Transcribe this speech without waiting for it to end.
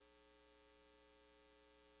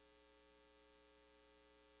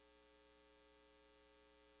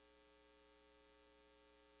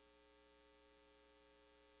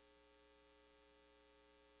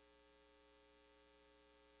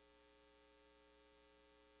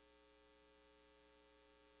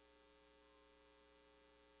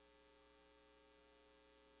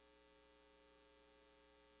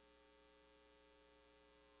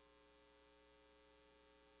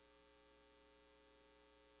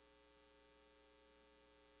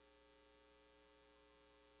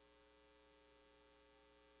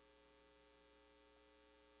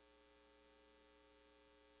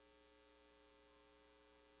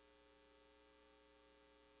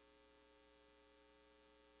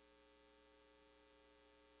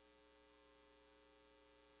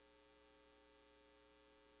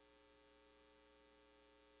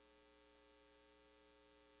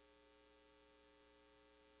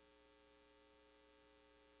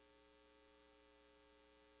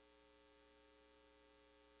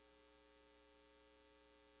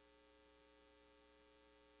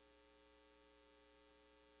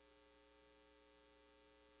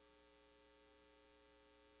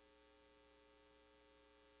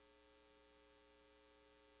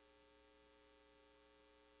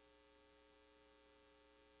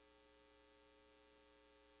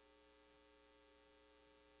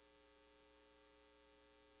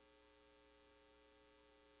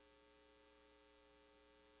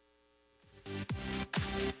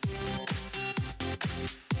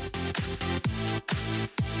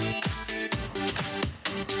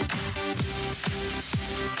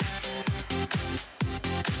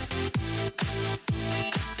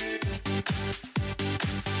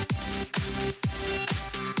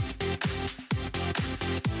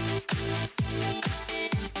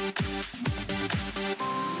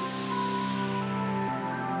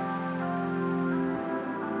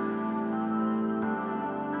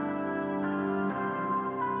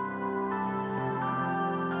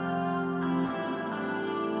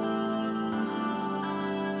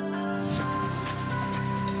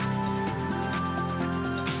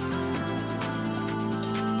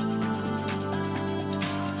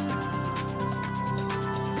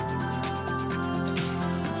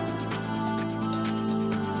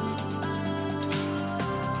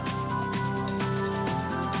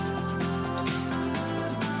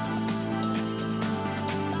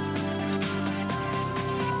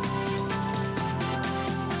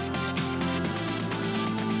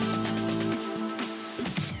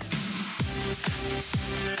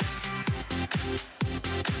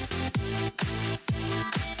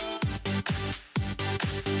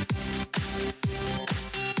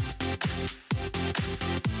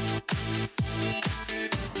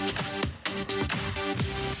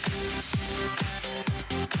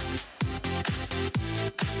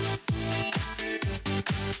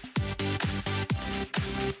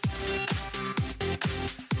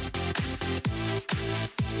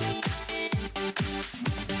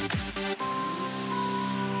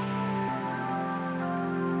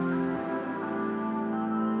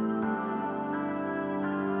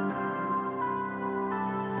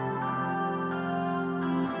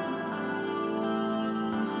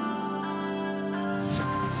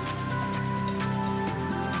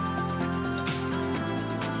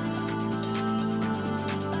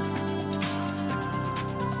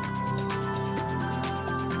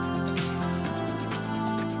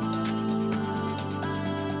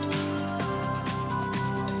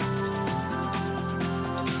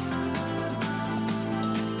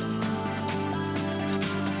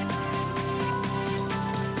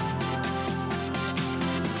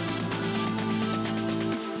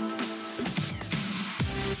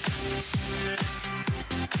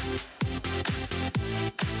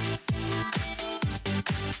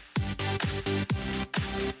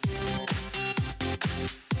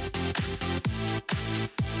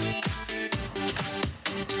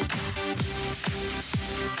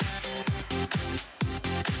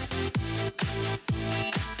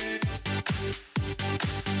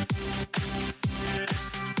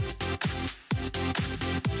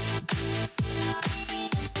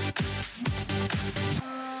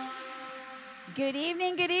Good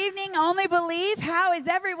evening, Only Believe. How is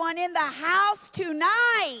everyone in the house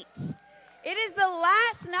tonight? It is the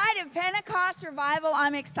last night of Pentecost Revival.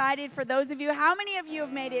 I'm excited for those of you. How many of you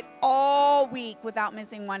have made it all week without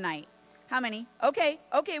missing one night? How many? Okay,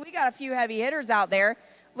 we got a few heavy hitters out there.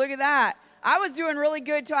 Look at that. I was doing really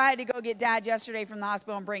good till I had to go get Dad yesterday from the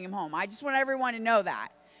hospital and bring him home. I just want everyone to know that.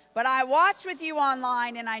 But I watched with you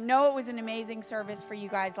online, and I know it was an amazing service for you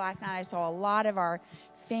guys last night. I saw a lot of our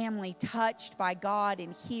family touched by God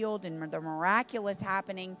and healed, and the miraculous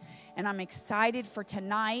happening. And I'm excited for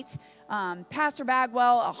tonight. Pastor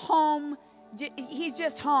Bagwell, a home. He's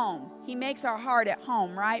just home. He makes our heart at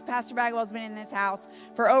home, right? Pastor Bagwell's been in this house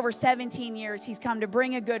for over 17 years. He's come to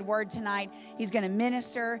bring a good word tonight. He's going to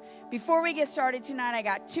minister. Before we get started tonight, I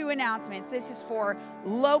got two announcements. This is for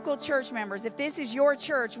local church members. If this is your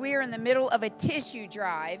church, we are in the middle of a tissue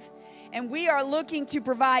drive, and we are looking to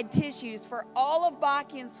provide tissues for all of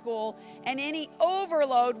Bachkian School, and any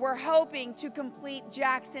overload, we're hoping to complete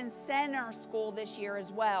Jackson Center School this year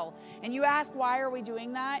as well. And you ask, why are we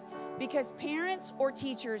doing that? Because parents or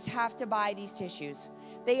teachers have to buy these tissues.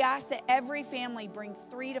 They ask that every family bring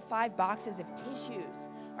 3 to 5 boxes of tissues.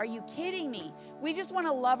 Are you kidding me? We just want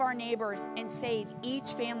to love our neighbors and save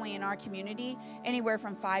each family in our community anywhere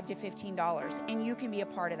from $5 to $15, and you can be a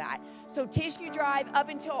part of that. So Tissue Drive, up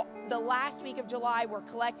until the last week of July, we're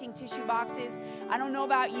collecting tissue boxes. I don't know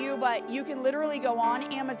about you, but you can literally go on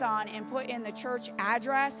Amazon and put in the church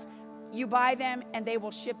address. You buy them, and they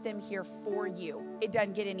will ship them here for you. It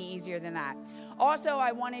doesn't get any easier than that. Also,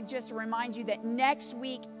 I wanted just to remind you that next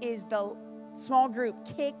week is the small group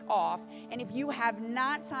kickoff. And if you have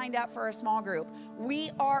not signed up for a small group,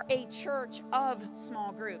 we are a church of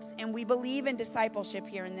small groups, and we believe in discipleship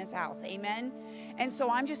here in this house. Amen. And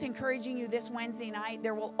so I'm just encouraging you this Wednesday night.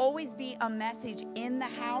 There will always be a message in the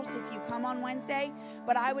house if you come on Wednesday,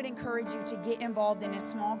 but I would encourage you to get involved in a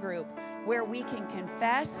small group where we can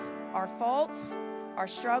confess our faults, our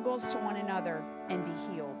struggles to one another, and be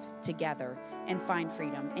healed together and find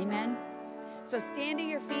freedom. Amen. So stand to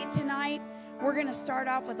your feet tonight. We're going to start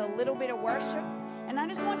off with a little bit of worship. And I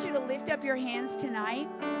just want you to lift up your hands tonight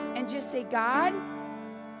and just say, God,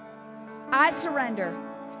 I surrender.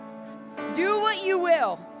 Do what you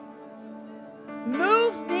will.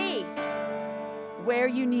 Move me where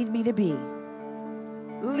you need me to be.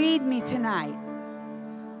 Lead me tonight.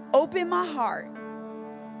 Open my heart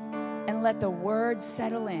and let the words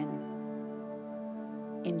settle in.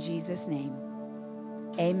 In Jesus' name,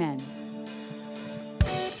 amen.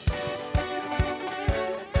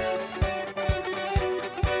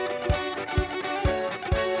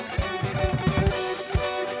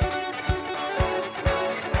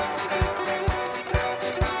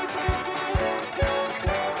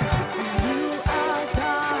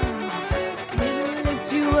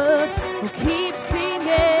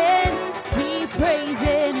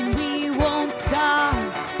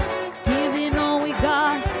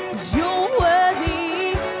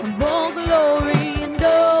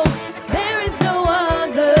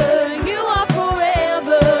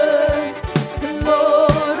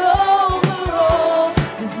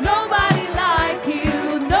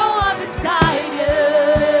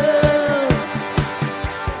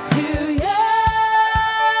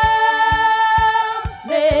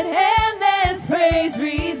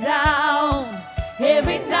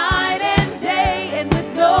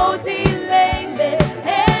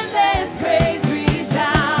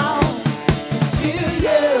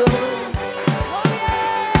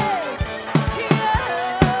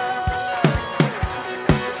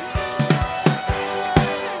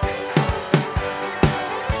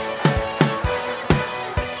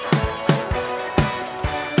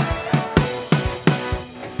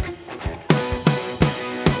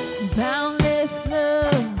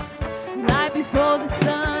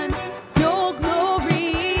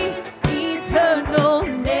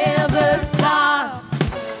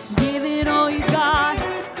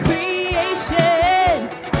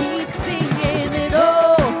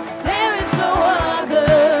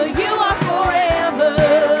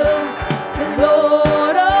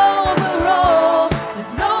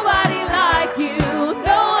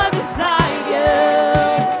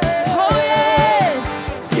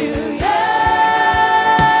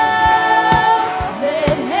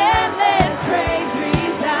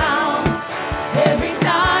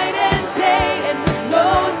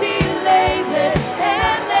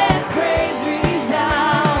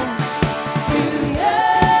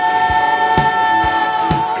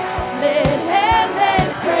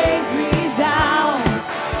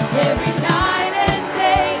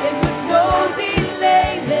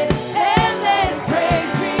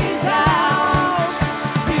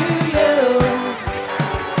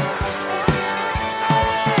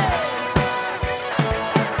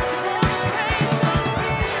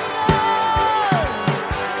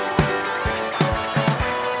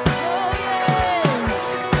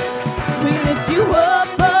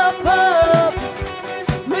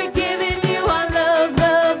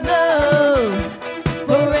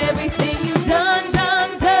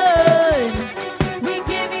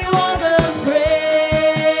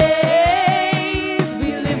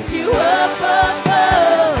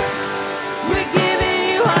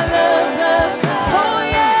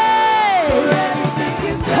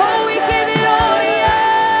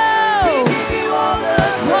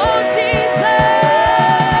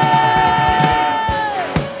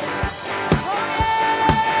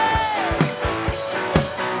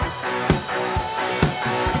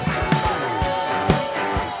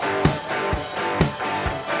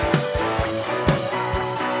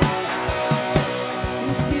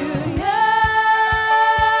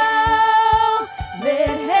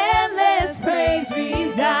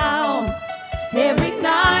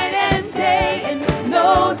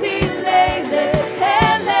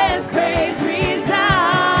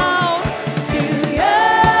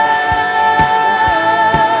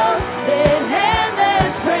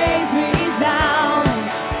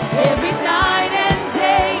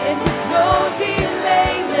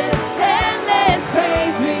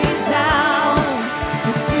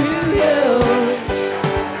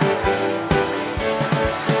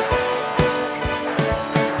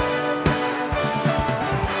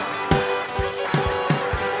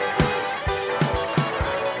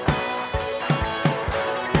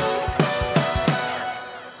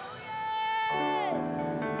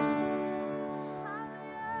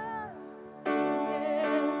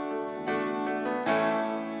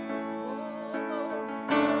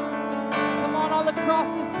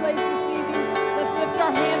 across this place this evening, let's lift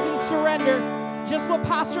our hands and surrender. Just what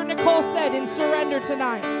Pastor Nicole said, in surrender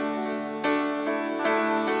tonight.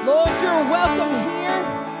 Lord, you're welcome here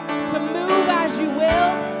to move as you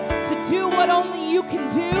will, to do what only you can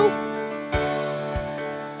do.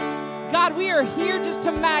 God, we are here just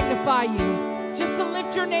to magnify you, just to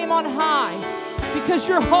lift your name on high, because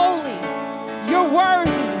you're holy, you're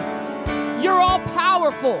worthy, you're all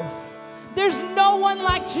powerful. There's no one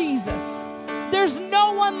like Jesus. There's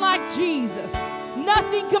no one like Jesus.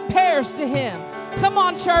 Nothing compares to him. Come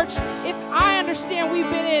on, church. I understand we've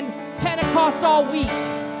been in Pentecost all week,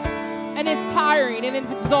 and it's tiring and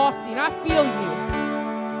it's exhausting. I feel you.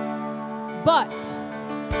 But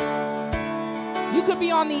you could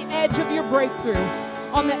be on the edge of your breakthrough,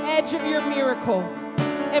 on the edge of your miracle,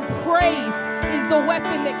 and praise is the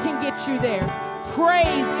weapon that can get you there.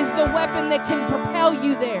 Praise is the weapon that can propel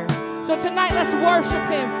you there. So tonight, let's worship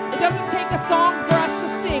him. It doesn't take a song for us to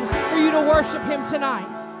sing for you to worship him tonight.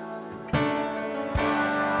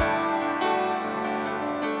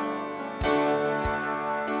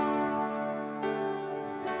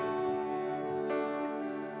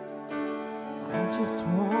 I just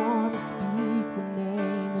want to speak the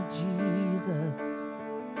name of Jesus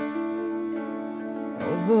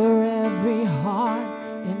over every heart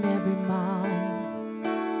and every mind.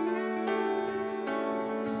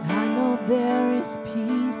 I know there is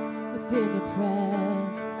peace within your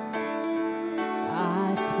presence.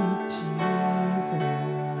 I speak Jesus.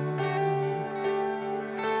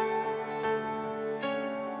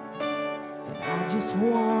 And I just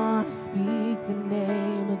want to speak the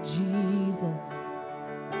name of Jesus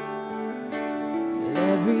till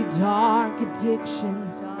every dark addiction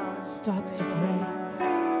starts to break,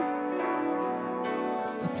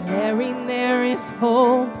 declaring there is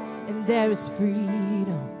hope and there is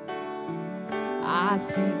freedom. I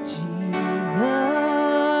speak Jesus.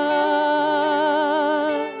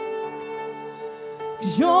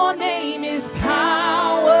 'Cause your name is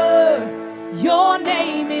power. Your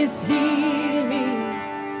name is healing.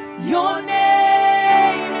 Your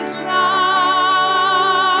name is life.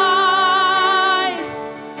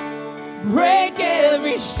 Break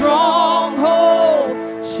every stronghold.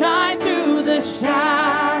 Shine through the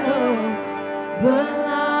shadows. Burn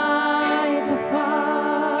like a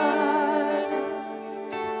fire.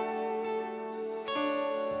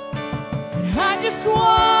 And I just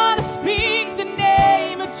want to speak the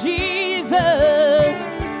name of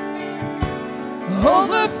Jesus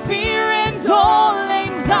over fear and all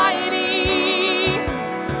anxiety,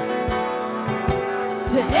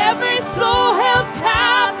 to every soul held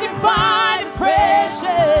captive by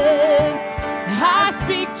depression. I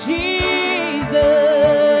speak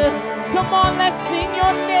Jesus. Come on, let's sing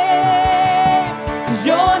your name. 'Cause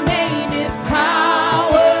your name is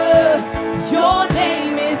power. Your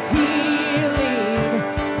name is healing.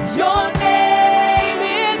 Your name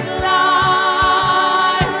is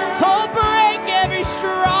life. Oh, break every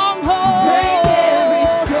stronghold. Break every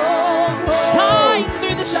stronghold. Shine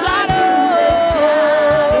through the shadows.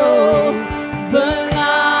 Burn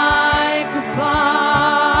like a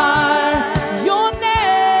fire. Your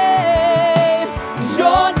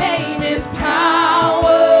name is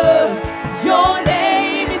power. Your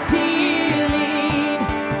name is healing.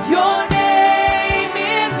 Your name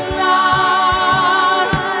is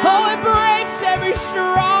life. Oh, it breaks every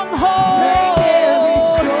stronghold. Break every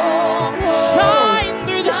stronghold. Shine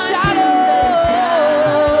through the shadows.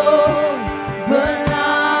 Burn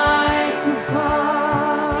like a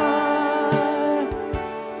fire.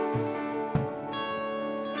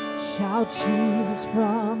 Shout Jesus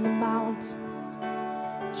from the mountains.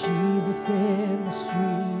 Jesus in the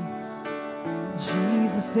streets.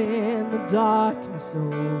 Jesus in the darkness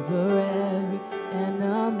over every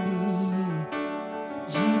enemy.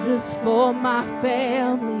 Jesus for my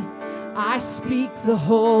family. I speak the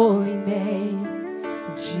holy name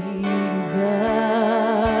of Jesus.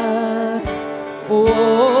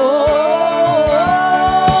 Oh,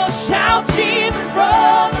 shout Jesus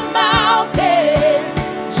from the mountains.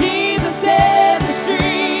 Jesus in the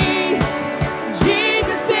streets.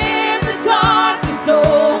 Jesus in the darkness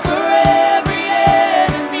over every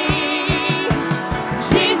enemy.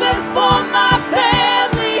 Jesus for my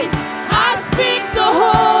family. I speak the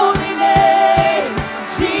holy name.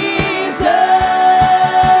 Jesus.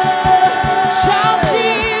 Shout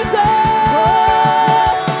Jesus.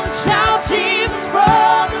 Shout Jesus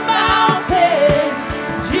from the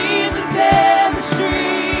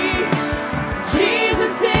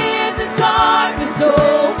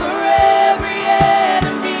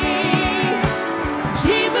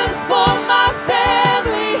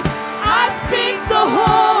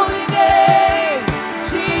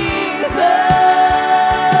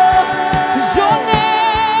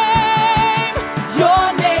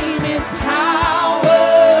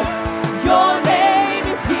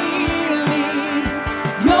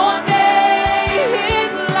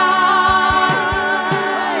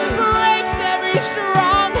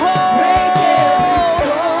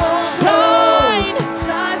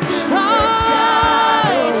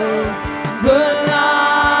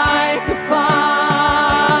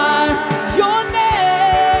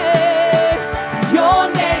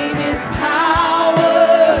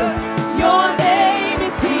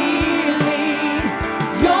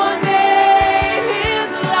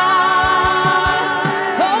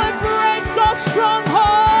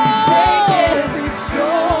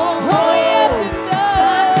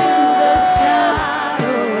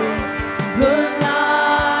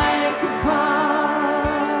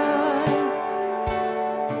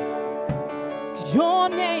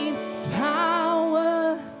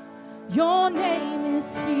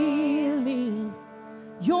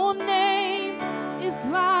is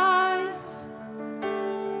life.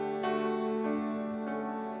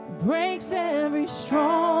 Breaks every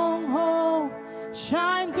stronghold.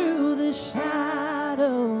 Shine through the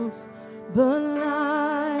shadows, burn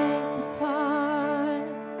like a fire.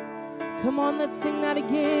 Come on, let's sing that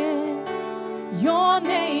again. Your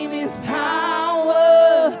name is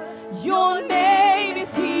power. Your name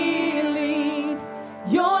is healing.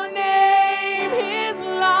 Your name is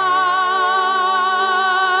life.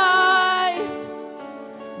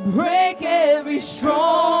 Break every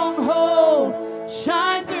stronghold.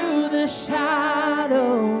 Shine through the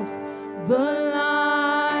shadows, burn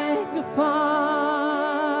like a fire.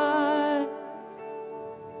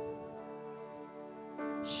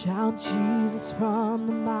 Shout Jesus from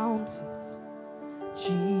the mountains,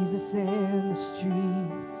 Jesus in the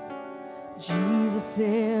streets, Jesus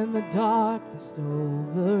in the darkness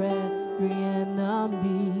over every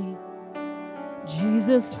enemy.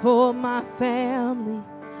 Jesus for my family,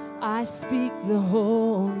 I speak the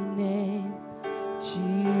holy name,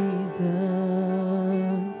 Jesus.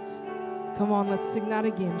 Come on, let's sing that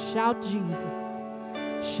again. Shout Jesus.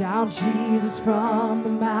 Shout Jesus from the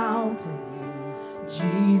mountains,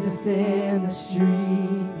 Jesus in the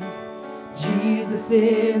streets, Jesus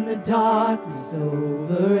in the darkness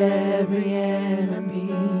over every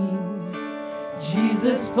enemy.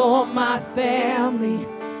 Jesus for my family,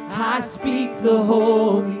 I speak the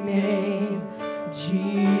holy name,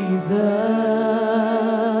 Jesus.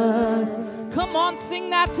 Come on, sing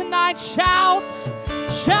that tonight. Shout,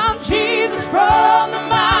 shout Jesus from the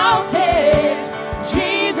mountains,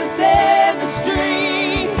 Jesus in the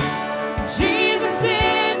streets, Jesus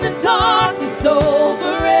in the darkness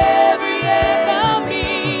over every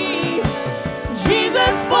enemy.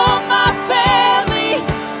 Jesus for my family,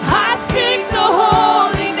 I speak the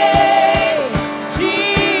holy name,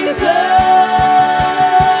 Jesus.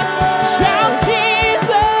 Shout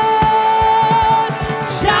Jesus,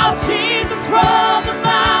 shout Jesus from the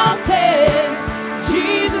mountains,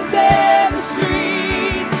 Jesus in the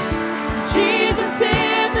streets, Jesus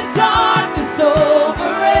in the darkness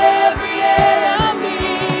over every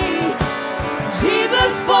enemy.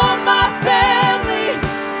 Jesus for my family,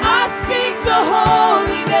 I speak the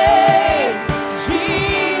holy name,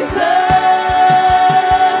 Jesus.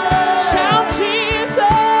 Shout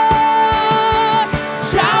Jesus,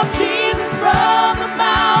 shout Jesus from the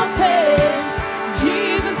mountains,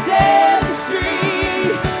 Jesus in the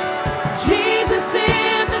streets, Jesus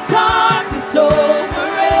in the darkness over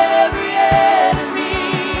every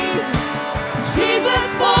enemy. Jesus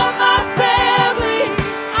for my family,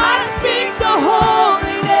 I speak the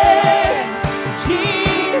holy name,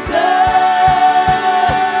 Jesus.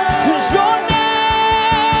 'Cause your name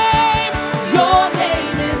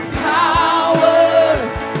is power.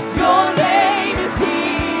 Your name is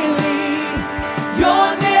healing. Your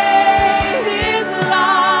name is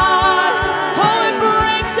life. Oh, it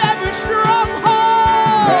breaks every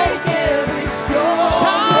stronghold. Break every stronghold.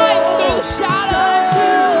 Shine through the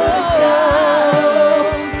shadows.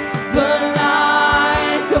 Burn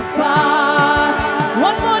like a fire.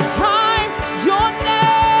 One more time. Your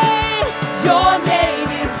name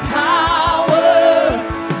is power.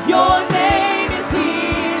 Your name is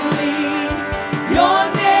healing. Your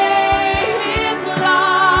name is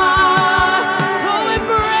life. Oh, it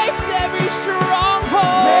breaks every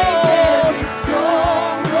stronghold. Break every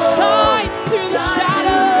stronghold. Shine through the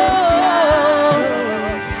shadows.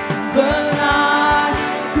 Burn like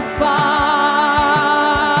a fire.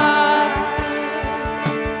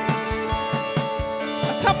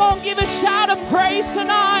 Come on, give a shout of praise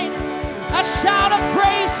tonight. A shout of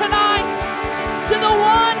praise tonight to the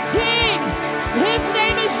one King. His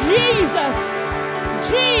name is Jesus.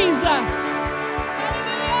 Jesus.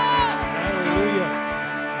 Hallelujah. Hallelujah.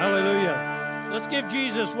 Hallelujah. Let's give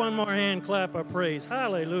Jesus one more hand clap of praise.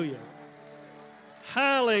 Hallelujah.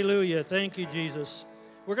 Hallelujah. Thank you, Jesus.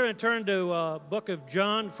 We're going to turn to book of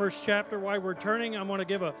John, first chapter. While we're turning, I'm going to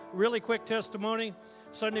give a really quick testimony.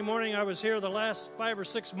 Sunday morning, I was here the last 5 or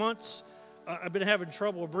 6 months. I've been having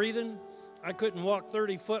trouble breathing. I couldn't walk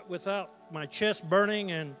 30 foot without my chest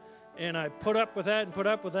burning, and I put up with that and put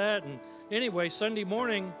up with that. And anyway, Sunday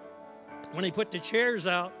morning, when he put the chairs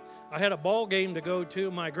out, I had a ball game to go to,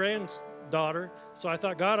 my granddaughter. So I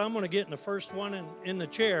thought, God, I'm going to get in the first one in the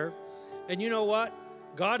chair. And you know what?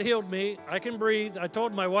 God healed me. I can breathe. I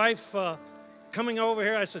told my wife coming over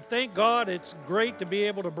here, I said, thank God it's great to be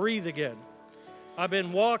able to breathe again. I've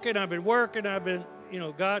been walking, I've been working,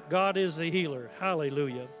 God is the healer.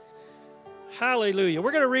 Hallelujah. Hallelujah.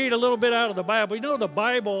 We're going to read a little bit out of the Bible. You know, the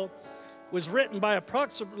Bible was written by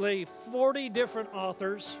approximately 40 different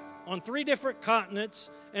authors. on 3 different continents,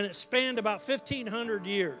 and it spanned about 1,500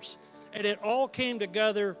 years. And it all came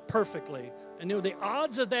together perfectly. And the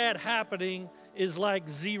odds of that happening is like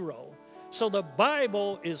 0. So the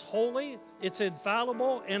Bible is holy, it's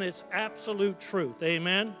infallible, and it's absolute truth.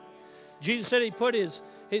 Amen? Jesus said he put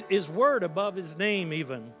his word above his name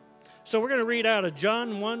even. So we're going to read out of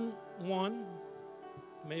John 1:1,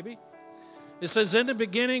 maybe. It says, in the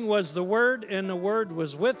beginning was the Word, and the Word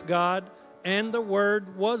was with God, and the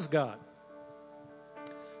Word was God.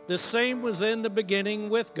 The same was in the beginning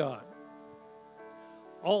with God.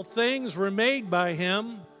 All things were made by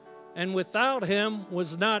him, and without him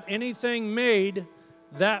was not anything made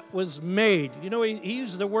that was made. You know, he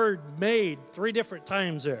used the word made 3 different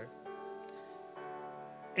times there.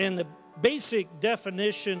 And the basic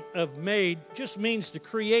definition of made just means to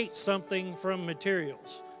create something from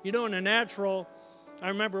materials. You know, in the natural, I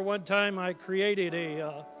remember one time I created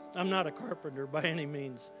I'm not a carpenter by any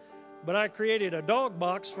means, but I created a dog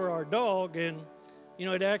box for our dog, and, you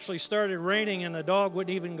know, it actually started raining and the dog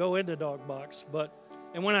wouldn't even go in the dog box.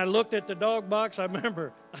 And when I looked at the dog box, I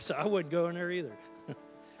remember, I said, I wouldn't go in there either.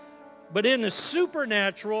 But in the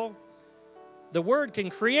supernatural, the Word can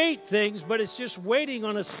create things, but it's just waiting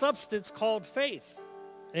on a substance called faith.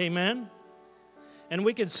 Amen? And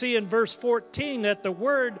we can see in verse 14 that the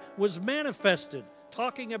Word was manifested,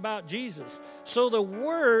 talking about Jesus. So the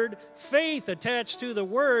Word, faith attached to the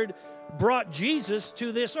Word, brought Jesus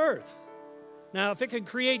to this earth. Now, if it can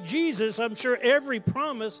create Jesus, I'm sure every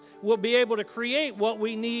promise will be able to create what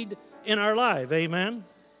we need in our life. Amen?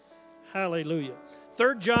 Hallelujah.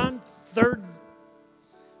 3 John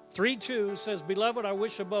 3:2 says, Beloved, I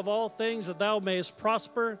wish above all things that thou mayest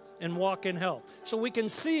prosper and walk in health. So we can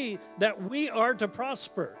see that we are to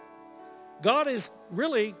prosper. God is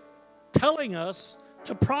really telling us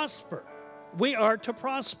to prosper. We are to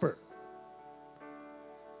prosper.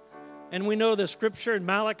 And we know the scripture in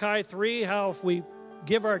Malachi 3, how if we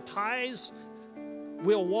give our tithes,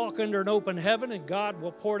 we'll walk under an open heaven and God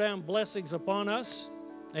will pour down blessings upon us.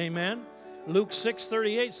 Amen. Luke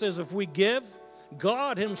 6:38 says, if we give,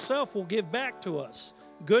 God himself will give back to us.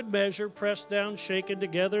 Good measure, pressed down, shaken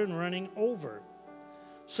together, and running over.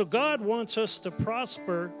 So God wants us to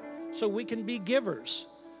prosper so we can be givers.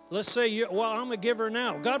 Let's say, well, I'm a giver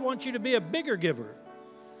now. God wants you to be a bigger giver.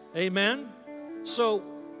 Amen. So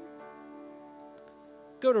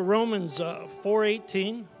go to Romans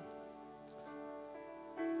 4:18.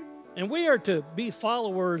 And we are to be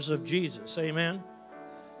followers of Jesus. Amen.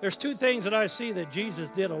 There's 2 things that I see that Jesus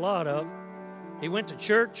did a lot of. He went to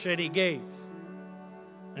church and he gave.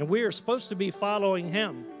 And we are supposed to be following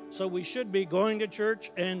him. So we should be going to church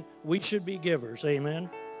and we should be givers. Amen.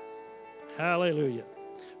 Hallelujah.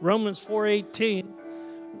 Romans 4:18.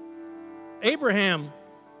 Abraham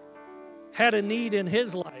had a need in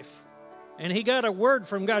his life. And he got a word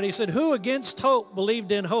from God. He said, who against hope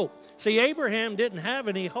believed in hope? See, Abraham didn't have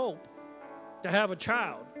any hope to have a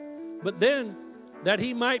child. But then that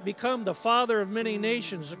he might become the father of many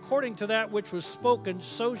nations, according to that which was spoken,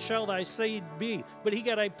 so shall thy seed be. But he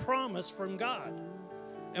got a promise from God.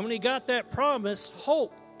 And when he got that promise,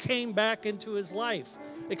 hope came back into his life.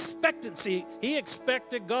 Expectancy. He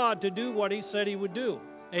expected God to do what he said he would do.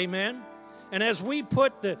 Amen. And as we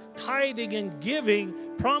put the tithing and giving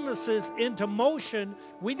promises into motion,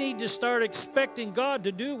 we need to start expecting God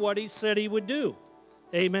to do what he said he would do.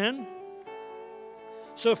 Amen.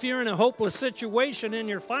 So if you're in a hopeless situation in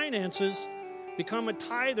your finances, become a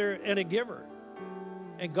tither and a giver.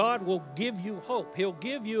 And God will give you hope. He'll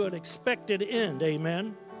give you an expected end.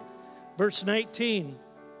 Amen. Verse 19.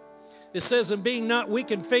 It says, and being not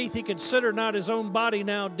weak in faith, he considered not his own body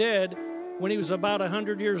now dead, when he was about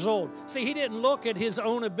 100 years old. See, he didn't look at his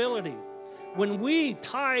own ability. When we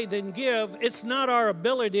tithe and give, it's not our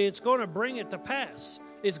ability. It's going to bring it to pass.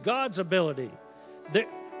 It's God's ability.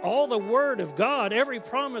 All the word of God, every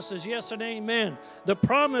promise is yes and amen. The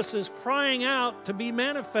promise is crying out to be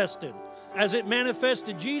manifested. As it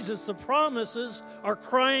manifested Jesus, the promises are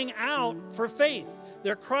crying out for faith.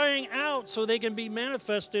 They're crying out so they can be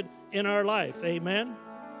manifested in our life. Amen.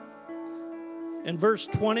 In verse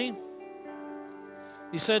 20,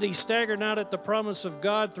 he said he staggered not at the promise of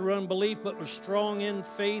God through unbelief, but was strong in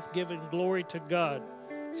faith, giving glory to God.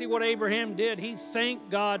 See what Abraham did? He thanked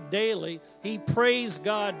God daily. He praised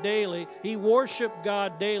God daily. He worshiped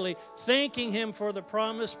God daily, thanking him for the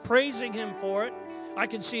promise, praising him for it. I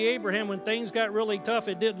can see Abraham when things got really tough.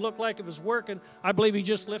 It didn't look like it was working. I believe he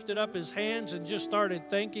just lifted up his hands and just started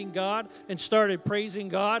thanking God and started praising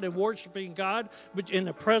God and worshiping God. But in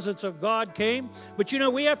the presence of God came. But you know,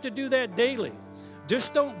 we have to do that daily.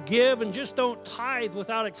 Just don't give and just don't tithe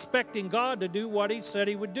without expecting God to do what he said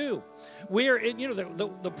he would do. We are,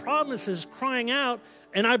 the promise is crying out,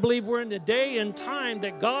 and I believe we're in the day and time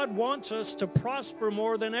that God wants us to prosper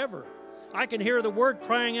more than ever. I can hear the word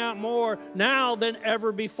crying out more now than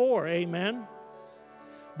ever before. Amen.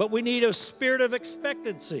 But we need a spirit of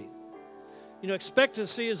expectancy.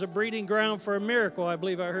 Expectancy is a breeding ground for a miracle. I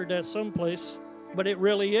believe I heard that someplace, but it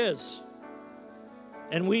really is.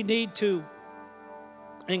 And we need to,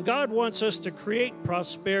 and God wants us to create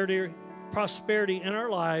prosperity in our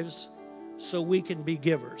lives so we can be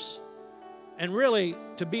givers. And really,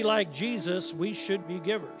 to be like Jesus, we should be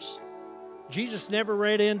givers. Jesus never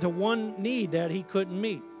ran into one need that he couldn't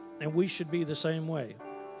meet, and we should be the same way.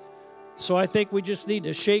 So I think we just need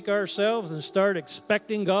to shake ourselves and start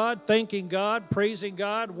expecting God, thanking God, praising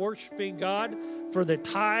God, worshiping God for the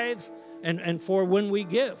tithe and for when we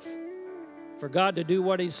give, for God to do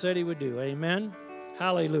what he said he would do. Amen.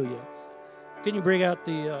 Hallelujah. Can you bring out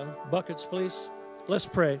the buckets, please? Let's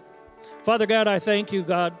pray. Father God, I thank you,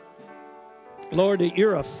 God, Lord, that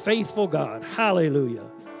you're a faithful God. Hallelujah.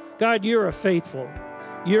 God, you're a faithful.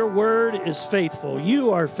 Your word is faithful.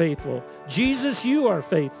 You are faithful. Jesus, you are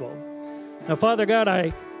faithful. Now, Father God,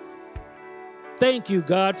 I thank you,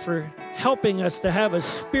 God, for helping us to have a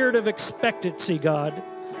spirit of expectancy, God,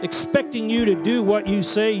 expecting you to do what you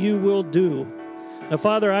say you will do. Now,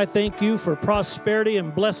 Father, I thank you for prosperity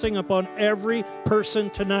and blessing upon every person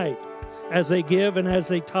tonight as they give and as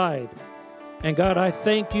they tithe. And God, I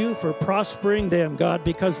thank you for prospering them, God,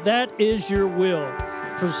 because that is your will,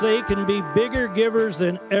 for they can be bigger givers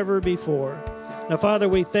than ever before. Now, Father,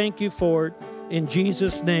 we thank you for it in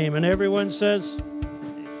Jesus' name. And everyone says,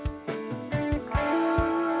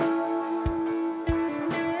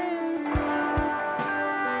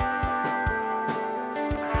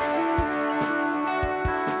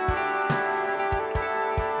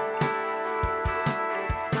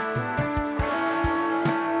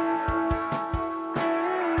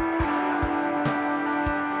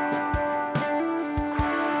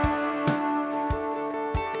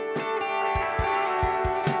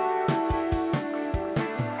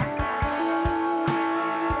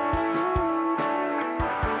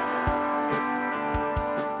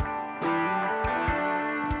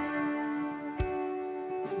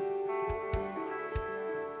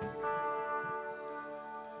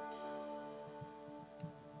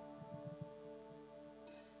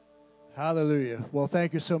 Hallelujah. Well,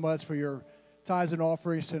 thank you so much for your tithes and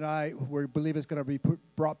offerings tonight. We believe it's going to be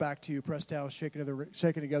brought back to you, pressed down, shaken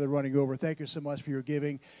together, running over. Thank you so much for your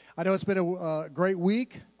giving. I know it's been a great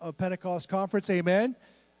week of Pentecost Conference. Amen.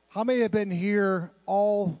 How many have been here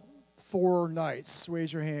all 4 nights?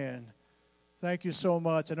 Raise your hand. Thank you so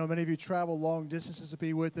much. I know many of you travel long distances to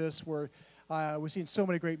be with us, where we've seen so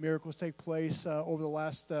many great miracles take place over the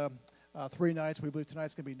last 3 nights. We believe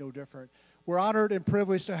tonight's going to be no different. We're honored and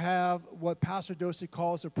privileged to have what Pastor Dosey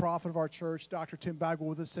calls the prophet of our church, Dr. Tim Bagwell,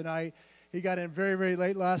 with us tonight. He got in very, very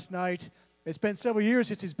late last night. It's been several years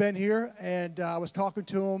since he's been here, and I was talking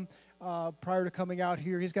to him prior to coming out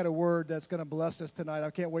here. He's got a word that's going to bless us tonight. I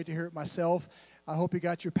can't wait to hear it myself. I hope you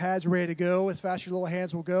got your pads ready to go as fast as your little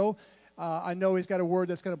hands will go. I know he's got a word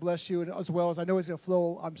that's going to bless you, and as well as I know he's going to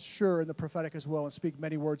flow, I'm sure, in the prophetic as well and speak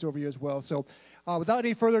many words over you as well. So without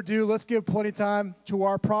any further ado, let's give plenty of time to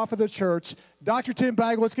our prophet of the church, Dr. Tim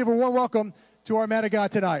Bagwell. Let's give a warm welcome to our man of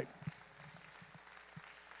God tonight.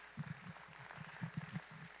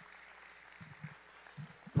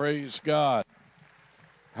 Praise God.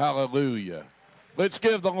 Hallelujah. Let's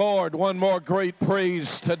give the Lord one more great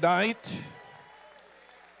praise tonight.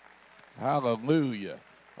 Hallelujah.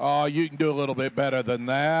 Oh, you can do a little bit better than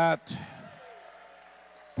that.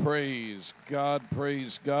 Praise God,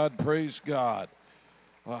 praise God, praise God.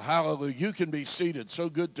 Hallelujah. You can be seated. So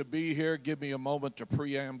good to be here. Give me a moment to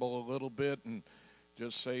preamble a little bit and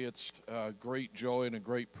just say it's a great joy and a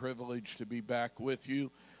great privilege to be back with you.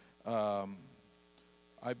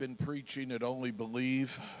 I've been preaching at Only Believe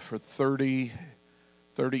for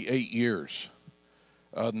 38 years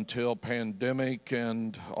until pandemic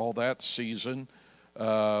and all that season.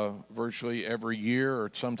 Virtually every year or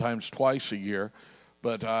sometimes twice a year.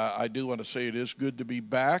 But I do want to say it is good to be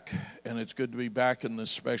back, and it's good to be back in this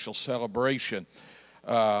special celebration.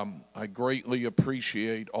 I greatly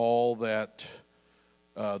appreciate all that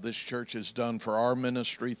this church has done for our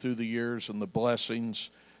ministry through the years and the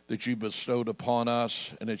blessings that you bestowed upon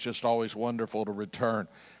us, and it's just always wonderful to return.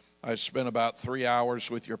 I spent about 3 hours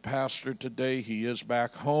with your pastor today. He is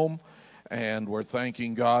back home. And we're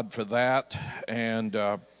thanking God for that, and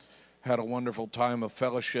had a wonderful time of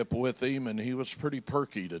fellowship with him, and he was pretty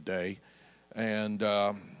perky today. And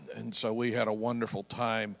And so we had a wonderful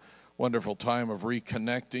time of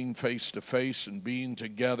reconnecting face to face and being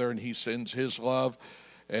together. And he sends his love.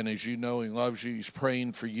 And as you know, he loves you. He's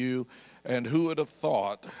praying for you. And who would have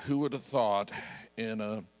thought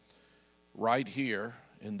right here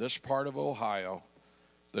in this part of Ohio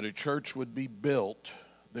that a church would be built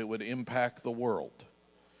that would impact the world.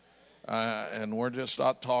 And we're just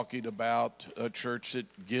not talking about a church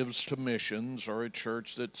that gives to missions or a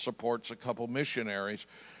church that supports a couple missionaries.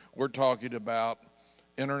 We're talking about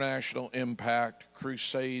international impact,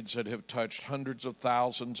 crusades that have touched hundreds of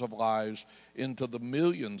thousands of lives into the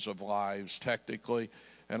millions of lives technically,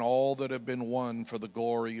 and all that have been won for the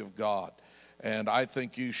glory of God. And I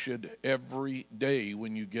think you should every day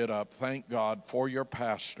when you get up, thank God for your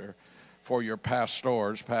pastor, for your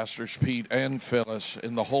pastors, Pastors Pete and Phyllis,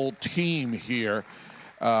 and the whole team here.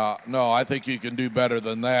 No, I think you can do better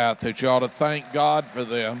than that you ought to thank God for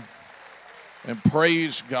them and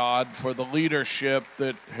praise God for the leadership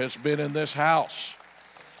that has been in this house.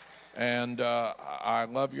 And I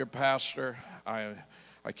love your pastor. I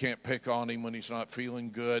can't pick on him when he's not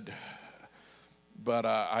feeling good. But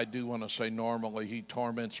I do want to say normally he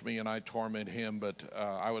torments me and I torment him. But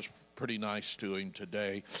I was pretty nice to him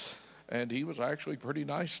today. And he was actually pretty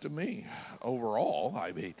nice to me overall,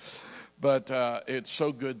 But it's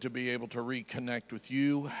so good to be able to reconnect with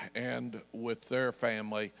you and with their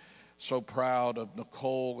family. So proud of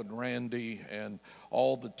Nicole and Randy and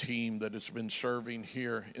all the team that has been serving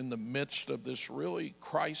here in the midst of this really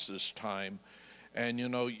crisis time. And, you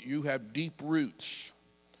know, you have deep roots.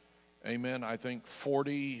 Amen. I think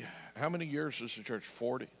 40, how many years is the church?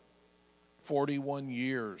 40? 41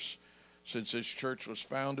 years since this church was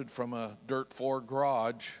founded from a dirt floor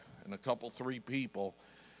garage and three people.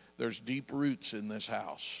 There's deep roots in this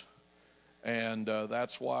house. And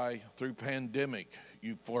that's why through pandemic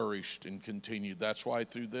you flourished and continued. That's why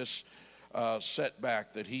through this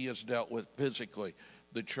setback that he has dealt with physically,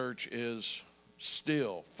 the church is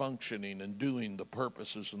still functioning and doing the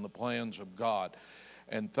purposes and the plans of God.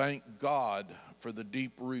 And thank God for the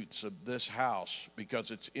deep roots of this house, because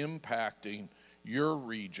it's impacting your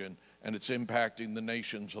region and it's impacting the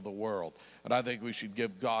nations of the world. And I think we should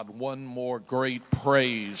give God one more great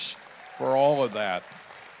praise for all of that.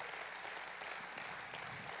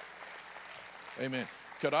 Amen.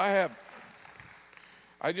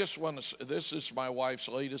 I just want to, this is my wife's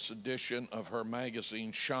latest edition of her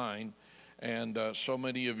magazine, Shine. And so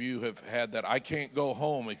many of you have had that. I can't go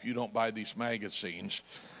home if you don't buy these magazines.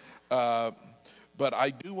 But I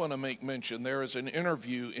do want to make mention, there is an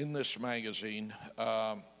interview in this magazine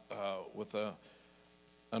with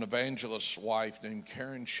an evangelist's wife named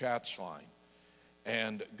Karen Schatzline.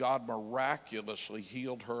 And God miraculously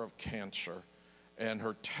healed her of cancer. And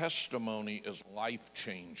her testimony is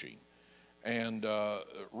life-changing. And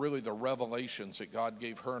really the revelations that God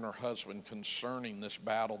gave her and her husband concerning this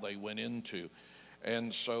battle they went into.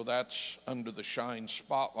 And so that's under the Shine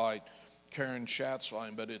Spotlight, Karen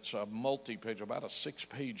Schatzline, but it's a multi-page, about a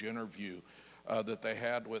 6-page interview that they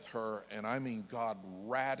had with her. And I mean, God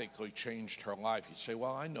radically changed her life. You say,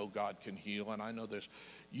 well, I know God can heal, and I know this.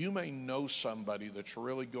 You may know somebody that's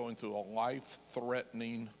really going through a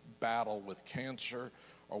life-threatening battle with cancer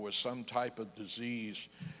or with some type of disease.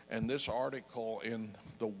 And this article in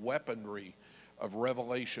the weaponry of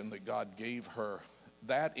revelation that God gave her,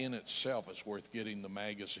 that in itself is worth getting the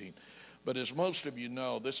magazine. But as most of you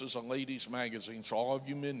know, this is a ladies' magazine, so all of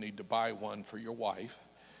you men need to buy one for your wife.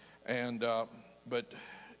 And but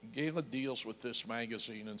Gayla deals with this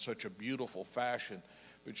magazine in such a beautiful fashion,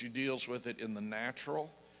 but she deals with it in the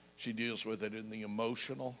natural, she deals with it in the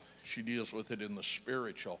emotional, she deals with it in the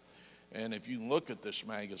spiritual. And if you look at this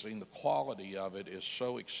magazine, the quality of it is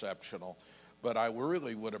so exceptional. But I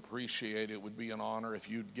really would appreciate it. It would be an honor if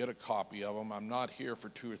you'd get a copy of them. I'm not here for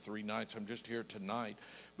 2 or 3 nights. I'm just here tonight.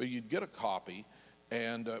 But you'd get a copy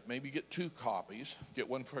and maybe get 2 copies. Get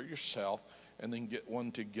one for yourself and then get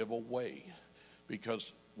one to give away,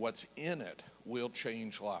 because what's in it will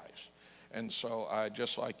change lives. And so I'd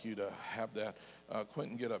just like you to have that.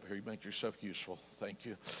 Quentin, get up here. You make yourself useful. Thank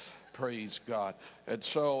you. Praise God. And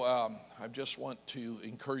so I just want to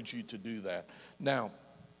encourage you to do that. Now,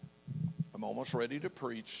 I'm almost ready to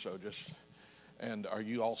preach, and are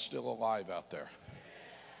you all still alive out there?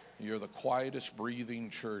 You're the quietest breathing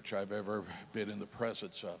church I've ever been in the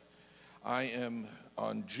presence of. I am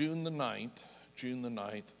on June the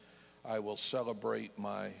 9th, I will celebrate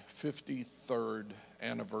my 53rd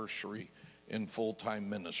anniversary in full-time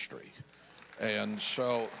ministry. And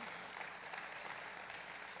so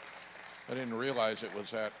I didn't realize it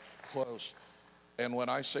was that close. And when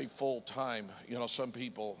I say full-time, some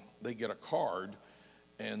people, they get a card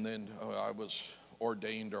And then I was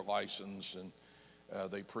ordained or licensed, and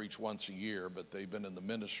they preach once a year, but they've been in the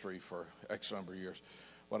ministry for X number of years.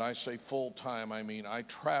 When I say full-time, I mean I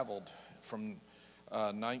traveled from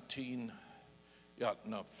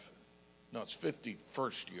it's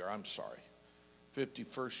 51st year, I'm sorry.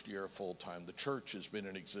 51st year full-time. The church has been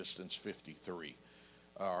in existence 53.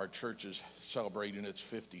 Our church is celebrating its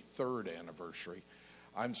 53rd anniversary.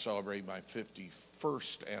 I'm celebrating my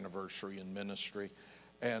 51st anniversary in ministry.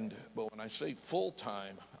 But when I say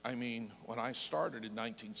full-time, I mean when I started in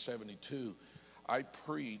 1972, I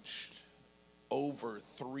preached over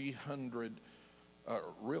 300,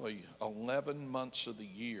 11 months of the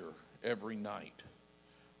year every night,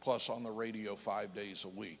 plus on the radio 5 days a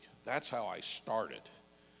week. That's how I started.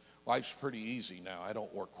 Life's pretty easy now. I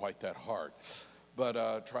don't work quite that hard.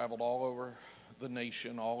 But traveled all over the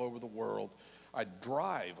nation, all over the world. I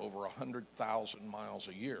drive over 100,000 miles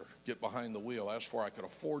a year, get behind the wheel. That's before I could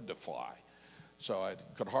afford to fly. So I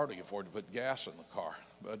could hardly afford to put gas in the car.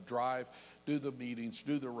 But drive, do the meetings,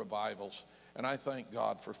 do the revivals. And I thank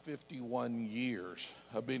God for 51 years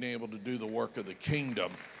of being able to do the work of the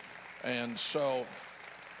kingdom. And so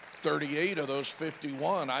 38 of those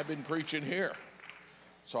 51, I've been preaching here.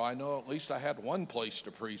 So I know at least I had one place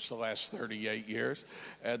to preach the last 38 years.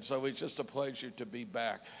 And so it's just a pleasure to be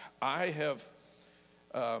back. I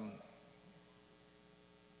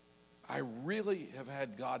really have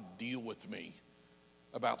had God deal with me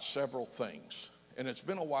about several things. And it's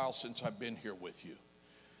been a while since I've been here with you.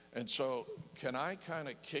 And so can I kind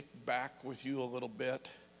of kick back with you a little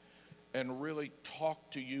bit and really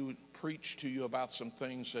talk to you, preach to you about some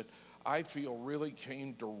things that I feel really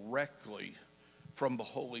came directly from the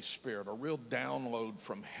Holy Spirit, a real download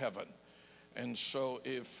from heaven. And so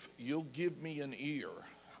if you'll give me an ear,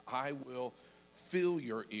 I will fill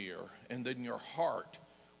your ear and then your heart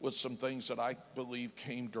with some things that I believe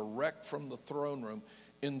came direct from the throne room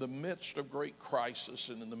in the midst of great crisis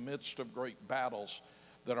and in the midst of great battles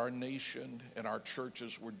that our nation and our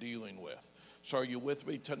churches were dealing with. So are you with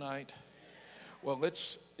me tonight? Well,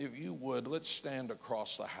 if you would, let's stand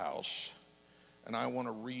across the house. And I want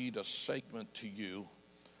to read a segment to you.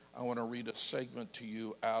 I want to read a segment to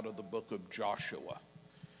you out of the book of Joshua.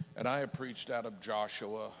 And I have preached out of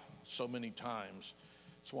Joshua so many times.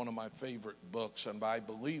 It's one of my favorite books. And I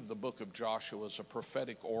believe the book of Joshua is a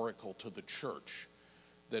prophetic oracle to the church.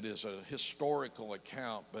 That is a historical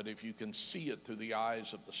account, but if you can see it through the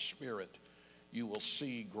eyes of the Spirit, you will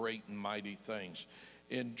see great and mighty things.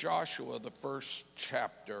 In Joshua, the first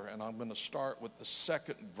chapter, and I'm going to start with the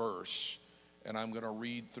second verse, and I'm going to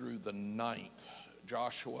read through the 9th.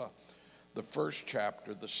 Joshua, the first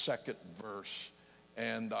chapter, the second verse,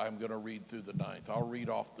 and I'm going to read through the 9th. I'll read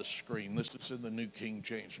off the screen. This is in the New King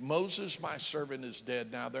James. Moses, my servant, is dead.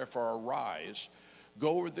 Now therefore arise,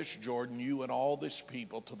 go over this Jordan, you and all this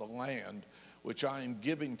people, to the land which I am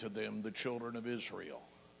giving to them, the children of Israel.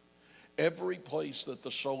 Every place that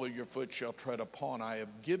the sole of your foot shall tread upon, I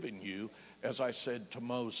have given you, as I said to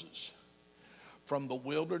Moses. From the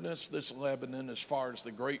wilderness, this Lebanon, as far as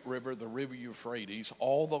the great river, the river Euphrates,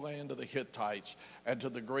 all the land of the Hittites, and to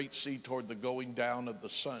the great sea toward the going down of the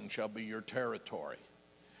sun shall be your territory.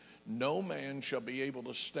 No man shall be able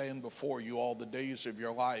to stand before you all the days of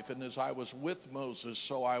your life. And as I was with Moses,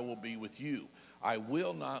 so I will be with you. I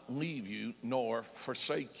will not leave you nor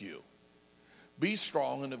forsake you. Be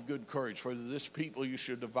strong and of good courage, for this people you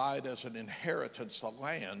should divide as an inheritance the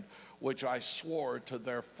land which I swore to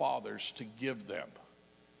their fathers to give them.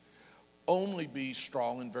 Only be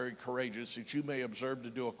strong and very courageous, that you may observe to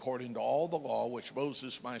do according to all the law which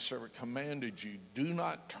Moses my servant commanded you. Do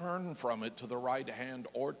not turn from it to the right hand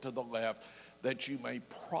or to the left, that you may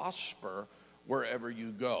prosper wherever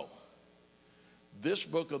you go. This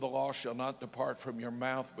book of the law shall not depart from your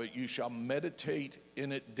mouth, but you shall meditate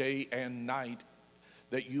in it day and night,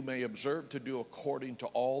 that you may observe to do according to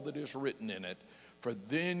all that is written in it. For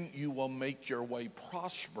then you will make your way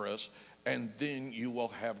prosperous, and then you will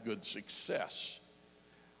have good success.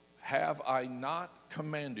 Have I not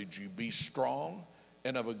commanded you? Be strong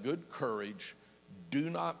and of a good courage. Do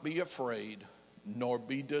not be afraid, nor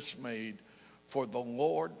be dismayed, for the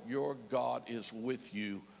Lord your God is with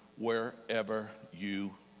you wherever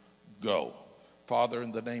you go. Father,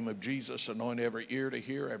 in the name of Jesus, anoint every ear to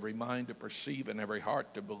hear, every mind to perceive, and every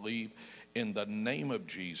heart to believe, in the name of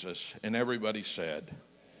Jesus. And everybody said,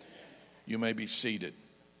 you may be seated.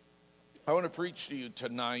 I want to preach to you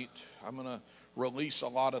tonight. I'm going to release a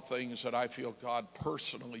lot of things that I feel God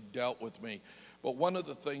personally dealt with me. But one of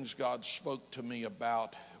the things God spoke to me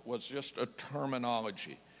about was just a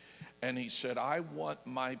terminology. And he said, I want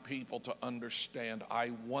my people to understand.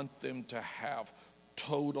 I want them to have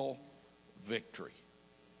total victory.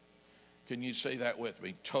 Can you say that with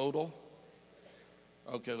me? Total.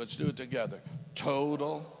 Okay, let's do it together.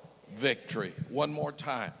 Total victory. One more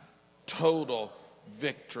time. Total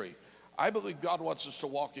victory. I believe God wants us to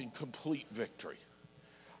walk in complete victory.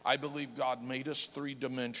 I believe God made us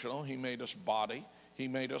three-dimensional. He made us body. He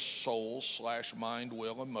made us soul / mind,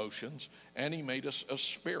 will, emotions. And he made us a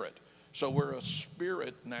spirit. So we're a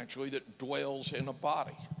spirit naturally that dwells in a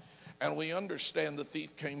body. And we understand the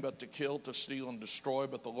thief came but to kill, to steal, and destroy.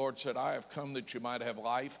 But the Lord said, I have come that you might have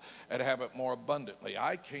life and have it more abundantly.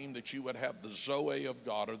 I came that you would have the Zoe of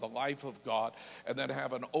God, or the life of God, and then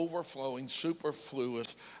have an overflowing,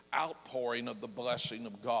 superfluous outpouring of the blessing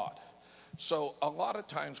of God. So a lot of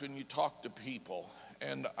times when you talk to people,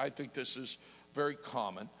 and I think this is very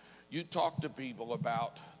common, you talk to people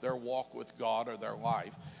about their walk with God or their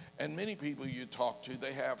life, and many people you talk to,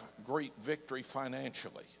 they have great victory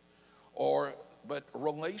financially. But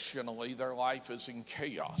relationally, their life is in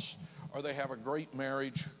chaos. Or they have a great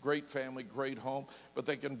marriage, great family, great home, but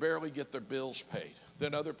they can barely get their bills paid.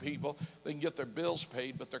 Then other people, they can get their bills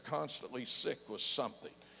paid, but they're constantly sick with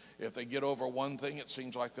something. If they get over one thing, it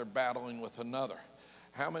seems like they're battling with another.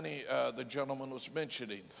 How many, the gentleman was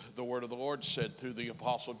mentioning, the word of the Lord said through the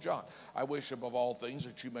Apostle John, I wish above all things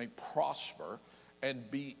that you may prosper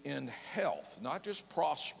and be in health. Not just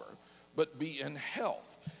prosper, but be in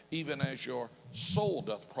health, even as your soul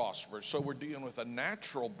doth prosper. So we're dealing with a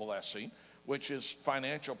natural blessing, which is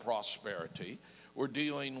financial prosperity. We're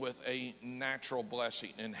dealing with a natural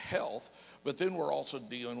blessing in health, but then we're also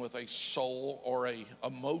dealing with a soul or a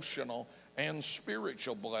emotional and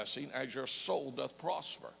spiritual blessing as your soul doth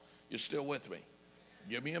prosper. You still with me?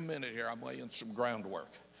 Give me a minute here. I'm laying some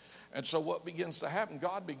groundwork. And so what begins to happen,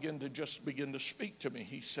 God begin to speak to me.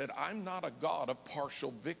 He said, I'm not a God of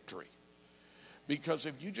partial victory. Because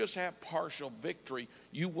if you just have partial victory,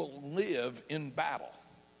 you will live in battle.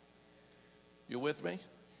 You with me?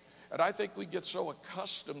 And I think we get so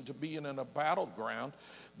accustomed to being in a battleground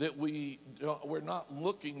that we're not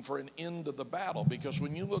looking for an end to the battle. Because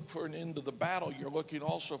when you look for an end to the battle, you're looking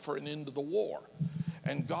also for an end to the war.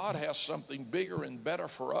 And God has something bigger and better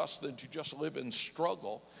for us than to just live in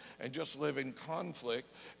struggle and just live in conflict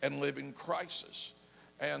and live in crisis.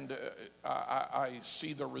 And I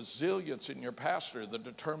see the resilience in your pastor, the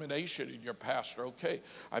determination in your pastor. Okay,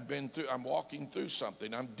 I'm walking through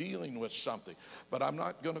something. I'm dealing with something. But I'm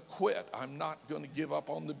not going to quit. I'm not going to give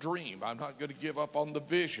up on the dream. I'm not going to give up on the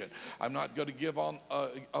vision. I'm not going to give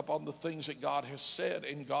up on the things that God has said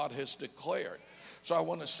and God has declared. So I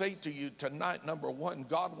want to say to you tonight, number one,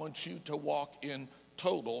 God wants you to walk in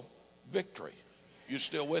total victory. You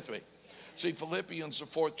still with me? See, Philippians, the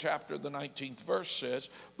 4th chapter, the 19th verse says,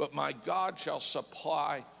 but my God shall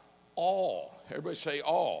supply all. Everybody say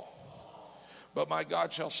all. But my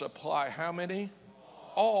God shall supply how many?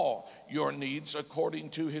 All your needs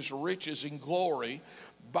according to his riches in glory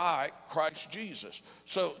by Christ Jesus.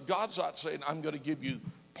 So God's not saying I'm going to give you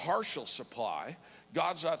partial supply.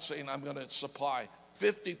 God's not saying I'm going to supply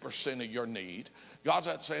 50% of your need. God's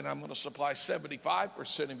not saying I'm going to supply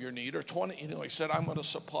 75% of your need or 20. He said I'm going to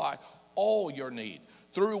supply all your need.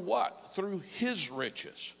 Through what? Through his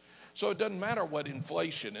riches. So it doesn't matter what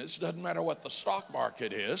inflation is, doesn't matter what the stock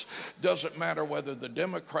market is, doesn't matter whether the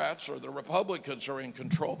Democrats or the Republicans are in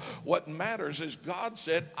control. What matters is God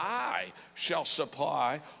said, I shall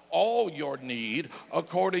supply all your need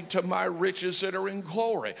according to my riches that are in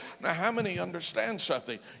glory. Now, how many understand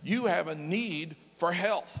something? You have a need for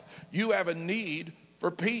health. You have a need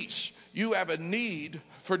for peace. You have a need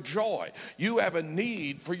for joy. You have a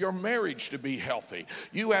need for your marriage to be healthy.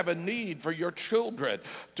 You have a need for your children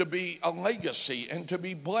to be a legacy and to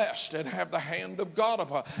be blessed and have the hand of God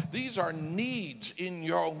upon. These are needs in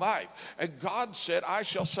your life. And God said, I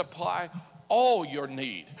shall supply all your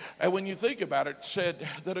need. And when you think about it, it said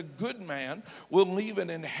that a good man will leave an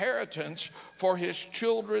inheritance for his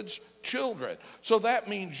children's children. So that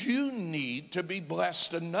means you need to be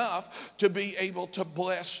blessed enough to be able to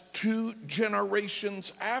bless 2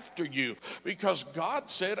 generations after you. Because God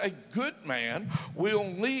said a good man will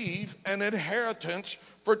leave an inheritance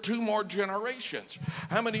for 2 more generations.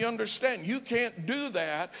 How many understand? You can't do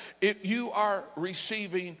that if you are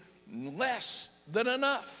receiving less than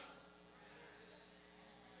enough.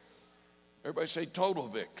 Everybody say total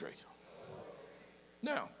victory.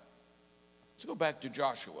 Now, let's go back to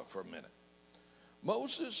Joshua for a minute.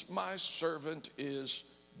 Moses, my servant, is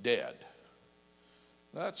dead.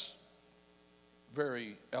 That's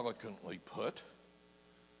very eloquently put.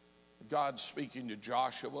 God speaking to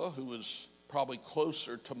Joshua, who was probably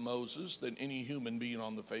closer to Moses than any human being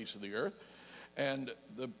on the face of the earth. And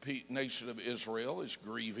the nation of Israel is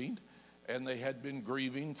grieving, and they had been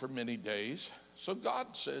grieving for many days. So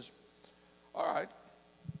God says, all right,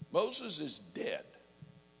 Moses is dead.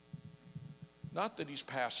 Not that he's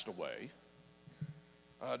passed away.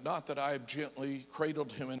 Not that I have gently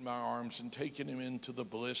cradled him in my arms and taken him into the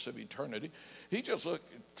bliss of eternity. He just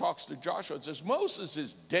talks to Joshua and says, Moses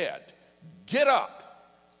is dead. Get up.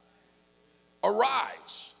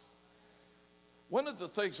 Arise. One of the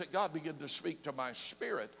things that God began to speak to my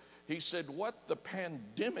spirit, he said what the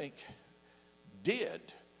pandemic did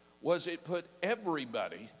was it put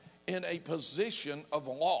everybody in a position of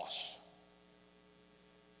loss.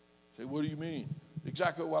 Say, what do you mean?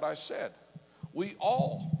 Exactly what I said. We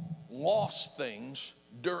all lost things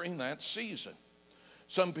during that season.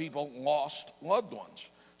 Some people lost loved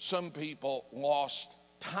ones. Some people lost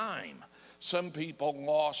time. Some people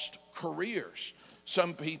lost careers.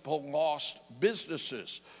 Some people lost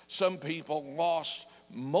businesses. Some people lost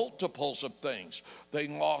multiples of things. They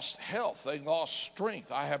lost health. They lost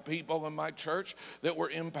strength. I have people in my church that were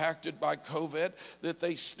impacted by COVID that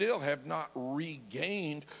they still have not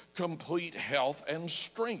regained complete health and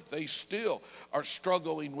strength. They still are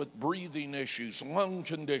struggling with breathing issues, lung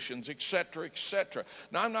conditions, etc., etc.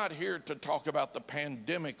 Now, I'm not here to talk about the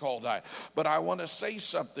pandemic all night, but I want to say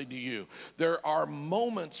something to you. There are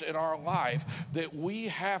moments in our life that we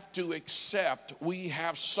have to accept we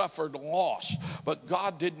have suffered loss, but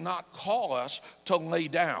God did not call us to lay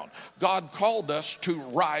down. God called us to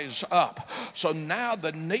rise up. So now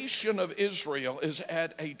the nation of Israel is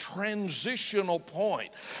at a transitional point.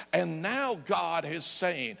 And now God is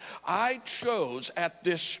saying, I chose at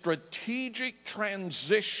this strategic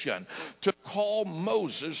transition to call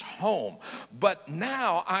Moses home. But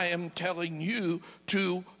now I am telling you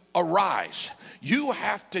to arise. You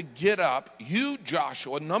have to get up, you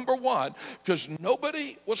Joshua, number one, because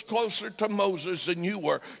nobody was closer to Moses than you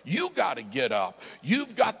were. You got to get up.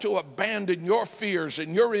 You've got to abandon your fears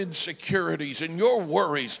and your insecurities and your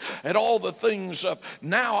worries and all the things of,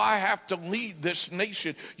 now I have to lead this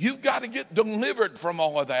nation. You've got to get delivered from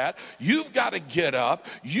all of that. You've got to get up.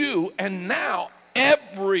 And now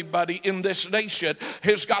everybody in this nation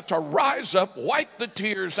has got to rise up, wipe the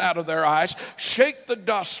tears out of their eyes, shake the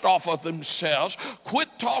dust off of themselves, quit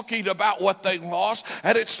talking about what they lost,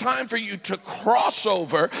 and it's time for you to cross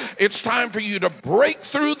over. It's time for you to break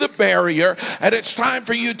through the barrier, and it's time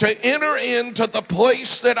for you to enter into the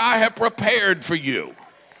place that I have prepared for you.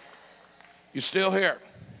 You still here?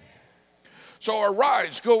 So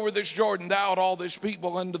arise, go over this Jordan, thou and all this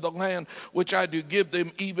people unto the land which I do give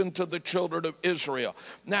them, even to the children of Israel.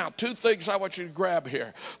 Now, two things I want you to grab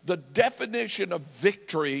here. The definition of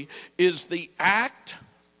victory is the act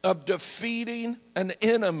of defeating an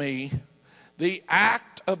enemy, the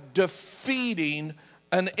act of defeating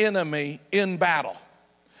an enemy in battle.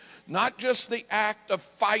 Not just the act of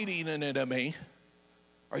fighting an enemy.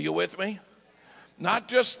 Are you with me? Not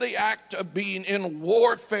just the act of being in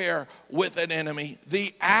warfare with an enemy,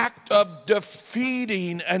 the act of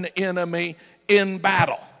defeating an enemy in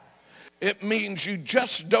battle. It means you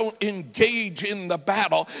just don't engage in the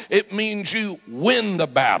battle. It means you win the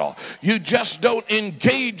battle. You just don't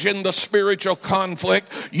engage in the spiritual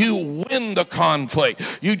conflict. You win the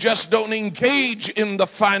conflict. You just don't engage in the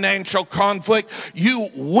financial conflict.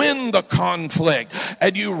 You win the conflict.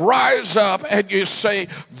 And you rise up and you say,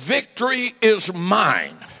 victory is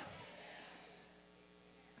mine.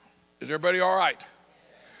 Is everybody all right?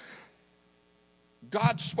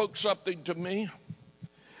 God spoke something to me.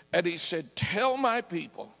 And he said, tell my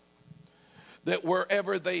people that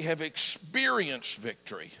wherever they have experienced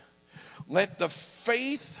victory, let the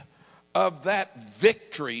faith of that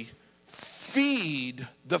victory feed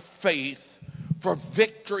the faith for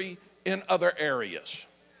victory in other areas.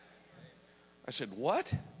 I said,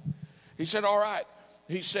 what? He said, all right.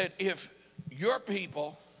 He said, if your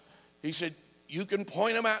people, he said, you can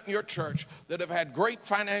point them out in your church that have had great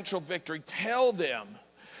financial victory, tell them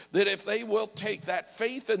that if they will take that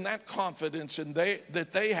faith and that confidence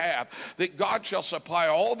that they have, that God shall supply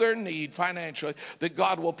all their need financially, that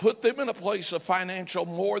God will put them in a place of financial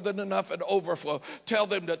more than enough and overflow. Tell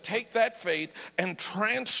them to take that faith and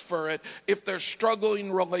transfer it if they're struggling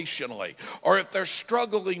relationally, or if they're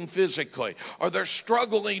struggling physically, or they're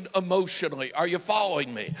struggling emotionally. Are you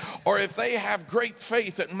following me? Or if they have great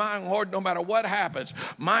faith that my Lord, no matter what happens,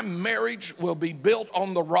 my marriage will be built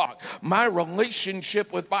on the rock. My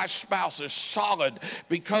relationship with my my spouse is solid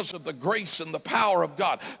because of the grace and the power of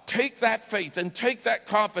God. Take that faith and take that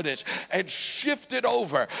confidence and shift it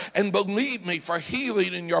over and believe me for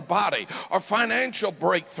healing in your body or financial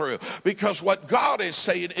breakthrough, because what God is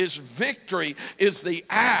saying is victory is the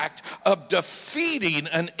act of defeating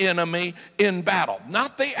an enemy in battle,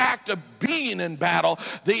 not the act of being in battle,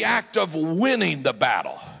 the act of winning the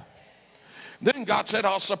battle. Then God said,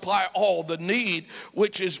 I'll supply all the need,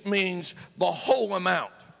 which means the whole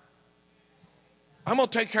amount. I'm going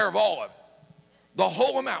to take care of all of it. The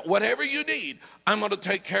whole amount. Whatever you need, I'm going to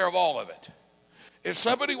take care of all of it. If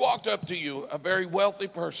somebody walked up to you, a very wealthy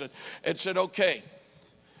person, and said, okay,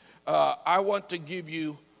 I want to give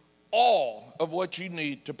you all of what you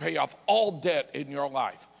need to pay off all debt in your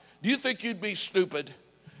life, do you think you'd be stupid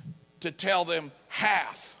to tell them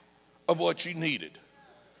half of what you needed?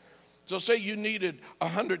 So say you needed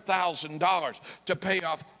 $100,000 to pay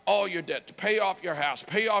off all your debt, to pay off your house,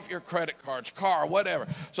 pay off your credit cards, car, whatever.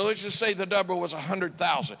 So let's just say the number was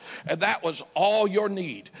 $100,000, and that was all your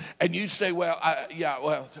need. And you say, well,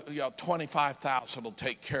 25,000 will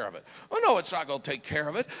take care of it. Well, no, it's not going to take care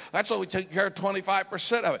of it. That's only taking care of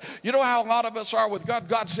 25% of it. You know how a lot of us are with God?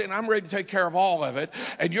 God's saying, I'm ready to take care of all of it.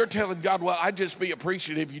 And you're telling God, well, I'd just be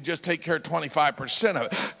appreciative if you just take care of 25%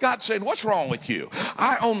 of it. God's saying, what's wrong with you?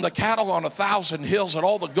 I own the cattle on 1,000 hills and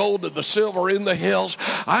all the gold and the silver in the hills.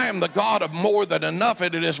 I am the God of more than enough,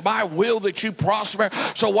 and it is my will that you prosper.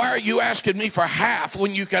 So why are you asking me for half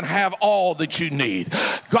when you can have all that you need?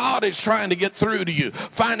 God is trying to get through to you.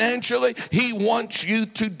 Financially, he wants you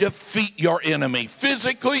to defeat your enemy.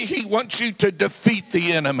 Physically, he wants you to defeat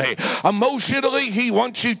the enemy. Emotionally, he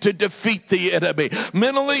wants you to defeat the enemy.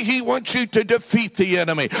 Mentally, he wants you to defeat the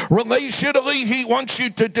enemy. Relationally, he wants you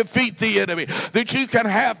to defeat the enemy. That you can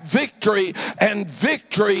have victory, and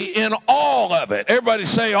victory in all of it. Everybody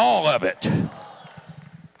say all of it.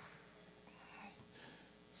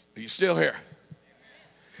 Are you still here?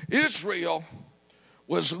 Israel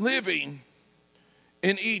was living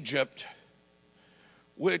in Egypt,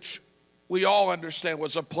 which we all understand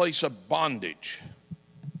was a place of bondage.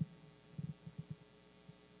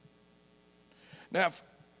 Now,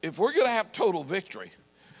 if we're going to have total victory,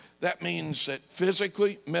 that means that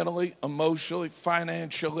physically, mentally, emotionally,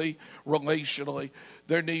 financially, relationally,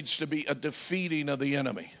 there needs to be a defeating of the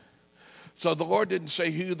enemy. So the Lord didn't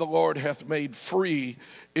say, who the Lord hath made free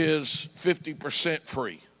is 50%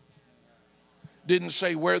 free. Didn't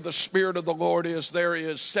say where the Spirit of the Lord is, there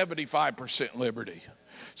is 75% liberty.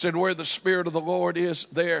 Said where the Spirit of the Lord is,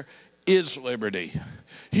 there is liberty.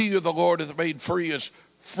 He who the Lord hath made free is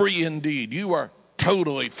free indeed. You are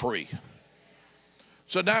totally free.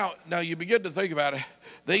 So now you begin to think about it.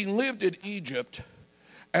 They lived in Egypt,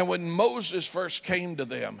 and when Moses first came to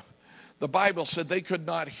them, the Bible said they could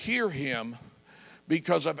not hear him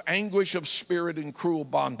because of anguish of spirit and cruel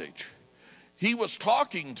bondage. He was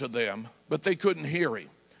talking to them, but they couldn't hear him.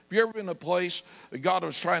 Have you ever been in a place that God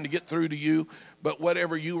was trying to get through to you, but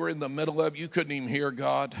whatever you were in the middle of, you couldn't even hear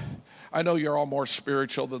God? I know you're all more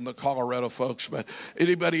spiritual than the Colorado folks, but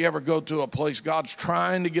anybody ever go to a place God's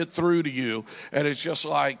trying to get through to you, and it's just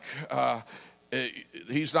like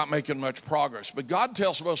he's not making much progress? But God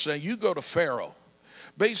tells Moses, you go to Pharaoh.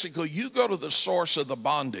 Basically, you go to the source of the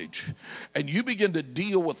bondage, and you begin to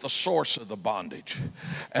deal with the source of the bondage.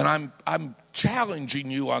 And I'm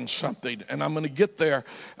challenging you on something, and I'm going to get there.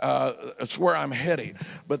 It's where I'm heading.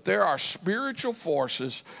 But there are spiritual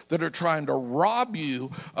forces that are trying to rob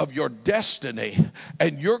you of your destiny,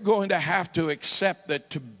 and you're going to have to accept that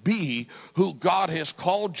to be who God has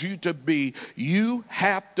called you to be, you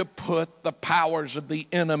have to put the powers of the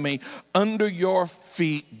enemy under your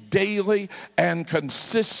feet daily and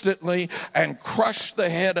consistently and crush the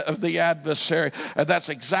head of the adversary. And that's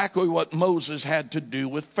exactly what Moses had to do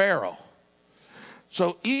with Pharaoh.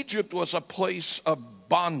 So Egypt was a place of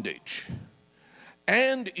bondage,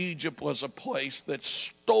 and Egypt was a place that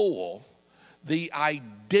stole the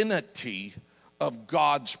identity of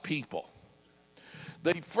God's people.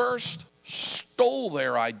 They first stole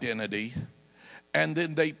their identity, and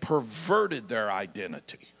then they perverted their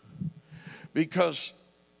identity, because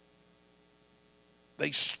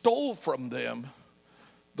they stole from them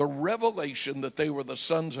the revelation that they were the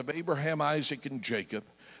sons of Abraham, Isaac, and Jacob,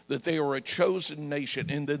 that they were a chosen nation,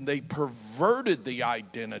 and then they perverted the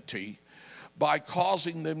identity by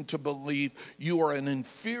causing them to believe you are an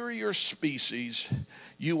inferior species,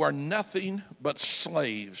 you are nothing but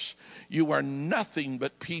slaves, you are nothing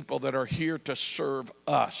but people that are here to serve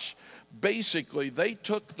us. Basically, they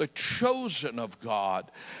took the chosen of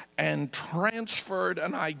God and transferred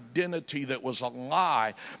an identity that was a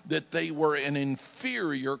lie, that they were an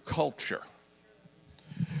inferior culture.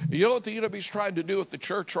 You know what the enemy's trying to do with the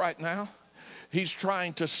church right now? He's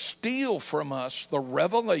trying to steal from us the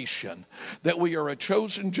revelation that we are a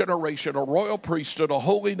chosen generation, a royal priesthood, a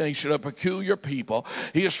holy nation, a peculiar people.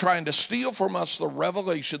 He is trying to steal from us the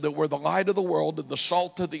revelation that we're the light of the world and the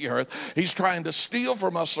salt of the earth. He's trying to steal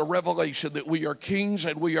from us the revelation that we are kings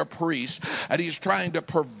and we are priests. And he's trying to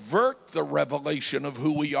pervert the revelation of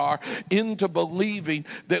who we are into believing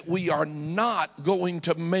that we are not going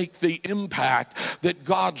to make the impact that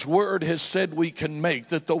God's word has said we can make,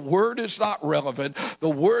 that the word is not relevant. The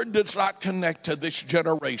word does not connect to this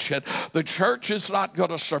generation. The church is not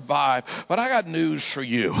going to survive. But I got news for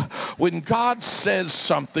you. When God says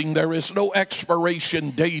something, there is no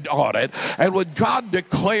expiration date on it. And when God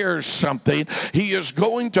declares something, he is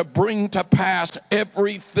going to bring to pass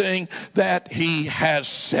everything that he has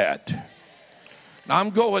said. Now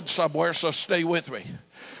I'm going somewhere, so stay with me.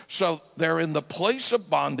 So they're in the place of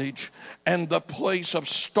bondage and the place of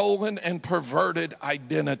stolen and perverted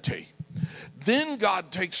identity. Then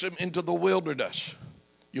God takes him into the wilderness.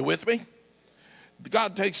 You with me?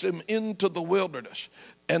 God takes him into the wilderness.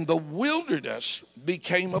 And the wilderness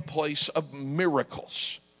became a place of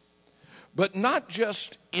miracles. But not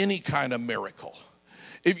just any kind of miracle.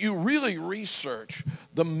 If you really research,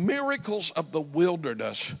 the miracles of the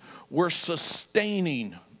wilderness were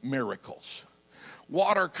sustaining miracles.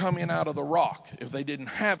 Water coming out of the rock. If they didn't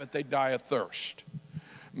have it, they'd die of thirst.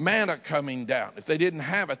 Manna coming down. If they didn't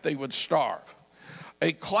have it, they would starve.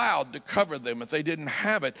 A cloud to cover them. If they didn't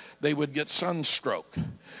have it, they would get sunstroke.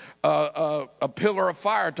 A pillar of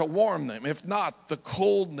fire to warm them. If not, the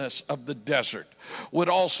coldness of the desert would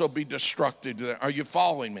also be destructive. Are you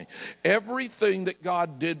following me? Everything that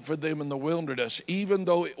God did for them in the wilderness, even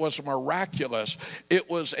though it was miraculous, it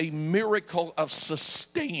was a miracle of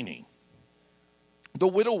sustaining. The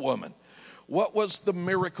widow woman. What was the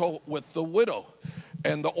miracle with the widow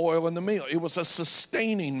and the oil and the meal? It was a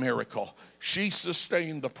sustaining miracle. She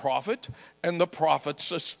sustained the prophet, and the prophet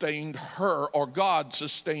sustained her, or God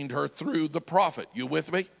sustained her through the prophet. You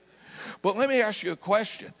with me? But let me ask you a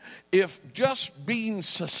question. If just being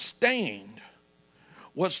sustained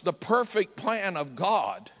was the perfect plan of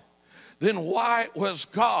God, then why was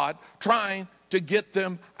God trying to get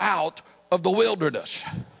them out of the wilderness?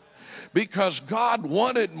 Because God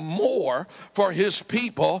wanted more for his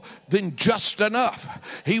people than just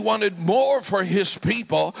enough. He wanted more for his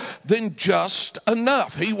people than just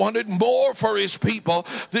enough. He wanted more for his people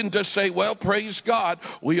than to say, well, praise God,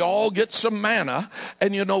 we all get some manna.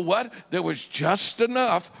 And you know what? There was just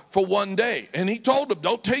enough for one day. And he told them,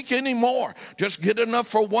 don't take any more. Just get enough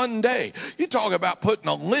for one day. You talk about putting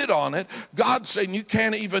a lid on it. God's saying you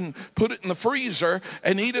can't even put it in the freezer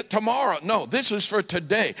and eat it tomorrow. No, this is for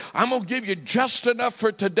today. I'm going to give you just enough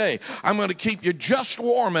for today. I'm going to keep you just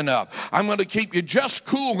warm enough. I'm going to keep you just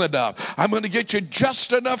cool enough. I'm going to get you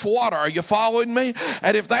just enough water. Are you following me?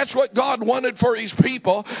 And if that's what God wanted for his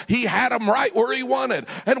people, he had them right where he wanted.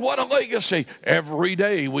 And what a legacy. Every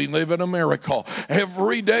day we live in a miracle.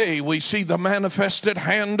 Every day we see the manifested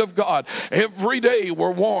hand of God. Every day we're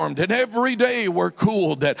warmed, and every day we're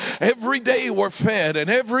cooled, and every day we're fed, and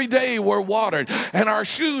every day we're watered, and our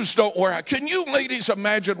shoes don't wear out. Can you ladies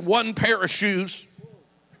imagine one pair of shoes?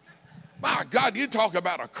 My God, you talk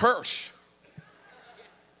about a curse.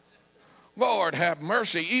 Lord have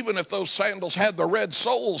mercy. Even if those sandals had the red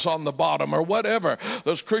soles on the bottom or whatever,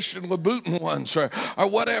 those Christian Louboutin ones or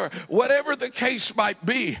whatever the case might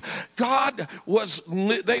be,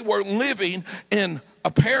 they were living in a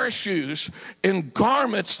pair of shoes in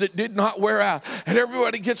garments that did not wear out. And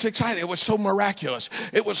everybody gets excited. It was so miraculous.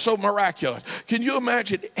 It was so miraculous. Can you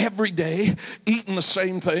imagine every day eating the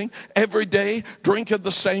same thing? Every day drinking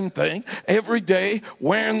the same thing? Every day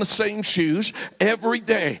wearing the same shoes? Every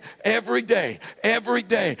day, every day, every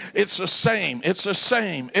day. It's the same. It's the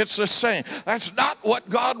same. It's the same. That's not what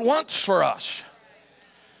God wants for us.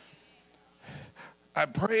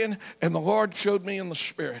 I'm praying, and the Lord showed me in the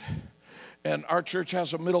Spirit. And our church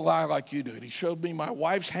has a middle aisle like you do. And he showed me my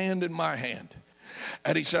wife's hand in my hand.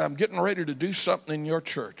 And he said, I'm getting ready to do something in your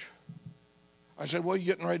church. I said, what are you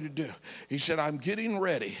getting ready to do? He said, I'm getting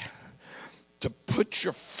ready to put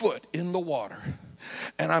your foot in the water.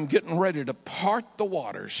 And I'm getting ready to part the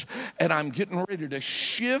waters. And I'm getting ready to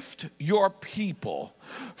shift your people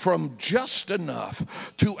from just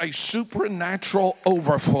enough to a supernatural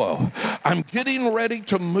overflow. I'm getting ready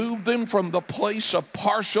to move them from the place of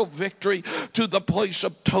partial victory to the place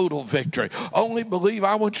of total victory. Only believe.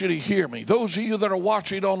 I want you to hear me. Those of you that are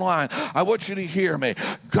watching online, I want you to hear me.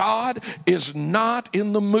 God is not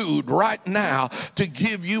in the mood right now to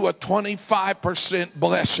give you a 25%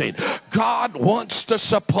 blessing. God wants to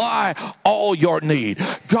supply all your need.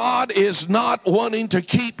 God is not wanting to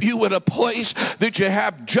keep you at a place that you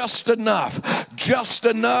have just enough. Just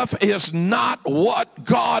enough is not what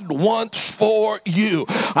God wants for you.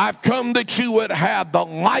 I've come that you would have the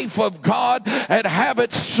life of God and have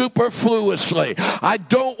it superfluously. I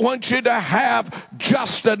don't want you to have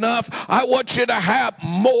just enough. I want you to have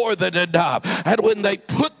more than enough. And when they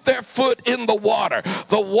put their foot in the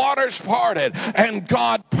waters parted, and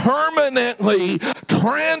God permanently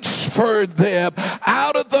transferred them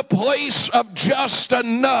out of the place of just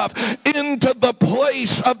enough into the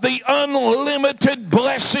place of the unlimited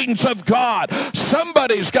blessings of God.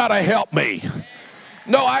 Somebody's got to help me.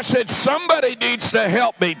 No, I said somebody needs to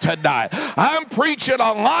help me tonight. I'm preaching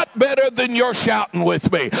a lot better than you're shouting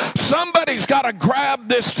with me. Somebody's got to grab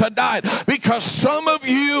this tonight, because some of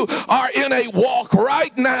you are in a walk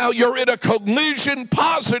right now. You're in a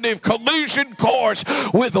positive collision course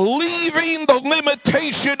with leaving the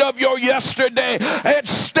limitation of your yesterday and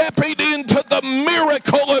stepping into the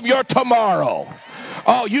miracle of your tomorrow.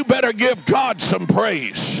 Oh, you better give God some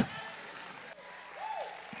praise.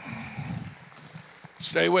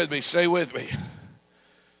 Stay with me, stay with me.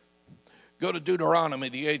 Go to Deuteronomy,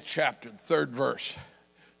 the 8th chapter, the 3rd verse.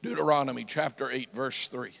 Deuteronomy chapter 8, verse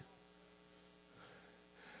 3.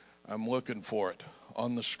 I'm looking for it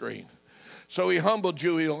on the screen. So he humbled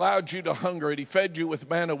you, he allowed you to hunger, and he fed you with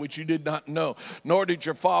manna which you did not know, nor did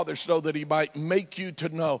your fathers know, that he might make you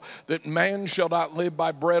to know that man shall not live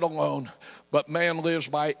by bread alone, but man lives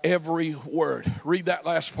by every word. Read that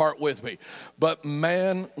last part with me. But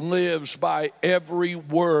man lives by every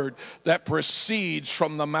word that proceeds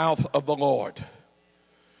from the mouth of the Lord.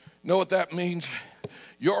 Know what that means?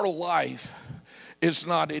 Your life is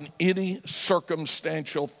not in any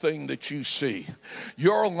circumstantial thing that you see.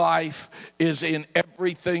 Your life is in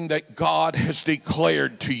everything that God has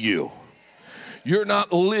declared to you. You're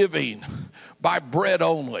not living by bread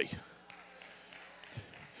only.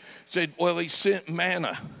 Said, well, he sent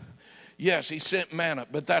manna. Yes, he sent manna,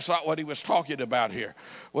 but that's not what he was talking about here.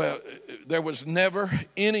 Well, there was never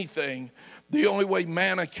anything. The only way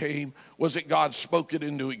manna came was that God spoke it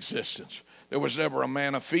into existence. There was never a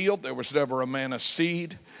manna field. There was never a manna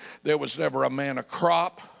seed. There was never a manna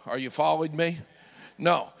crop. Are you following me?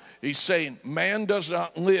 No. He's saying man does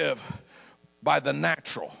not live by the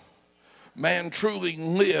natural. Man truly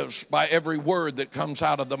lives by every word that comes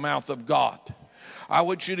out of the mouth of God. I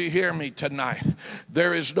want you to hear me tonight.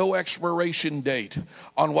 There is no expiration date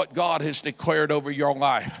on what God has declared over your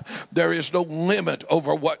life. There is no limit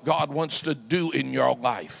over what God wants to do in your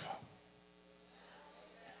life.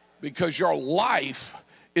 Because your life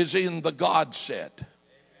is in the God said.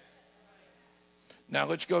 Now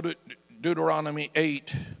let's go to Deuteronomy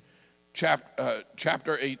 8,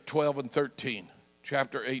 chapter 8, 12 and 13.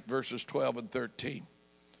 Chapter 8, verses 12 and 13.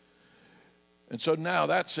 And so now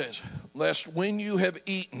that says, lest when you have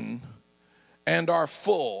eaten and are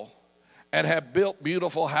full and have built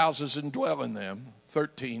beautiful houses and dwell in them,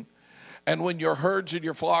 13, and when your herds and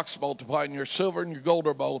your flocks multiply, and your silver and your gold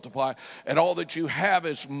are multiplied, and all that you have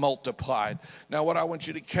is multiplied. Now what I want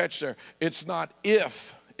you to catch there, it's not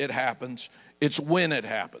if it happens, it's when it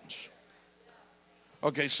happens.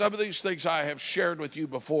 Okay, some of these things I have shared with you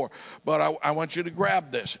before, but I want you to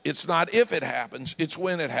grab this. It's not if it happens, it's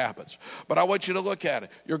when it happens. But I want you to look at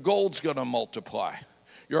it. Your gold's going to multiply.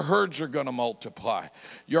 Your herds are going to multiply.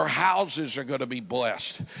 Your houses are going to be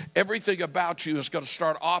blessed. Everything about you is going to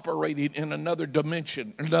start operating in another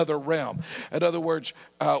dimension, another realm. In other words,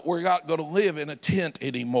 we're not going to live in a tent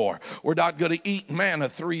anymore. We're not going to eat manna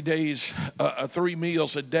 3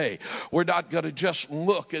 meals a day. We're not going to just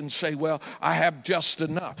look and say, well, I have just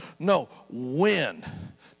enough. No, when,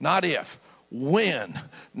 not if. When,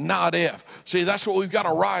 not if. See, that's what we've got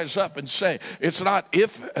to rise up and say. It's not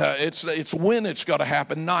if, it's when it's going to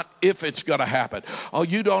happen, not if it's going to happen. Oh,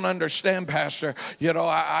 you don't understand, Pastor. You know,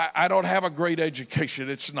 I don't have a great education.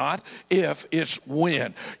 It's not if, it's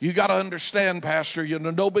when. You got to understand, Pastor, you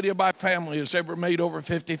know, nobody in my family has ever made over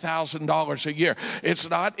 $50,000 a year. It's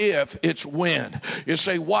not if, it's when. You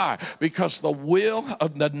say, why? Because the will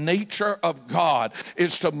of the nature of God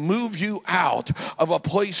is to move you out of a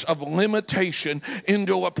place of limitation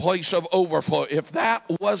into a place of overflow. If that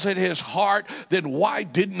wasn't his heart, then why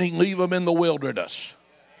didn't he leave them in the wilderness?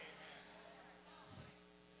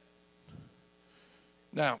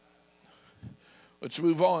 Now, let's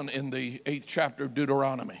move on in the 8th chapter of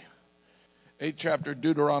Deuteronomy. 8th chapter of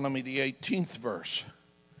Deuteronomy, the 18th verse.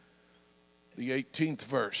 The the 18th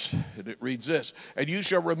verse, and it reads this: and you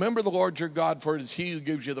shall remember the Lord your God, for it is he who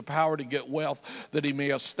gives you the power to get wealth, that he may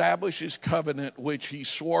establish his covenant, which he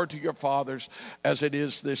swore to your fathers, as it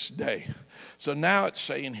is this day. So now it's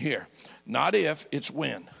saying here, not if, it's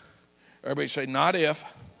when. Everybody say, not if,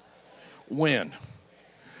 when.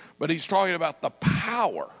 But he's talking about the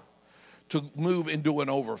power to move into an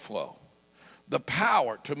overflow. The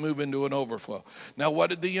power to move into an overflow. Now, what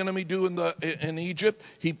did the enemy do in Egypt?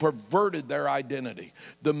 He perverted their identity.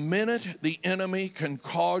 The minute the enemy can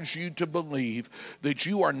cause you to believe that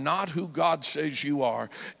you are not who God says you are,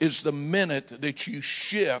 is the minute that you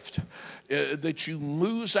shift, that you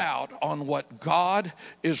lose out on what God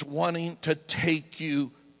is wanting to take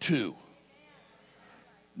you to.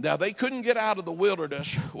 Now, they couldn't get out of the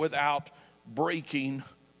wilderness without breaking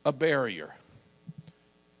a barrier.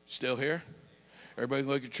 Still here? Everybody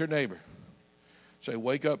look at your neighbor. Say,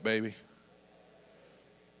 wake up, baby.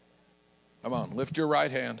 Come on, lift your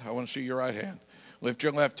right hand. I want to see your right hand. Lift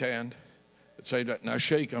your left hand. And say, now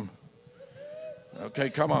shake them. Okay,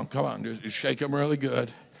 come on. Just shake them really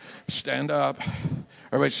good. Stand up.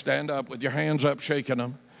 Everybody stand up with your hands up, shaking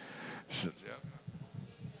them.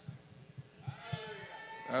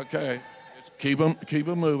 Okay, just keep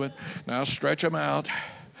them moving. Now stretch them out.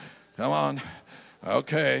 Come on.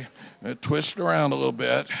 Okay, twist around a little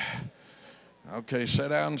bit. Okay, sit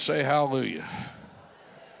down and say hallelujah.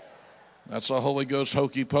 That's the Holy Ghost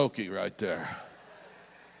hokey pokey right there.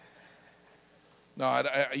 No,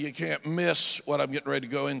 you can't miss what I'm getting ready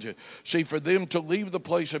to go into. See, for them to leave the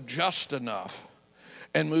place of just enough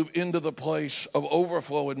and move into the place of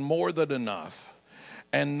overflow and more than enough,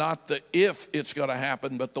 and not the if it's going to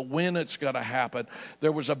happen, but the when it's going to happen,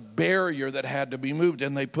 there was a barrier that had to be moved,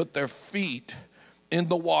 and they put their feet in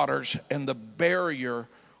the waters, and the barrier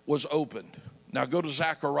was opened. Now go to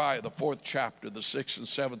Zechariah, the 4th chapter, the 6th and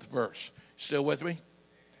 7th verse. Still with me?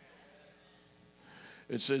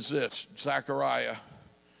 It says this, Zechariah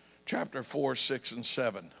chapter 4, 6, and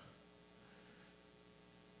 7.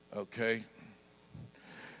 Okay.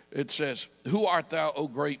 It says, who art thou, O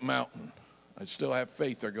great mountain? I still have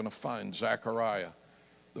faith they're going to find Zechariah,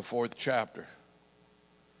 the 4th chapter.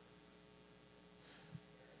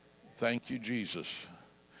 Thank you, Jesus.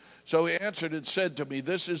 So he answered and said to me,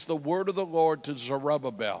 this is the word of the Lord to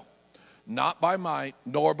Zerubbabel, not by might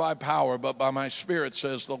nor by power, but by my spirit,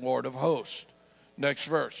 says the Lord of hosts. Next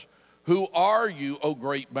verse. Who are you, O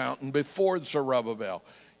great mountain, before Zerubbabel?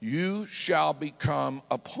 You shall become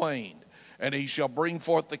a plain, and he shall bring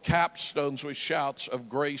forth the capstones with shouts of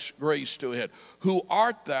grace, grace to it. Who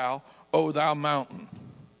art thou, O thou mountain?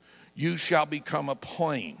 You shall become a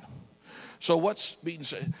plain. So what's being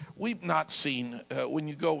said? We've not seen, when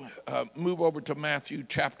you go move over to Matthew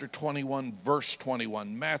chapter 21, verse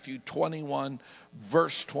 21. Matthew 21,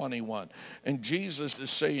 verse 21. And Jesus is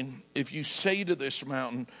saying, if you say to this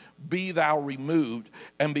mountain, be thou removed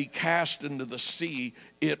and be cast into the sea,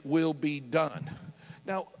 it will be done.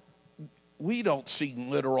 Now, we don't see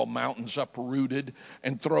literal mountains uprooted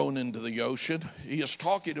and thrown into the ocean. He is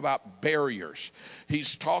talking about barriers.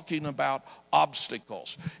 He's talking about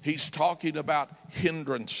obstacles. He's talking about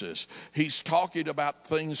hindrances. He's talking about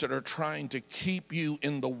things that are trying to keep you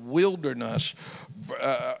in the wilderness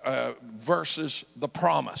versus the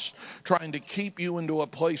promise. Trying to keep you into a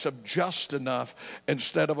place of just enough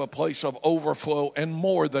instead of a place of overflow and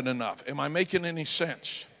more than enough. Am I making any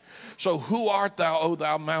sense? So who art thou, O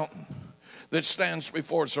thou mountain, that stands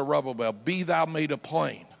before Zerubbabel? Be thou made a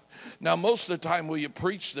plain. Now, most of the time we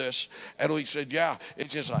preach this, and we said, yeah,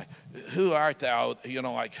 it's just like, who art thou? You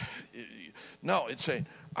know, like, no, it's saying,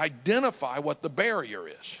 identify what the barrier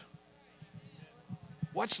is.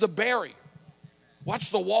 What's the barrier? What's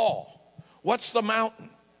the wall? What's the mountain?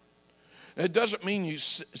 It doesn't mean you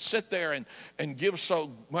sit there and give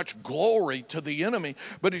so much glory to the enemy,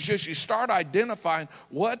 but it's just you start identifying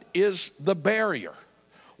what is the barrier.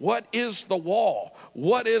 What is the wall?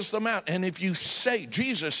 What is the mountain? And if you say,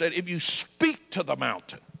 Jesus said, if you speak to the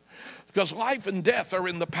mountain, because life and death are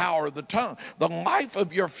in the power of the tongue. The life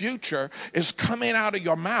of your future is coming out of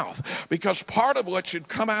your mouth, because part of what should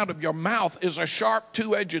come out of your mouth is a sharp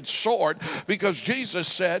two-edged sword, because Jesus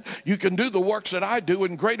said, you can do the works that I do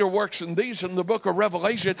and greater works than these. In the book of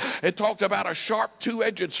Revelation, it talked about a sharp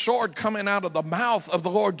two-edged sword coming out of the mouth of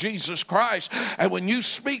the Lord Jesus Christ. And when you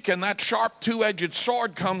speak and that sharp two-edged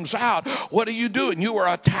sword comes out, what are you doing? You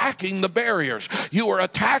are attacking the barriers. You are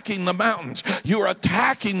attacking the mountains. You are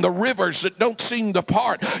attacking the the rivers that don't seem to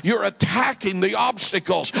part. You're attacking the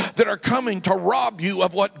obstacles that are coming to rob you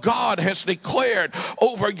of what God has declared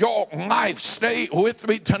over your life. Stay with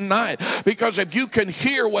me tonight, because if you can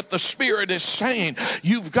hear what the Spirit is saying,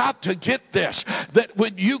 you've got to get this, that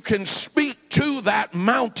when you can speak to that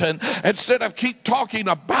mountain, instead of keep talking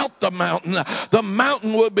about the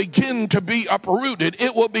mountain will begin to be uprooted.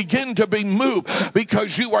 It will begin to be moved,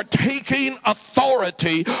 because you are taking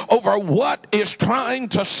authority over what is trying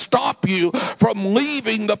to stop you from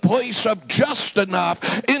leaving the place of just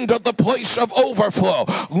enough into the place of overflow,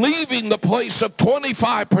 leaving the place of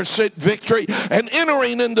 25% victory and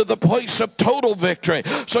entering into the place of total victory.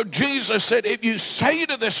 So Jesus said, if you say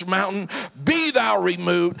to this mountain, be thou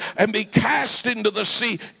removed and be cast into the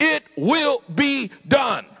sea, it will be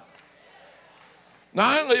done. Now,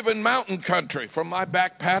 I live in mountain country. From my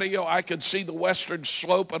back patio, I could see the western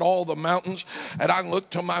slope and all the mountains. And I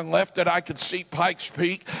looked to my left and I could see Pikes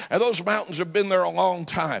Peak. And those mountains have been there a long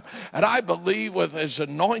time. And I believe, with as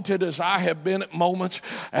anointed as I have been at moments,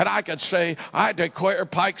 and I could say, I declare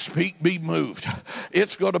Pikes Peak be moved.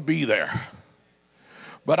 It's going to be there.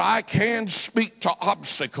 But I can speak to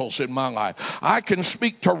obstacles in my life. I can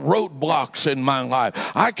speak to roadblocks in my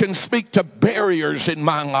life. I can speak to barriers in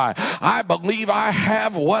my life. I believe I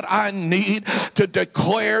have what I need to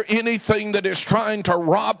declare anything that is trying to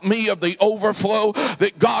rob me of the overflow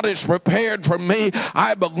that God has prepared for me.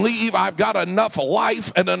 I believe I've got enough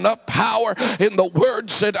life and enough power in the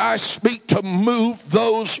words that I speak to move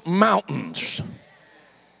those mountains.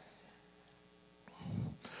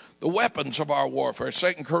 The weapons of our warfare,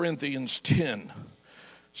 2 Corinthians 10,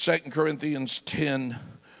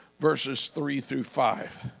 verses 3 through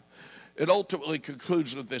 5. It ultimately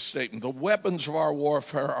concludes with this statement: the weapons of our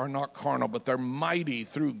warfare are not carnal, but they're mighty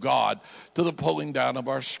through God to the pulling down of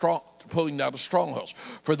strongholds.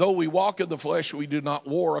 For though we walk in the flesh, we do not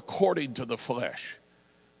war according to the flesh.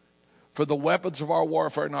 For the weapons of our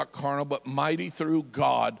warfare are not carnal, but mighty through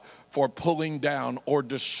God for pulling down or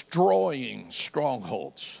destroying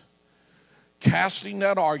strongholds, casting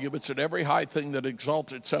down arguments and every high thing that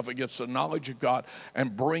exalts itself against the knowledge of God,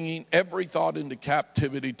 and bringing every thought into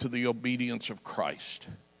captivity to the obedience of Christ.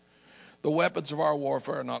 The weapons of our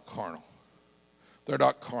warfare are not carnal. They're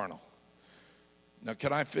not carnal. Now,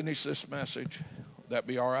 can I finish this message? Would that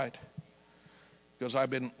be all right? Because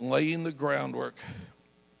I've been laying the groundwork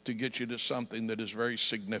to get you to something that is very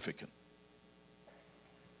significant.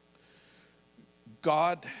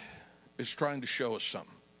 God is trying to show us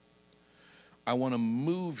something. I want to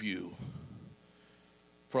move you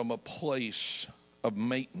from a place of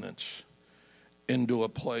maintenance into a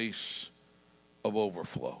place of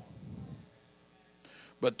overflow.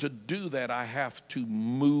 But to do that, I have to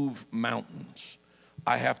move mountains.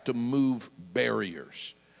 I have to move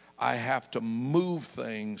barriers. I have to move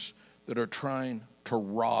things that are trying to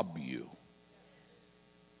rob you.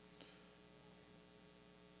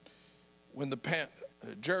 When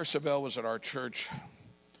Jerry Savelle was at our church,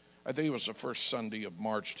 I think it was the first Sunday of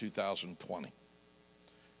March 2020.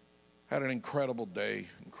 Had an incredible day,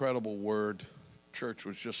 incredible word. Church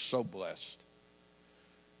was just so blessed.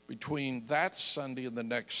 Between that Sunday and the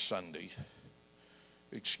next Sunday,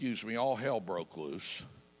 all hell broke loose.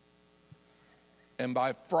 And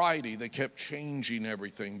by Friday, they kept changing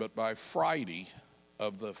everything. But by Friday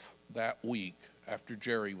of that week, after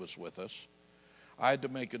Jerry was with us, I had to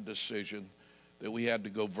make a decision that we had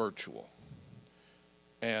to go virtual.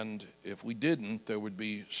 And if we didn't, there would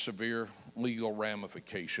be severe legal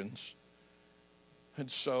ramifications.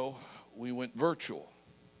 And so we went virtual.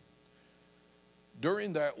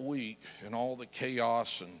 During that week, and all the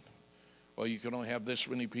chaos, and, well, you can only have this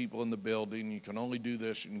many people in the building, you can only do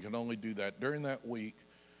this, and you can only do that. During that week,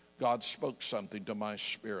 God spoke something to my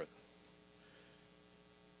spirit.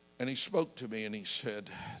 And he spoke to me and he said,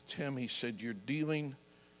 Tim, he said,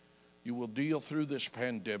 you will deal through this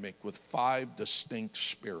pandemic with 5 distinct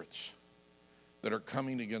spirits that are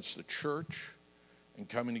coming against the church and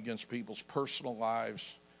coming against people's personal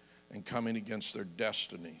lives and coming against their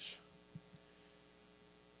destinies.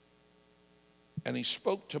 And he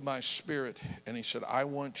spoke to my spirit and he said, I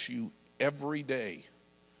want you every day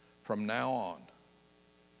from now on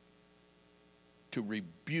to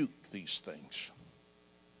rebuke these things.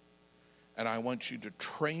 And I want you to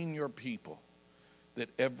train your people that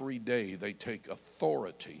every day they take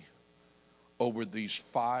authority over these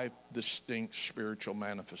 5 distinct spiritual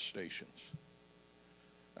manifestations.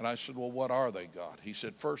 And I said, well, what are they, God? He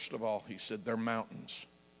said, first of all, he said, they're mountains.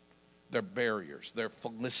 They're barriers. They're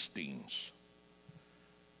Philistines.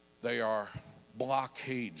 They are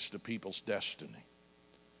blockades to people's destiny.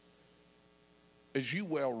 as you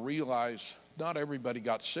well realize, not everybody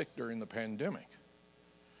got sick during the pandemic.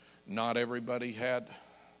 Not everybody had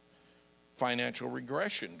financial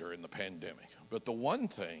regression during the pandemic. But the one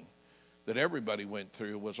thing that everybody went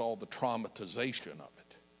through was all the traumatization of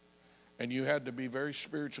it. And you had to be very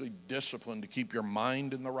spiritually disciplined to keep your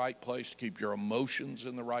mind in the right place, to keep your emotions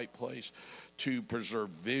in the right place, to preserve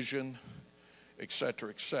vision, etc.,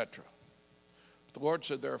 etc. But the Lord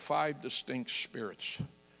said there are 5 distinct spirits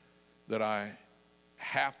that I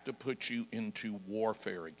have to put you into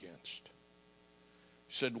warfare against.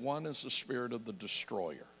 He said one is the spirit of the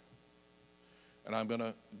destroyer. And I'm going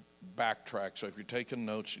to backtrack, so if you're taking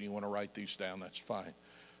notes and you want to write these down, that's fine.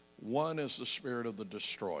 One is the spirit of the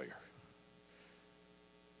destroyer.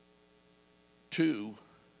 2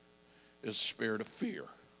 is the spirit of fear.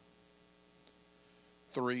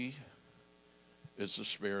 3 is the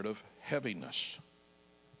spirit of heaviness.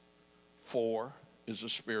 4 is the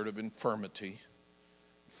spirit of infirmity.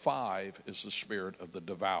 5 is the spirit of the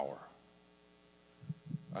devourer.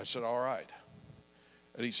 I said, all right.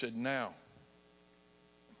 And he said, now,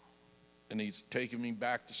 and he's taking me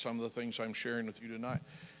back to some of the things I'm sharing with you tonight.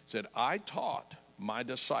 He said, I taught my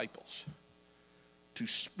disciples to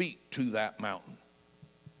speak to that mountain.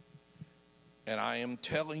 And I am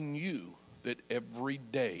telling you that every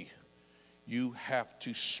day you have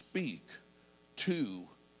to speak to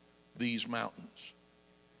these mountains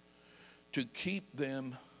to keep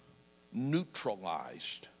them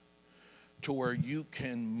neutralized to where you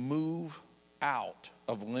can move out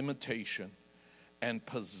of limitation and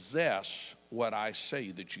possess what I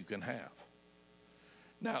say that you can have.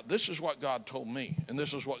 Now, this is what God told me, and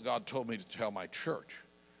this is what God told me to tell my church.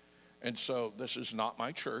 And so this is not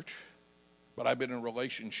my church, but I've been in a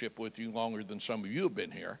relationship with you longer than some of you have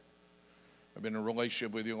been here. I've been in a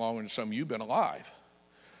relationship with you longer than some of you have been alive.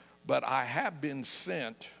 But I have been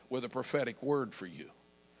sent with a prophetic word for you,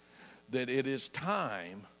 that it is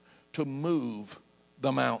time to move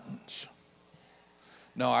the mountains.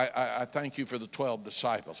 No, I thank you for the 12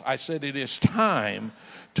 disciples. I said it is time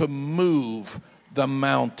to move the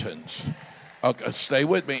mountains. Okay, stay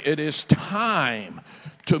with me. It is time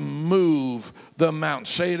to move the mountains.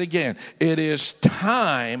 Say it again. It is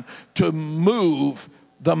time to move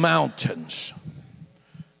the mountains.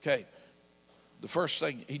 Okay. The first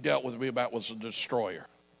thing he dealt with me about was a destroyer.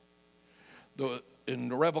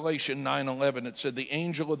 In Revelation 9:11, it said, the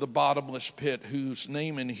angel of the bottomless pit, whose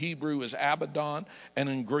name in Hebrew is Abaddon and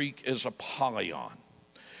in Greek is Apollyon.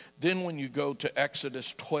 Then when you go to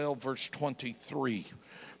Exodus 12, verse 23,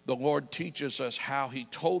 the Lord teaches us how he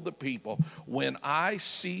told the people, when I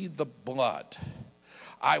see the blood,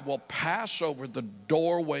 I will pass over the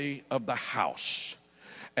doorway of the house,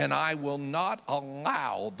 and I will not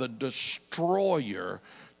allow the destroyer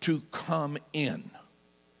to come in.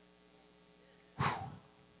 Whew.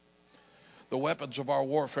 The weapons of our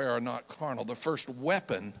warfare are not carnal. The first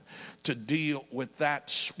weapon to deal with that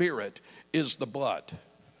spirit is the blood.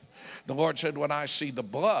 The Lord said, when I see the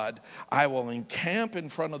blood, I will encamp in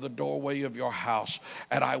front of the doorway of your house,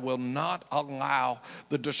 and I will not allow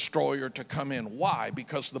the destroyer to come in. Why?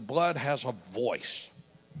 Because the blood has a voice.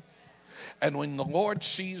 And when the Lord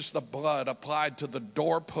sees the blood applied to the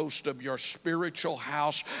doorpost of your spiritual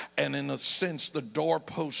house, and in a sense the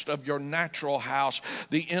doorpost of your natural house,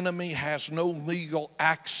 the enemy has no legal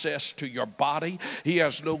access to your body. He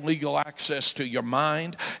has no legal access to your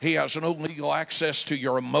mind. He has no legal access to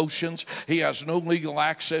your emotions. He has no legal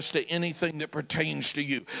access to anything that pertains to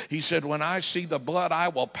you. He said, when I see the blood, I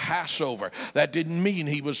will pass over. That didn't mean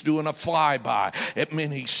he was doing a flyby. It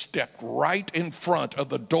meant he stepped right in front of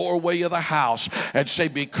the doorway of the house and say,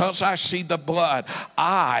 because I see the blood,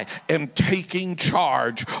 I am taking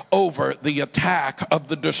charge over the attack of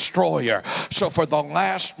the destroyer. So for the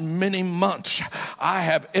last many months, I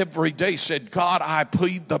have every day said, God, I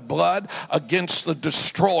plead the blood against the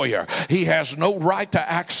destroyer. He has no right to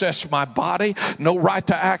access my body, no right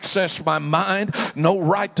to access my mind, no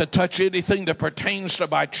right to touch anything that pertains to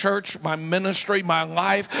my church, my ministry, my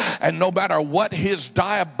life. And no matter what his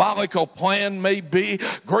diabolical plan may be,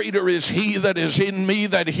 greater is he that is in me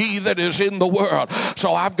than he that is in the world.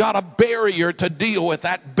 So I've got a barrier to deal with.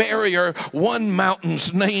 That barrier, one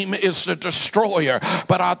mountain's name is the destroyer.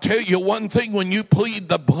 But I'll tell you one thing, when you plead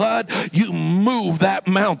the blood, you move that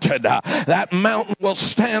mountain. That mountain will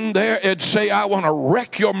stand there and say, I want to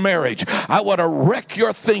wreck your marriage. I want to wreck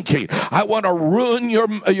your thinking. I want to ruin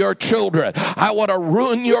your children. I want to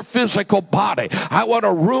ruin your physical body. I want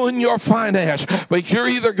to ruin your finance. But you're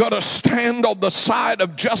either going to stand on the side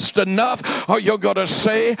of just enough, enough, or you're going to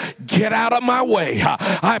say, get out of my way.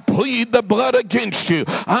 I plead the blood against you.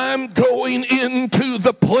 I'm going into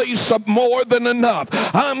the place of more than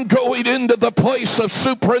enough. I'm going into the place of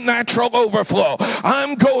supernatural overflow.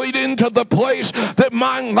 I'm going into the place that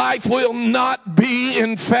my life will not be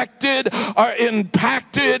infected or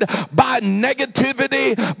impacted by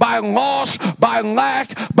negativity, by loss, by lack,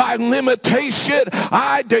 by limitation.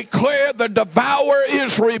 I declare the devourer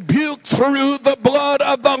is rebuked through the blood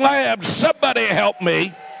of the Lamb. Somebody help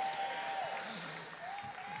me.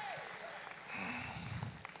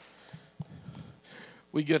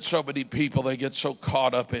 We get so many people, they get so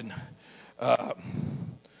caught up in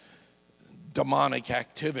demonic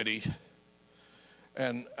activity.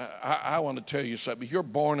 And I want to tell you something. If you're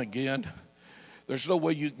born again, there's no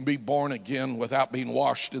way you can be born again without being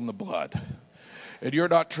washed in the blood. And you're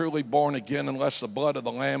not truly born again unless the blood of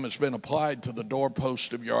the Lamb has been applied to the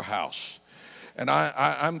doorpost of your house. And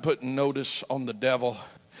I'm putting notice on the devil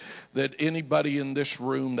that anybody in this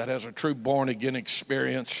room that has a true born again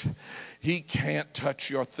experience, he can't touch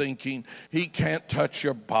your thinking. He can't touch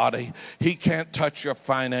your body. He can't touch your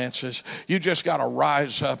finances. You just got to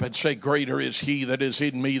rise up and say, greater is he that is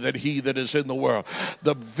in me than he that is in the world.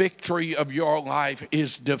 The victory of your life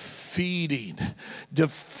is defeating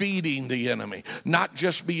the enemy. Not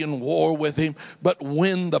just be in war with him, but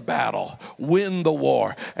win the battle, win the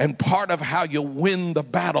war. And part of how you win the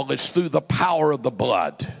battle is through the power of the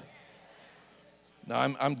blood. Now,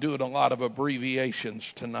 I'm doing a lot of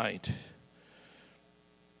abbreviations tonight.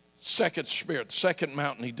 Second spirit, second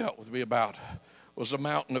mountain he dealt with me about was the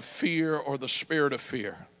mountain of fear or the spirit of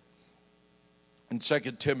fear. In 2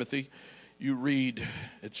 Timothy, you read,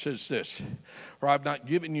 it says this, for I've not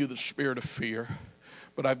given you the spirit of fear,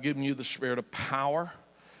 but I've given you the spirit of power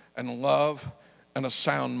and love and a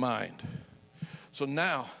sound mind. So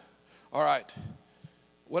now, all right,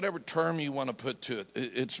 whatever term you want to put to it,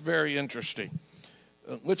 it's very interesting.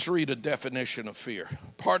 Let's read a definition of fear.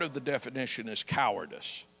 Part of the definition is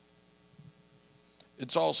cowardice.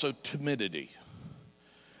 It's also timidity.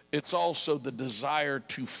 It's also the desire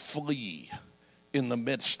to flee in the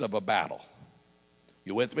midst of a battle.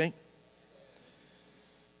 You with me?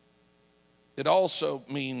 It also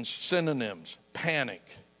means synonyms: panic,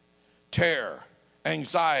 terror,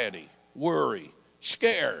 anxiety, worry,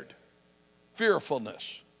 scared,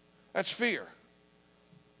 fearfulness. That's fear.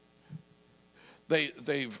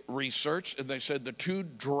 They've researched and they said the two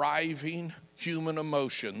driving human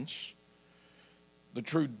emotions, the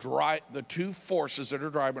two forces that are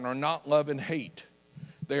driving are not love and hate.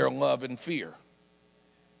 They are love and fear.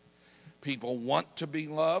 People want to be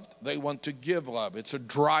loved. They want to give love. It's a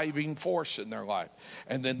driving force in their life.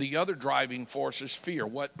 And then the other driving force is fear.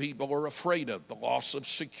 What people are afraid of, the loss of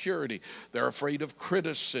security. They're afraid of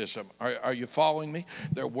criticism. Are you following me?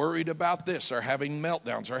 They're worried about this. They're having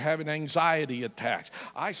meltdowns. They're having anxiety attacks.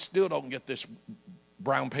 I still don't get this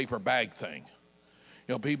brown paper bag thing.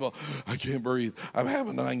 You know, people, I can't breathe. I'm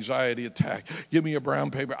having an anxiety attack. Give me a brown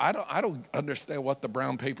paper. I don't understand what the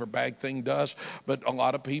brown paper bag thing does, but a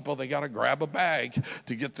lot of people, they got to grab a bag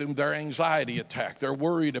to get them their anxiety attack. They're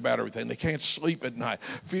worried about everything. They can't sleep at night.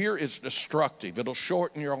 Fear is destructive. It'll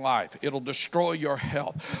shorten your life. It'll destroy your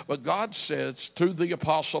health. But God says through the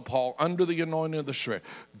Apostle Paul, under the anointing of the Spirit,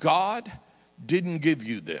 God didn't give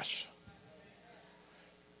you this.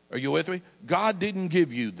 Are you with me? God didn't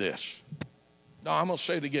give you this. No, I'm going to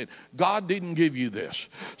say it again. God didn't give you this.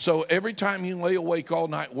 So every time you lay awake all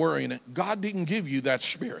night worrying, God didn't give you that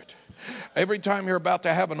spirit. Every time you're about to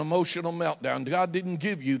have an emotional meltdown, God didn't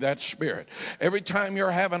give you that spirit. Every time you're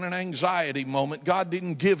having an anxiety moment, God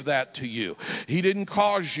didn't give that to you. He didn't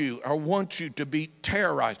cause you or want you to be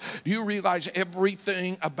terrorized. Do you realize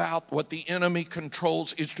everything about what the enemy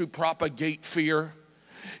controls is to propagate fear?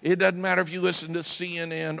 It doesn't matter if you listen to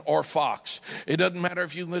CNN or Fox. It doesn't matter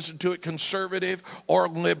if you listen to it conservative or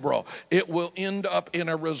liberal. It will end up in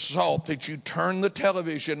a result that you turn the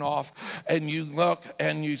television off and you look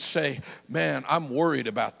and you say, man, I'm worried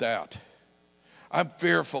about that. I'm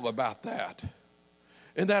fearful about that.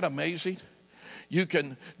 Isn't that amazing?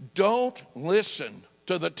 Don't listen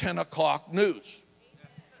to the 10 o'clock news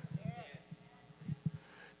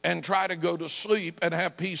and try to go to sleep and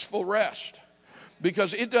have peaceful rest.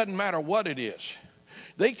 Because it doesn't matter what it is.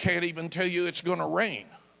 They can't even tell you it's going to rain.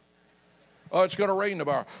 Oh, it's going to rain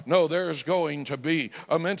tomorrow. No, there's going to be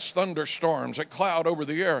immense thunderstorms that cloud over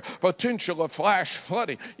the air, potential of flash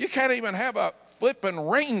flooding. You can't even have a flipping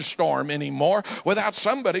rainstorm anymore without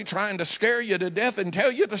somebody trying to scare you to death and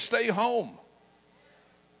tell you to stay home.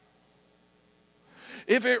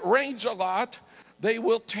 If it rains a lot, they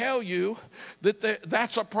will tell you that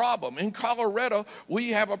that's a problem. In Colorado,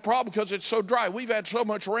 we have a problem because it's so dry. We've had so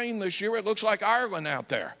much rain this year, it looks like Ireland out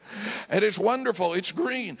there. And it's wonderful, it's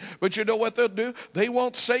green. But you know what they'll do? They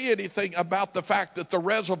won't say anything about the fact that the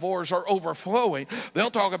reservoirs are overflowing.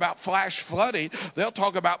 They'll talk about flash flooding. They'll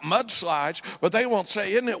talk about mudslides. But they won't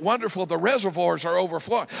say, isn't it wonderful the reservoirs are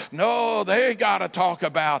overflowing? No, they got to talk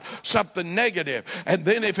about something negative. And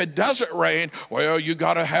then if it doesn't rain, well, you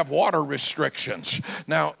got to have water restrictions.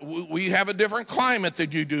 Now, we have a different climate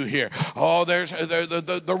than you do here. Oh,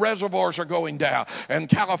 the reservoirs are going down. And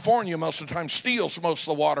California most of the time steals most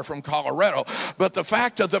of the water from Colorado. But the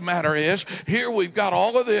fact of the matter is, here we've got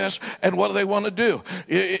all of this, and what do they want to do?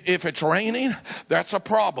 If it's raining, that's a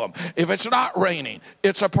problem. If it's not raining,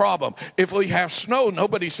 it's a problem. If we have snow,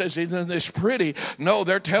 nobody says, isn't this pretty? No,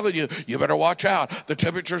 they're telling you, you better watch out. The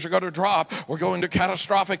temperatures are going to drop. We're going to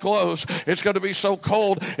catastrophic lows. It's going to be so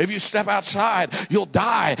cold. If you step outside, you'll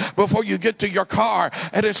die before you get to your car.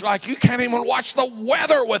 And it's like you can't even watch the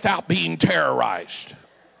weather without being terrorized.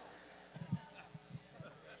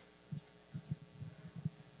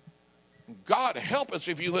 God help us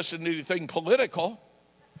if you listen to anything political.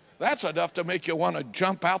 That's enough to make you want to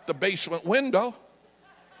jump out the basement window.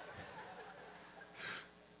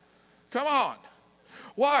 Come on.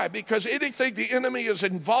 Why? Because anything the enemy is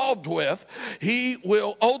involved with, he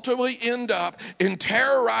will ultimately end up in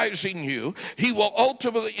terrorizing you. He will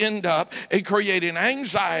ultimately end up in creating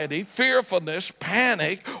anxiety, fearfulness,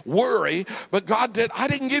 panic, worry. But God I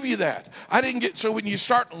didn't give you that. So when you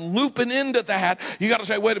start looping into that, you got to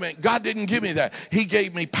say, wait a minute, God didn't give me that. He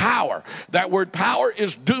gave me power. That word power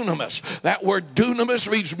is dunamis. That word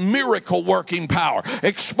dunamis means miracle working power,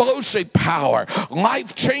 explosive power,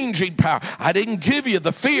 life-changing power. I didn't give you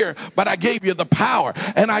the fear, but I gave you the power,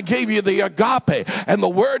 and I gave you the agape. And the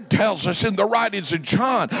word tells us in the writings of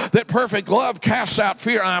John that perfect love casts out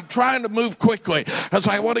fear. I'm trying to move quickly because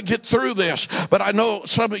I want to get through this, but I know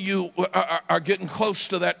some of you are getting close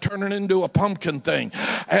to that turning into a pumpkin thing,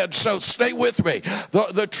 and so stay with me.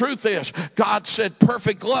 The truth is, God said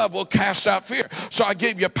perfect love will cast out fear. So I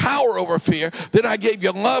gave you power over fear, then I gave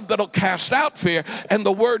you love that'll cast out fear, and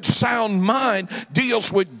the word sound mind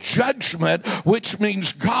deals with judgment, which means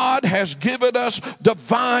God has given us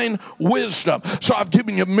divine wisdom. So I've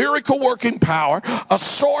given you miracle working power, a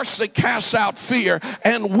source that casts out fear,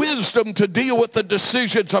 and wisdom to deal with the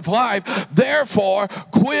decisions of life. Therefore,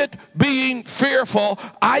 quit being fearful.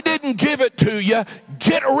 I didn't give it to you.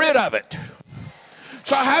 Get rid of it.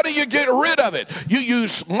 So how do you get rid of it? You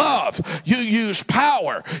use love. You use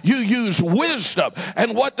power. You use wisdom.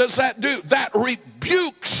 And what does that do? That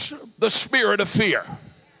rebukes the spirit of fear.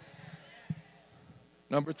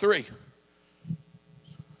 Number 3.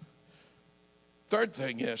 Third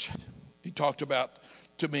thing is, he talked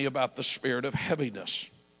to me about the spirit of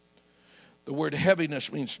heaviness. The word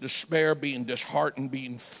heaviness means despair, being disheartened,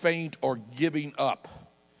 being faint, or giving up.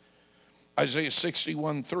 Isaiah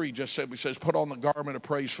 61:3 just says, put on the garment of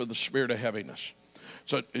praise for the spirit of heaviness.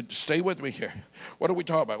 So stay with me here. What are we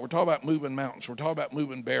talking about? We're talking about moving mountains. We're talking about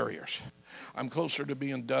moving barriers. I'm closer to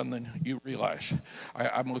being done than you realize.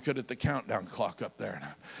 I'm looking at the countdown clock up there,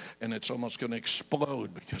 and it's almost going to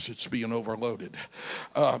explode because it's being overloaded.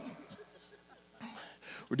 We're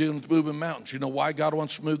dealing with moving mountains. You know why God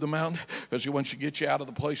wants to move the mountain? Because he wants to get you out of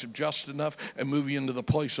the place of just enough and move you into the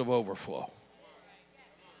place of overflow.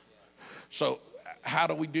 So how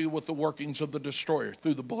do we deal with the workings of the destroyer?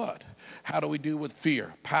 Through the blood. How do we deal with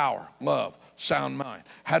fear, power, love, sound mind?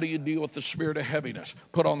 How do you deal with the spirit of heaviness?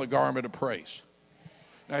 Put on the garment of praise.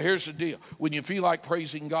 Now here's the deal. When you feel like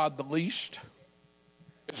praising God the least,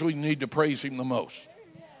 is when you need to praise him the most.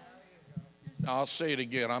 Now, I'll say it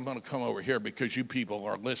again. I'm going to come over here because you people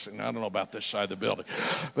are listening. I don't know about this side of the building.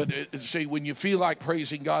 But see, when you feel like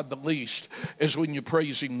praising God the least is when you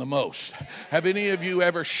praise him the most. Have any of you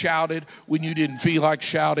ever shouted when you didn't feel like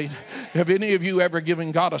shouting? Have any of you ever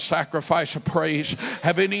given God a sacrifice of praise?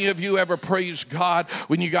 Have any of you ever praised God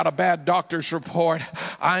when you got a bad doctor's report?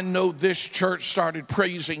 I know this church started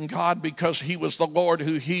praising God because he was the Lord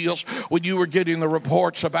who heals. When you were getting the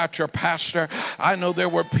reports about your pastor, I know there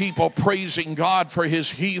were people praising God for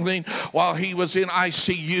his healing while he was in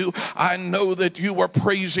ICU. I know that you were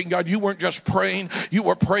praising God. You weren't just praying, you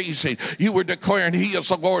were praising. You were declaring he is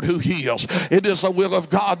the Lord who heals. It is the will of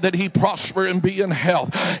God that he prosper and be in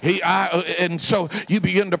health. And so you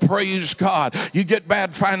begin to praise God. You get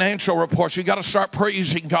bad financial reports. You got to start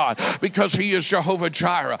praising God because he is Jehovah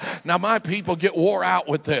Jireh. Now my people get wore out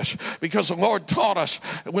with this because the Lord taught us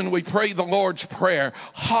when we pray the Lord's Prayer,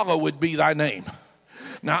 hallowed be thy name.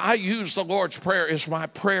 Now, I use the Lord's Prayer as my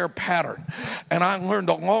prayer pattern. And I learned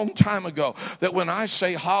a long time ago that when I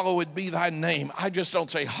say hallowed be thy name, I just don't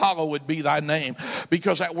say hallowed be thy name,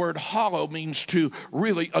 because that word hallow means to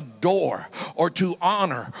really adore or to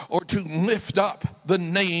honor or to lift up the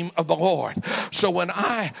name of the Lord. So when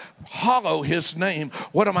I hallow his name,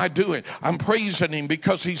 what am I doing? I'm praising him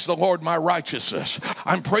because he's the Lord my righteousness.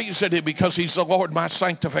 I'm praising him because he's the Lord my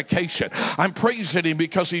sanctification. I'm praising him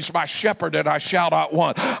because he's my shepherd and I shall not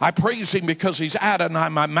want. I praise him because he's Adonai,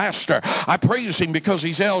 my master. I praise him because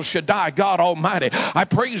he's El Shaddai, God Almighty. I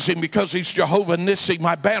praise him because he's Jehovah Nissi,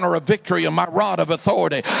 my banner of victory and my rod of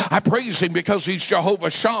authority. I praise him because he's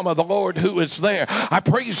Jehovah Shammah, the Lord who is there. I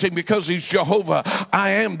praise him because he's Jehovah I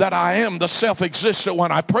am that I am, the self-existent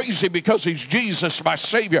one. I praise him because he's Jesus, my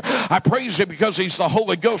Savior. I praise him because he's the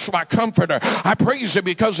Holy Ghost, my comforter. I praise him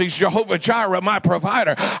because he's Jehovah Jireh, my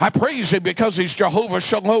provider. I praise him because he's Jehovah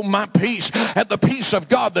Shalom, my peace. And the peace of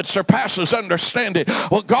God that surpasses understanding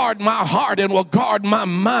will guard my heart and will guard my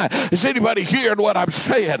mind. Is anybody hearing what I'm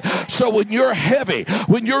saying? So when you're heavy,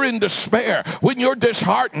 when you're in despair, when you're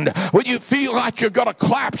disheartened, when you feel like you're going to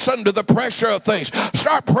collapse under the pressure of things,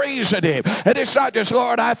 start praising him. And it's not just,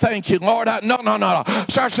 Lord, I thank you. Lord, no.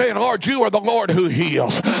 Start saying, Lord, you are the Lord who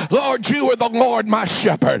heals. Lord, you are the Lord, my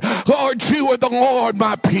shepherd. Lord, you are the Lord,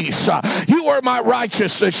 my peace. You are my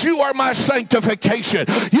righteousness. You are my sanctification.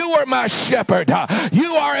 You are my shepherd.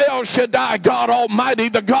 You are El Shaddai, God Almighty,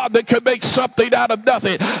 the God that can make something out of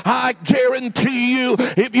nothing. I guarantee you,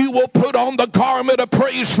 if you will put on the garment of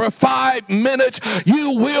praise for 5 minutes,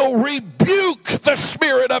 you will rebuke the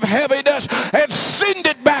spirit of heaviness and send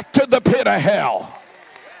it back to the pit of hell.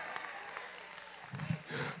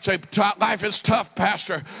 Say, life is tough,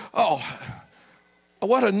 Pastor. Oh,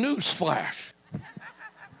 what a news flash.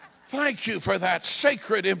 Thank you for that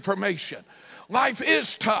sacred information. Life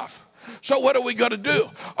is tough. So what are we going to do?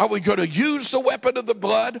 Are we going to use the weapon of the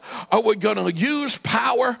blood? Are we going to use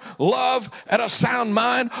power, love, and a sound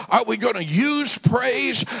mind? Are we going to use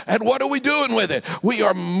praise? And what are we doing with it? We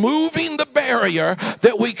are moving the barrier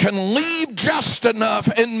that we can leave just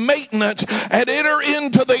enough in maintenance and enter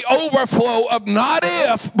into the overflow of not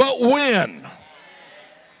if, but when.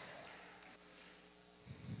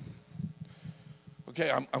 Okay,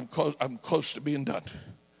 I'm close to being done.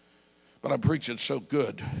 But I'm preaching so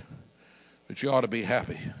good that you ought to be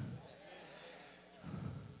happy.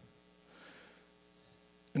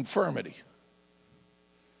 Infirmity.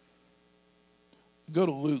 Go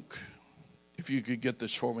to Luke, if you could get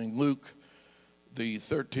this for me. Luke, the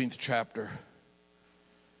 13th chapter,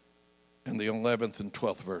 and the 11th and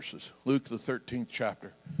 12th verses. Luke, the 13th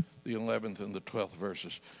chapter, the 11th and the 12th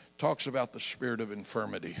verses. Talks about the spirit of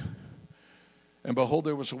infirmity. And behold,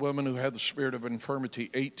 there was a woman who had the spirit of infirmity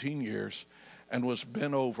 18 years, and was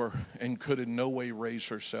bent over and could in no way raise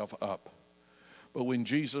herself up. But when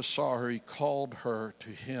Jesus saw her, he called her to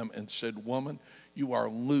him and said, Woman, you are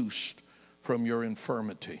loosed from your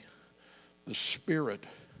infirmity. The spirit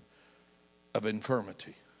of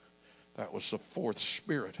infirmity. That was the fourth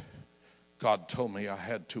spirit God told me I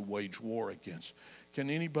had to wage war against.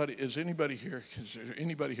 Is anybody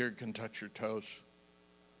here can touch your toes?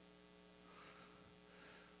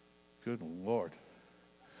 Good Lord.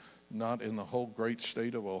 Not in the whole great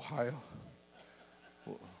state of Ohio.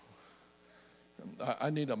 I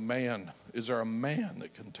need a man. Is there a man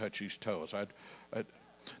that can touch his toes?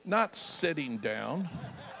 Not sitting down.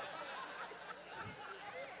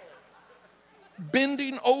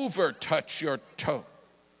 Bending over, touch your toe.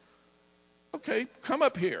 Okay, come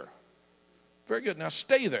up here. Very good. Now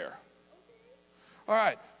stay there. All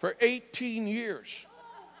right, for 18 years.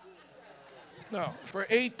 No, for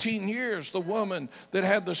 18 years, the woman that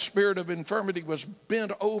had the spirit of infirmity was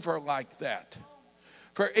bent over like that.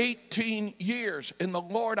 For 18 years, and the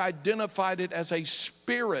Lord identified it as a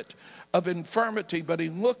spirit of infirmity, but he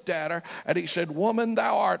looked at her and he said, Woman,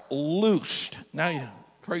 thou art loosed. Now,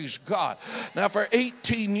 praise God. Now, for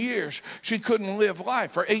 18 years, she couldn't live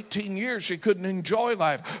life. For 18 years, she couldn't enjoy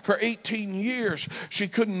life. For 18 years, she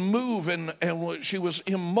couldn't move, and she was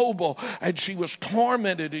immobile, and she was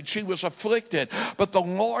tormented, and she was afflicted. But the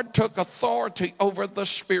Lord took authority over the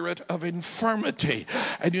spirit of infirmity.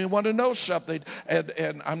 And you want to know something,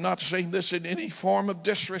 and I'm not saying this in any form of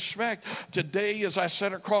disrespect. Today, as I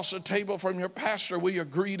sat across the table from your pastor, we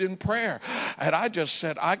agreed in prayer. And I just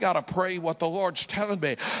said, I got to pray what the Lord's telling me.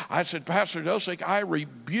 yesterday. I said, Pastor Dosick, I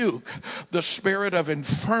rebuke the spirit of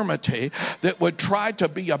infirmity that would try to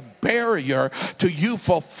be a barrier to you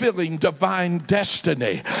fulfilling divine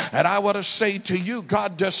destiny. And I want to say to you,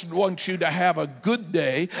 God doesn't want you to have a good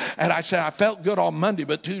day. And I said, I felt good on Monday,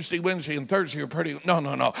 but Tuesday, Wednesday, and Thursday are pretty. No.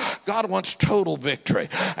 God wants total victory.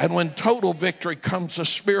 And when total victory comes, the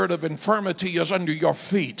spirit of infirmity is under your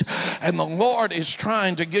feet. And the Lord is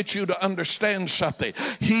trying to get you to understand something.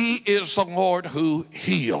 He is the Lord who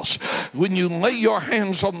heals. When you lay your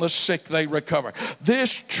hands on the sick, they recover.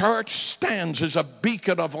 This church stands as a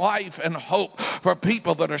beacon of life and hope for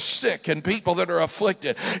people that are sick and people that are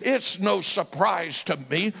afflicted. It's no surprise to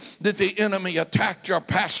me that the enemy attacked your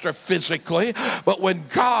pastor physically, but when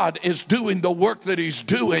God is doing the work that he's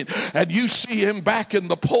doing and you see him back in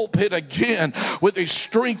the pulpit again with his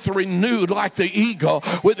strength renewed like the eagle,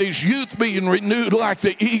 with his youth being renewed like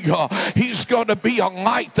the eagle, he's going to be a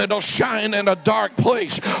light that'll shine in a dark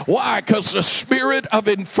place. Why? Because the spirit of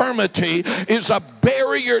infirmity is a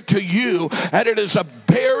barrier to you, and it is a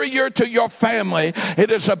barrier to your family.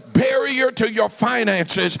 It is a barrier to your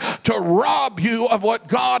finances to rob you of what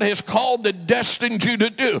God has called and destined you to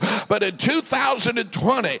do. But in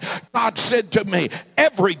 2020, God said to me,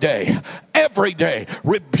 every day,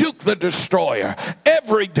 rebuke the destroyer.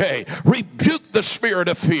 Every day, rebuke the spirit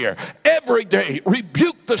of fear. Every day,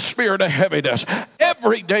 rebuke the spirit of heaviness.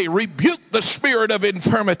 Every day, rebuke the spirit of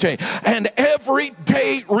infirmity. And every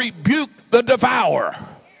day, rebuke the devourer.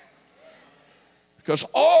 Because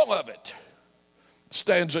all of it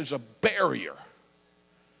stands as a barrier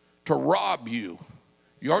to rob you,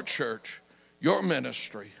 your church, your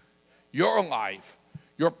ministry, your life,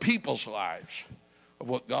 your people's lives of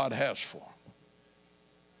what God has for them.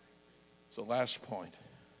 So last point.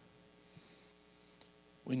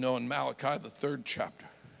 We know in Malachi, the 3rd chapter,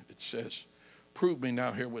 it says, prove me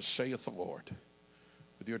now herewith, saith the Lord,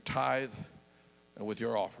 with your tithe and with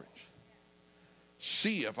your offerings.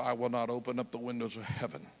 See if I will not open up the windows of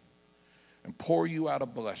heaven and pour you out a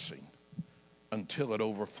blessing until it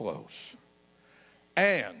overflows.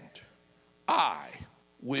 And I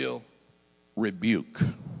will rebuke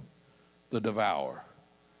the devourer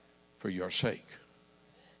for your sake.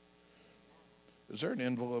 Is there an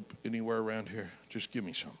envelope anywhere around here? Just give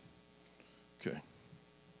me some. Okay.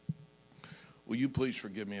 Will you please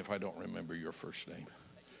forgive me if I don't remember your first name?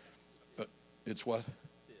 It's what?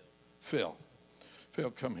 Phil. Phil,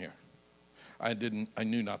 come here. I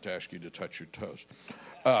knew not to ask you to touch your toes.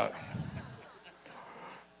 I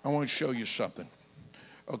want to show you something.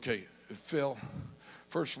 Okay, Phil,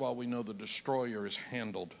 first of all, we know the destroyer is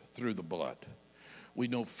handled through the blood. We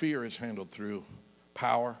know fear is handled through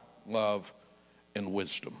power, love, and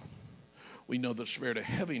wisdom. We know the spirit of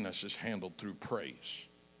heaviness is handled through praise.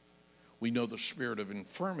 We know the spirit of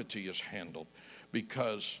infirmity is handled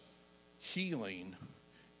because healing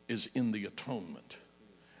is in the atonement.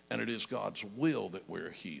 And it is God's will that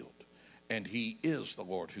we're healed. And he is the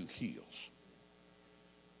Lord who heals.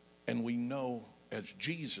 And we know, as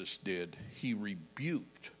Jesus did, he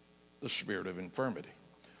rebuked the spirit of infirmity.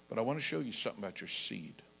 But I want to show you something about your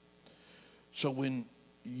seed. So when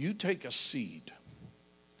you take a seed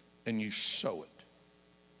and you sow it.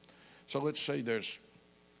 So let's say there's,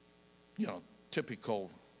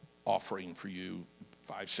 typical offering for you,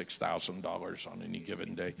 $5,000, $6,000 on any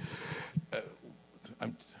given day.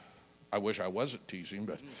 I wish I wasn't teasing,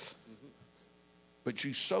 but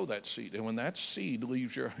you sow that seed. And when that seed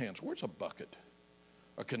leaves your hands, where's a bucket,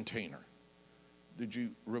 a container? Did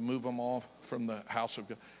you remove them all from the house of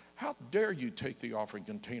God? How dare you take the offering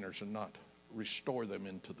containers and not restore them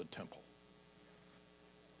into the temple?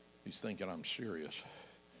 He's thinking I'm serious.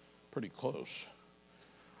 Pretty close.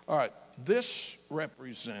 All right, this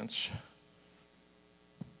represents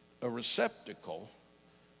a receptacle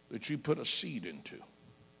that you put a seed into.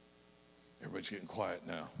 Everybody's getting quiet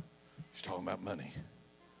now. He's talking about money.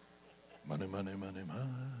 Money.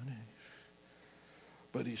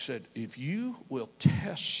 But he said, if you will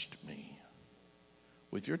test me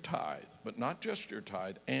with your tithe, but not just your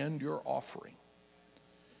tithe, and your offering,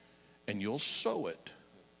 and you'll sow it,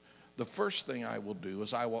 the first thing I will do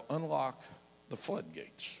is I will unlock the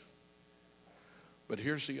floodgates. But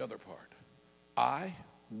here's the other part. I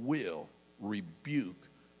will rebuke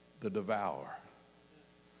the devourer.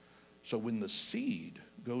 So when the seed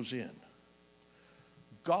goes in,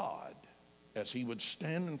 God, as he would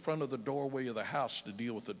stand in front of the doorway of the house to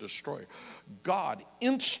deal with the destroyer, God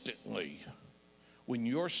instantly, when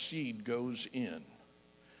your seed goes in,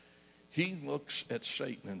 he looks at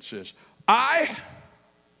Satan and says, I,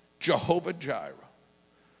 Jehovah Jireh,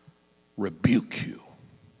 rebuke you.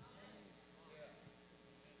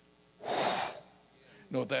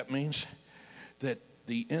 know what that means? That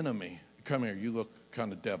the enemy, come here, you look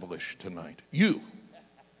kind of devilish tonight. You.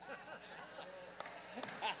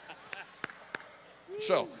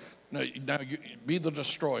 So, now you be the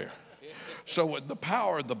destroyer. So when the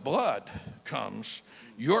power of the blood comes,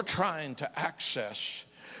 you're trying to access.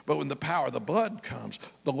 But when the power of the blood comes,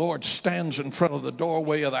 the Lord stands in front of the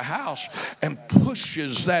doorway of the house and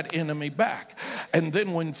pushes that enemy back. And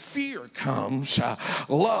then when fear comes,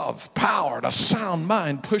 love, power, and a sound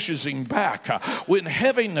mind pushes him back. When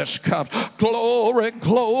heaviness comes, glory,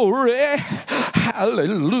 glory,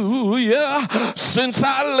 hallelujah. Since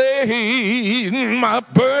I laid my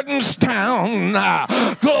burdens down,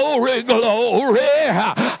 glory, glory,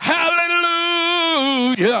 hallelujah.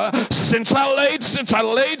 Since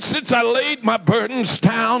I laid my burdens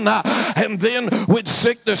down. And then when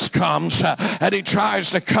sickness comes and he tries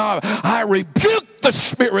to come, I rebuke the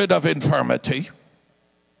spirit of infirmity.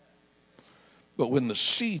 But when the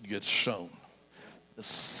seed gets sown, the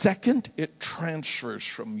second it transfers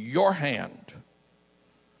from your hand,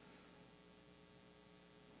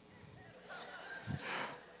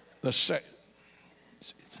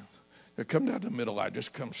 come down the middle aisle,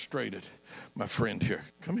 just come straight at my friend here.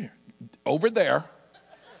 Come here. Over there,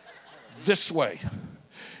 this way.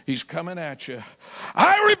 He's coming at you.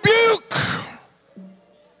 I rebuke.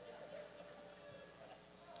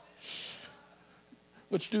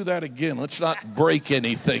 Let's do that again. Let's not break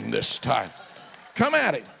anything this time. Come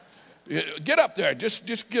at him. Get up there.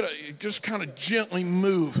 Just kind of gently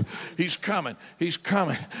move. He's coming. He's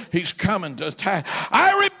coming. He's coming to attack.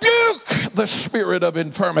 I rebuke the spirit of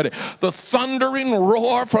infirmity. The thundering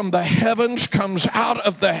roar from the heavens comes out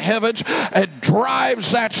of the heavens and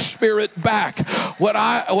drives that spirit back. What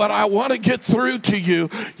I want to get through to you,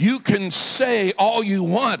 you can say all you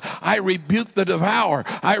want. I rebuke the devourer.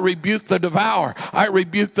 I rebuke the devourer. I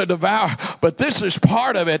rebuke the devourer. But this is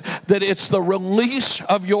part of it, that it's the release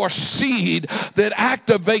of your seed that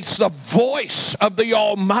activates the voice of the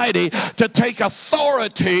Almighty to take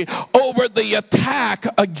authority over the attack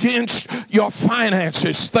against your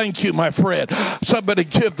finances. Thank you, my friend. Somebody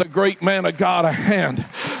give the great man of God a hand.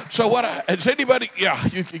 So has anybody, yeah,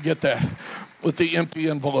 you can get that with the empty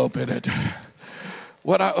envelope in it.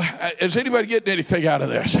 Is anybody getting anything out of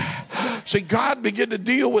this? See, God began to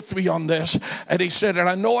deal with me on this, and he said, and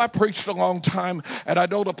I know I preached a long time, and I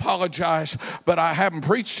don't apologize, but I haven't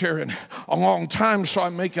preached here in a long time, so I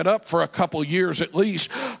make it up for a couple years at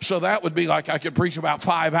least. So that would be like I could preach about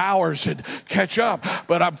 5 hours and catch up,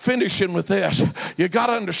 but I'm finishing with this. You got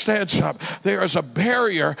to understand something. There is a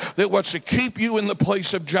barrier that wants to keep you in the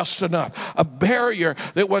place of just enough, a barrier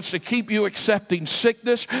that wants to keep you accepting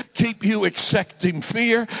sickness, keep you accepting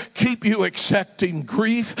fear, keep you accepting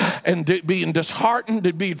grief, and being disheartened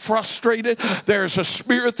and being frustrated. There's a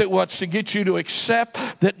spirit that wants to get you to accept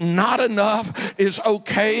that not enough is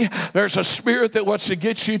okay. There's a spirit that wants to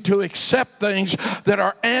get you to accept things that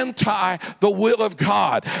are anti the will of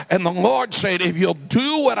God. And the Lord said, if you'll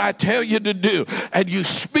do what I tell you to do and you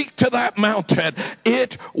speak to that mountain,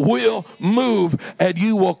 it will move and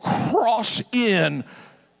you will cross in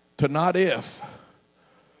to not if,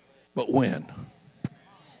 but when.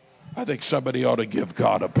 I think somebody ought to give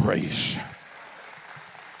God a praise.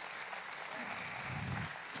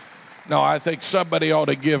 No, I think somebody ought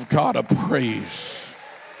to give God a praise.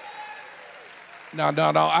 No.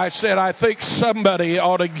 I said I think somebody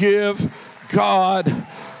ought to give God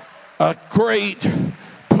a great,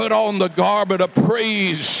 put on the garment of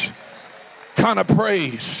praise kind of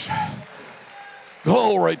praise.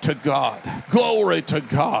 Glory to God. Glory to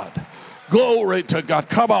God. Glory to God.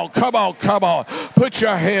 Come on. Put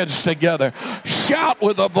your hands together. Shout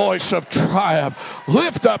with a voice of triumph.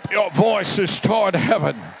 Lift up your voices toward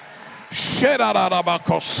heaven.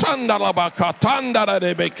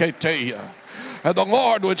 And the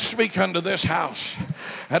Lord would speak unto this house.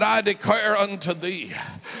 And I declare unto thee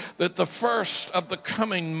that the first of the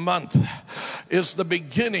coming month is the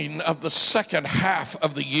beginning of the second half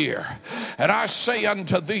of the year. And I say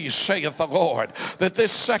unto thee, saith the Lord, that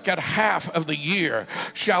this second half of the year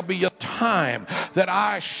shall be a time that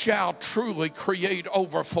I shall truly create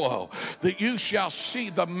overflow, that you shall see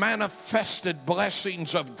the manifested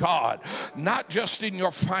blessings of God, not just in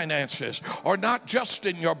your finances, or not just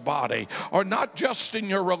in your body, or not just in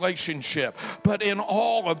your relationship, but in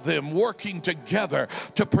all of them working together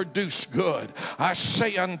to produce good. I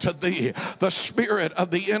say unto thee, the spirit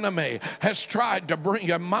of the enemy has tried to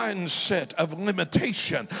bring a mindset of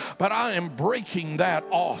limitation, but I am breaking that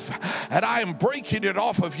off, and I am breaking it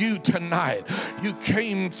off of you tonight. You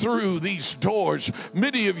came through these doors.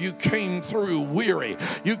 Many of you came through weary.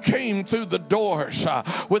 You came through the doors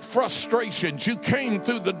with frustrations. You came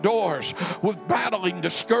through the doors with battling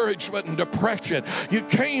discouragement and depression. You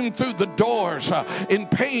came through the doors in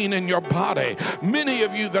pain in your body. Many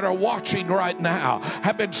of you that are watching right now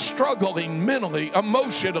have been struggling mentally,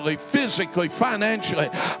 emotionally, physically, financially.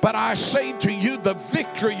 But I say to you, the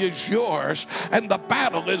victory is yours and the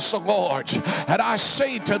battle is the Lord's. And I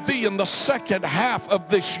say to thee, in the second half of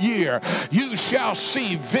this year, you shall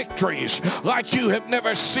see victories like you have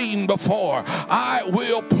never seen before. I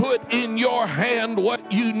will put in your hand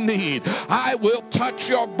what you need. I will touch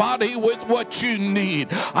your body with what you need.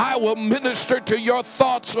 I will minister to your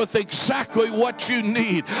thoughts with exactly what you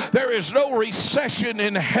need. There is no recession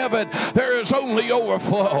in heaven. There is only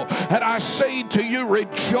overflow. And I say to you,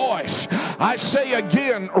 rejoice. I say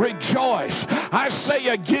again, rejoice. I say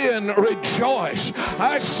again, rejoice.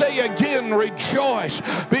 I say again, rejoice,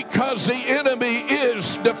 because the enemy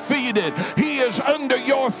is defeated. He is under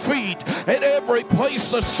your feet, and every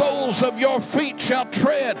place the soles of your feet shall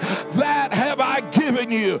tread, that have I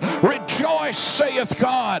given you. Rejoice, saith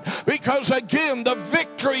God, because again the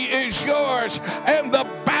victory is yours and the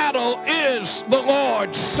battle is the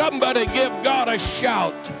Lord. Somebody give God a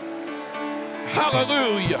shout.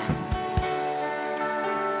 Hallelujah.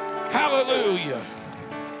 Hallelujah.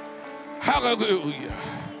 Hallelujah.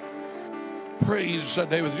 Praise the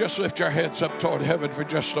name. Just lift your heads up toward heaven for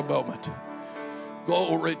just a moment.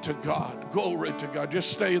 Glory to God. Glory to God.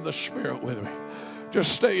 Just stay in the Spirit with me.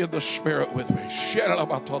 Just stay in the Spirit with me.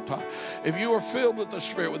 If you are filled with the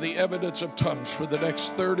Spirit with the evidence of tongues for the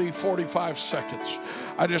next 30, 45 seconds,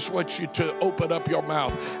 I just want you to open up your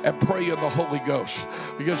mouth and pray in the Holy Ghost.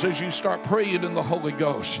 Because as you start praying in the Holy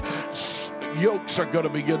Ghost, yokes are going to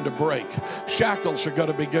begin to break. Shackles are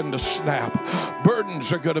going to begin to snap.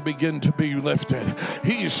 Burdens are going to begin to be lifted.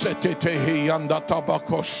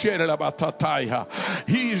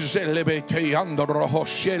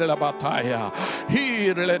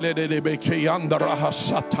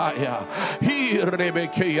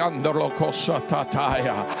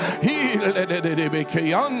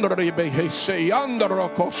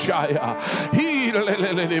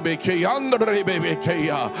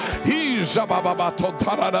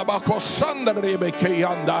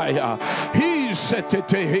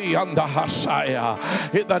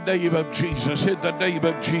 In the name of Jesus, in the name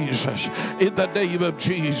of Jesus, in the name of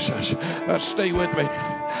Jesus. Stay with me.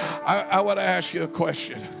 I want to ask you a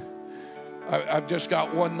question. I've just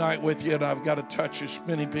got one night with you, and I've got to touch as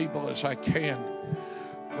many people as I can.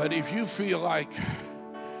 But if you feel like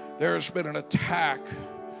there has been an attack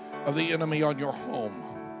of the enemy on your home,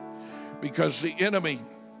 because the enemy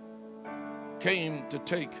came to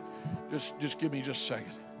take, just give me just a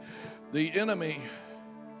second. The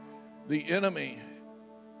enemy,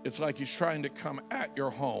 it's like he's trying to come at your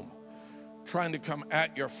home, trying to come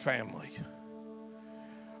at your family.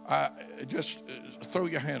 Just throw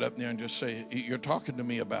your hand up there and just say, you're talking to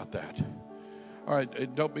me about that. All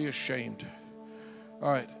right, don't be ashamed.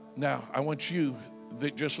 All right, now I want you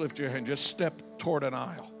to just lift your hand, just step toward an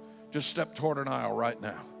aisle. Just step toward an aisle right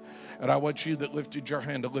now. And I want you that lifted your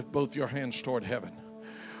hand to lift both your hands toward heaven.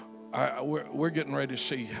 We're getting ready to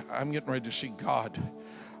see, I'm getting ready to see God.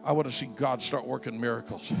 I want to see God start working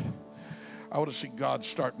miracles. I want to see God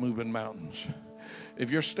start moving mountains. If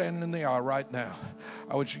you're standing in the aisle right now,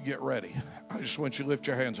 I want you to get ready. I just want you to lift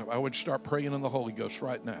your hands up. I want you to start praying in the Holy Ghost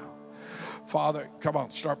right now. Father, come on,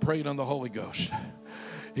 start praying in the Holy Ghost.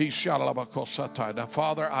 Now,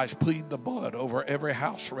 Father, I plead the blood over every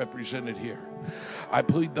house represented here. I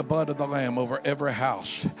plead the blood of the Lamb over every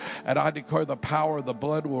house. And I declare the power of the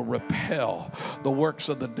blood will repel the works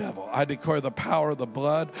of the devil. I declare the power of the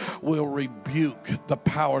blood will rebuke the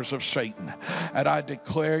powers of Satan. And I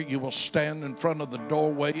declare you will stand in front of the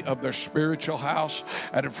doorway of their spiritual house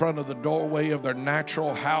and in front of the doorway of their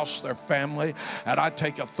natural house, their family. And I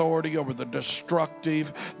take authority over the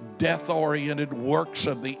destructive, death-oriented works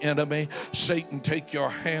of the enemy. Satan, take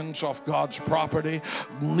your hands off God's property.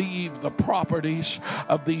 Leave the properties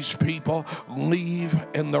of these people. Leave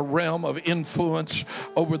in the realm of influence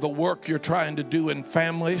over the work you're trying to do in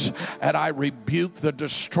families. And I rebuke the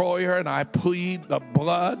destroyer, and I plead the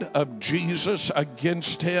blood of Jesus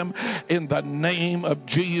against him in the name of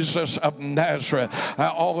Jesus of Nazareth.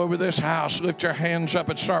 All over this house, lift your hands up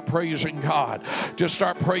and start praising God. Just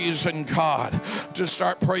start praising God. Just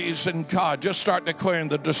start praising God. Just start declaring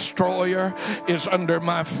the destroyer is under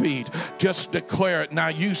my feet. Just declare it. Now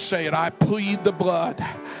you say it. I plead plead the blood.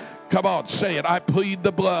 Come on, say it. I plead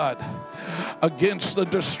the blood against the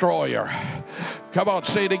destroyer. Come on,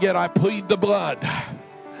 say it again. I plead the blood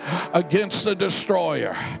against the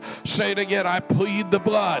destroyer. Say it again. I plead the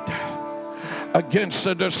blood against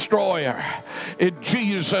the destroyer. In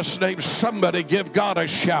Jesus' name, somebody give God a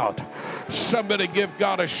shout. Somebody give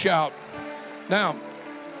God a shout. Now,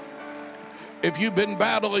 if you've been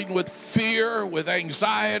battling with fear, with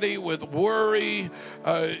anxiety, with worry,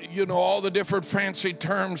 all the different fancy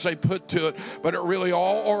terms they put to it, but it really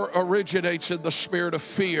all originates in the spirit of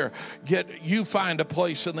fear. You find a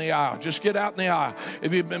place in the aisle. Just get out in the aisle.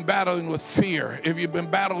 If you've been battling with fear, if you've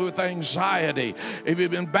been battling with anxiety, if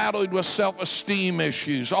you've been battling with self-esteem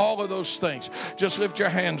issues, all of those things, just lift your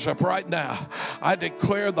hands up right now. I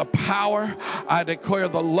declare the power. I declare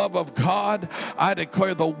the love of God. I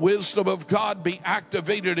declare the wisdom of God be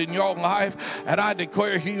activated in your life, and I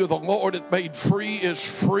declare he who the Lord hath made free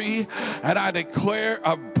is free, and I declare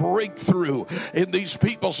a breakthrough in these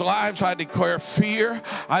people's lives. I declare fear,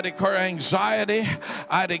 I declare anxiety,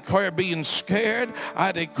 I declare being scared,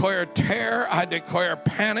 I declare terror, I declare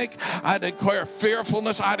panic, I declare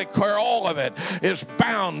fearfulness, I declare all of it is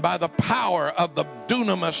bound by the power of the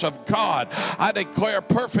dunamis of God. I declare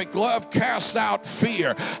perfect love casts out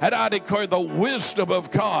fear, and I declare the wisdom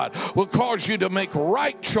of God will cause you to make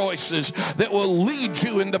right choices that will lead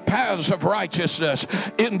you into paths of righteousness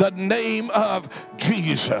in the name of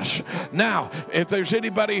Jesus. Now, if there's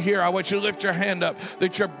anybody here, I want you to lift your hand up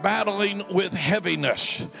that you're battling with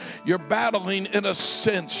heaviness. You're battling in a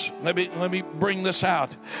sense. Let me bring this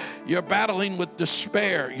out. You're battling with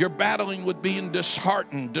despair. You're battling with being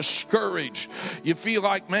disheartened, discouraged. You feel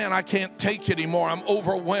like, man, I can't take it anymore. I'm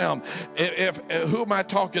overwhelmed. Who am I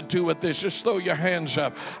talking to with this? Just throw your hands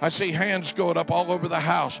up. I see hands going up all over the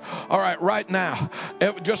house. All right now,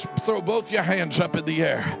 just throw both your hands up in the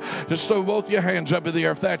air. Just throw both your hands up in the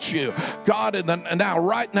air if that's you. God,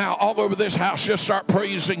 right now, all over this house, just start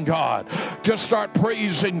praising God. Just start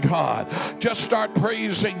praising God. Just start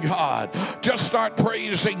praising God. Just start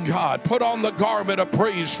praising God. Put on the garment of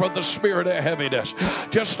praise for the spirit of heaviness.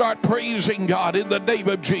 Just start praising God in the name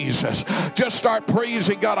of Jesus. Just start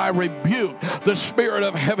praising God. I rebuke the spirit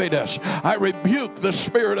of heaviness. I rebuke the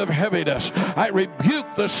spirit of heaviness. I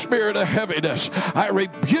rebuke the spirit of heaviness. I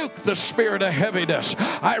rebuke the spirit of heaviness.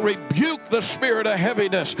 I rebuke the spirit of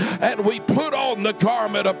heaviness. And we put on the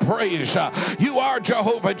garment of praise. You are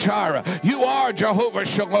Jehovah Jireh. You are Jehovah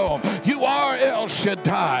Shalom. You are El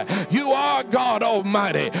Shaddai. You are God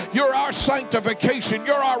Almighty. You're our sanctification.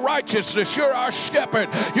 You're our righteousness. You're our shepherd.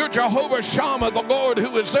 You're Jehovah Shammah, the Lord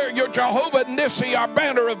who is there. You're Jehovah Nissi, our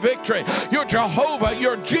banner of victory. You're Jehovah.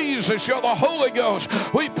 You're Jesus. You're the Holy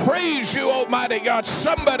Ghost. We praise you, Almighty God.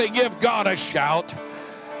 Somebody give God a shout.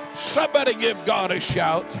 Somebody give God a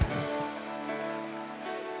shout.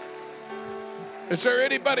 Is there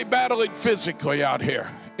anybody battling physically out here?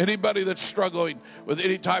 Anybody that's struggling with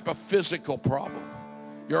any type of physical problem?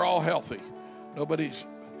 You're all healthy. Nobody's.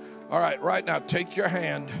 All right now, take your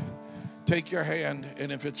hand,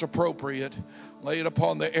 and if it's appropriate, lay it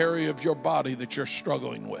upon the area of your body that you're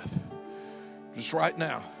struggling with. Just right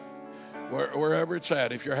now, wherever it's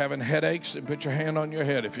at. If you're having headaches, then put your hand on your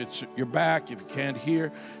head. If it's your back, if you can't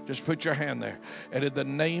hear, just put your hand there. And in the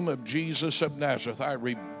name of Jesus of Nazareth, I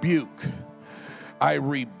rebuke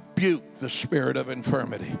the spirit of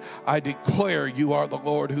infirmity. I declare you are the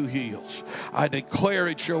Lord who heals. I declare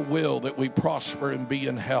it's your will that we prosper and be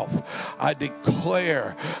in health. I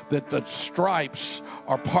declare that the stripes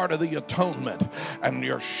are part of the atonement and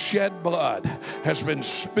your shed blood has been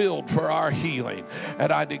spilled for our healing.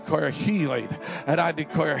 And I declare healing and I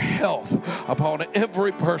declare health upon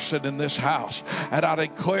every person in this house. And I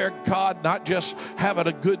declare, God, not just having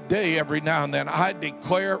a good day every now and then. I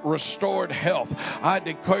declare restored health. I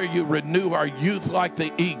declare you renew our youth like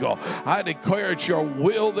the eagle. I declare it's your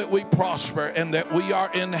will that we prosper and that we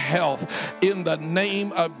are in health. In the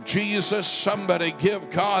name of Jesus, somebody give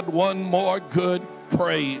God one more good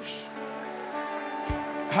praise.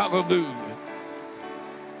 Hallelujah.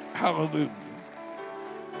 Hallelujah.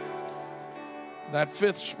 That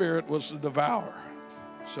fifth spirit was the devourer.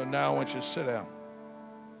 So now I want you to sit down.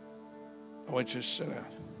 I want you to sit down.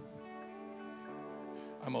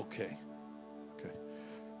 I'm okay.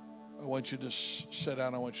 I want you to sit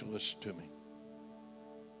down. I want you to listen to me.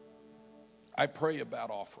 I pray about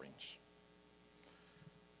offerings.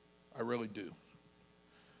 I really do.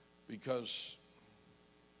 Because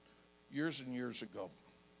years and years ago,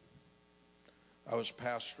 I was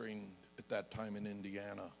pastoring at that time in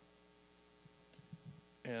Indiana.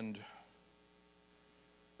 And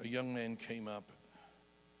a young man came up,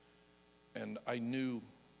 and I knew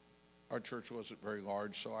our church wasn't very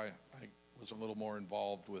large, so I was a little more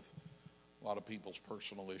involved with a lot of people's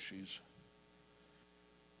personal issues.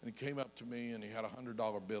 And he came up to me and he had a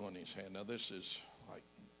 $100 bill in his hand. Now this is like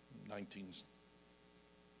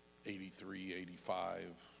 1983, 85,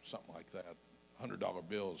 something like that. $100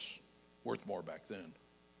 bills worth more back then.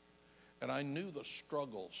 And I knew the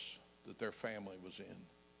struggles that their family was in. And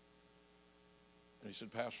he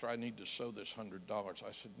said, Pastor, I need to sow this $100.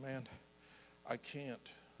 I said, man, I can't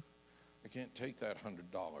take that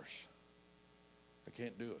 $100. I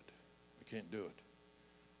can't do it. I can't do it.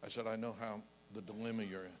 I said, I know how the dilemma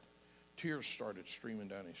you're in. Tears started streaming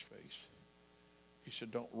down his face. He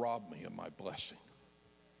said, don't rob me of my blessing.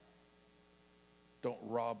 Don't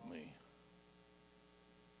rob me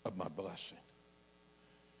of my blessing.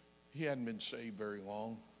 He hadn't been saved very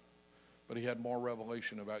long, but he had more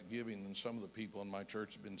revelation about giving than some of the people in my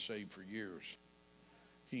church have been saved for years.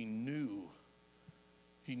 He knew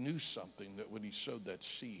something, that when he sowed that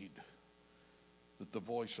seed, that the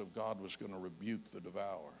voice of God was going to rebuke the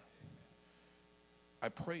devourer. I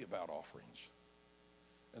pray about offerings,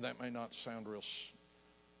 and that may not sound real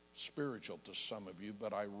spiritual to some of you,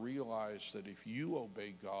 but I realize that if you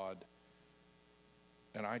obey God,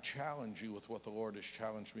 and I challenge you with what the Lord has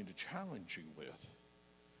challenged me to challenge you with,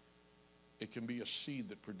 it can be a seed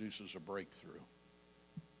that produces a breakthrough.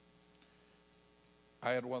 I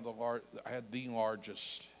had the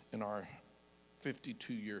largest in our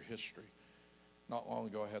 52-year history. Not long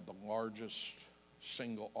ago, I had the largest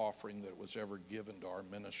single offering that was ever given to our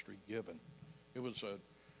ministry given. It was a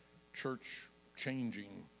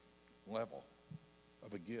church-changing level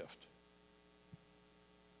of a gift.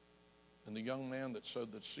 And the young man that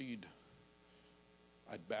sowed the seed,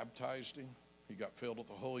 I'd baptized him. He got filled with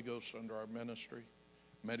the Holy Ghost under our ministry,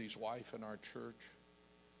 met his wife in our church,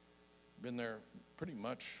 been there pretty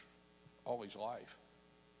much all his life.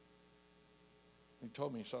 He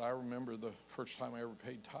told me, he said, I remember the first time I ever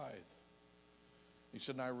paid tithe. He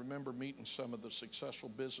said, and I remember meeting some of the successful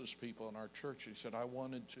business people in our church. He said, I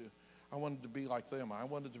wanted to be like them. I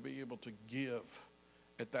wanted to be able to give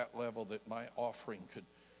at that level that my offering could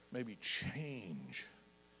maybe change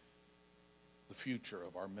the future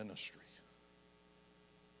of our ministry.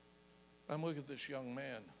 I'm looking at this young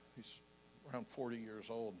man. He's around 40 years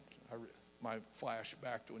old. My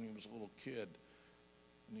flashback to when he was a little kid.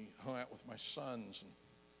 And he hung out with my sons, and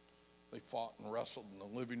they fought and wrestled in the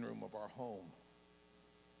living room of our home.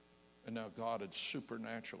 And now God had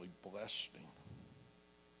supernaturally blessed him.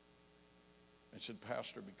 I said,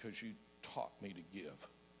 Pastor, because you taught me to give,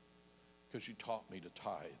 because you taught me to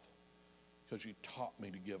tithe, because you taught me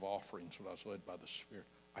to give offerings when I was led by the Spirit,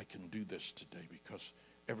 I can do this today because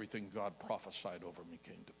everything God prophesied over me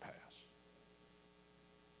came to pass.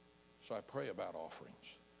 So I pray about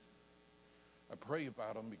offerings. I pray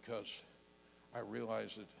about them because I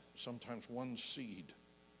realize that sometimes one seed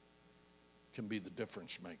can be the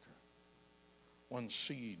difference maker. One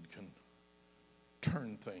seed can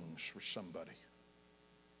turn things for somebody.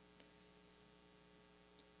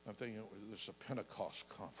 I'm thinking this is a Pentecost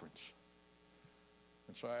conference.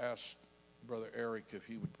 And so I asked Brother Eric if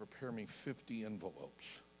he would prepare me 50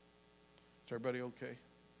 envelopes. Is everybody okay?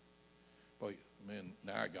 Well, man,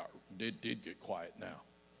 now did get quiet now.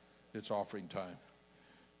 It's offering time.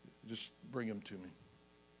 Just bring them to me.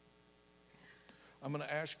 I'm going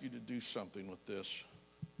to ask you to do something with this.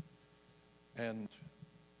 And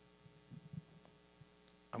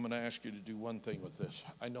I'm going to ask you to do one thing with this.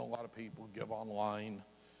 I know a lot of people give online.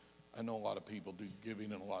 I know a lot of people do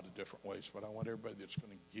giving in a lot of different ways, but I want everybody that's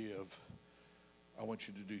going to give, I want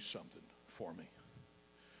you to do something for me.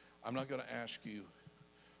 I'm not going to ask you,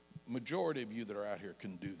 majority of you that are out here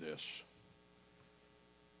can do this,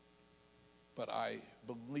 but I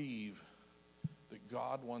believe that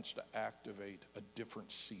God wants to activate a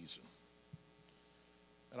different season.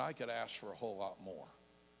 And I could ask for a whole lot more.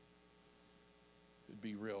 It'd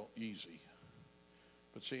be real easy.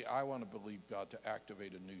 But see, I want to believe God to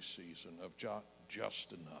activate a new season of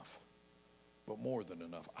just enough, but more than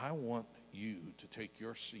enough. I want you to take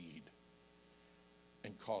your seed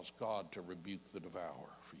and cause God to rebuke the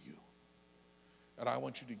devourer for you. And I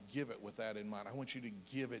want you to give it with that in mind. I want you to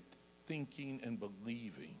give it thinking and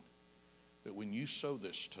believing that when you sow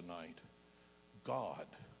this tonight, God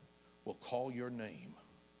will call your name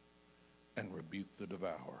and rebuke the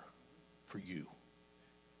devourer for you.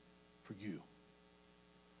 For you.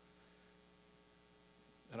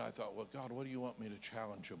 And I thought, well, God, what do you want me to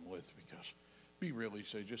challenge him with? Because be really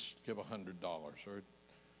say, just give $100, or,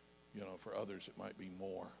 for others it might be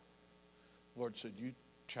more. The Lord said, you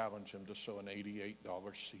challenge him to sow an $88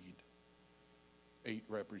 seed. 8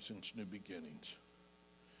 represents new beginnings.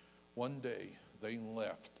 One day they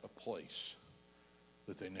left a place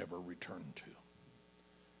that they never returned to.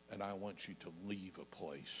 And I want you to leave a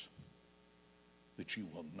place that you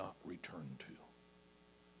will not return to.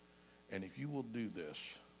 And if you will do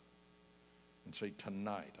this and say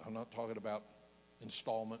tonight, I'm not talking about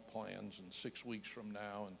installment plans and 6 weeks from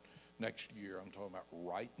now and next year, I'm talking about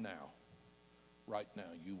right now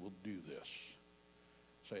you will do this.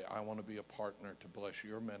 Say, I want to be a partner to bless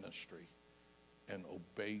your ministry and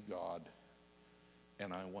obey God,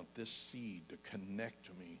 and I want this seed to connect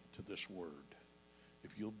me to this word.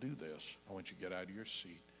 If you'll do this, I want you to get out of your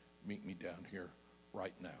seat, meet me down here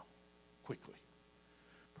right now, quickly.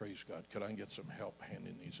 Praise God. Could I get some help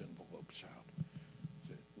handing these envelopes out?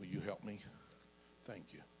 Will you help me?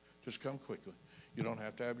 Thank you. Just come quickly. You don't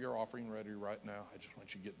have to have your offering ready right now. I just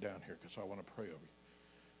want you to get down here because I want to pray over you.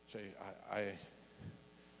 Say,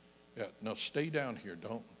 no, stay down here.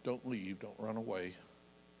 Don't leave. Don't run away.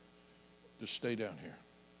 Just stay down here.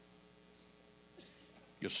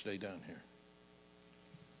 Just stay down here.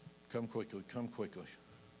 Come quickly. Come quickly.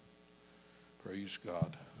 Praise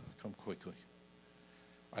God. Come quickly.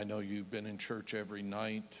 I know you've been in church every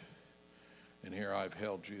night, and here I've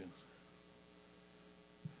held you.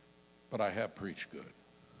 But I have preached good.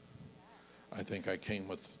 I think I came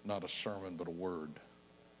with not a sermon, but a word.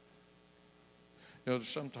 You know,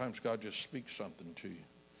 sometimes God just speaks something to you.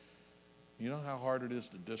 You know how hard it is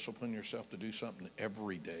to discipline yourself to do something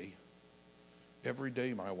every day? Every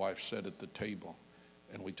day my wife sat at the table,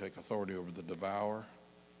 and we take authority over the devourer,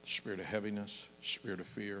 the spirit of heaviness, spirit of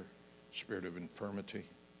fear, spirit of infirmity.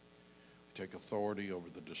 We take authority over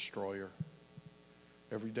the destroyer.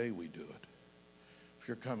 Every day we do it. If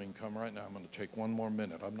you're coming, come right now. I'm going to take one more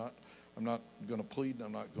minute. I'm not going to plead, and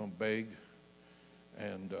I'm not going to beg.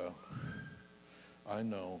 And I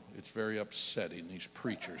know it's very upsetting. These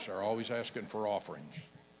preachers are always asking for offerings.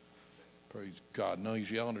 Praise God. No, he's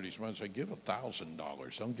yelling at his man and say, give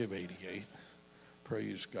 $1,000. Don't give 88.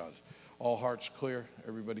 Praise God. All hearts clear.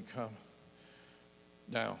 Everybody come.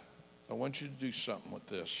 Now, I want you to do something with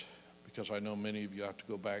this, because I know many of you have to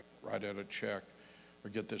go back, write out a check, or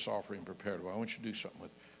get this offering prepared. Well, I want you to do something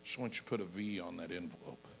with it. I just want you to put a V on that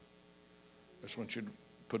envelope. I just want you to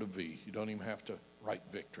put a V. You don't even have to write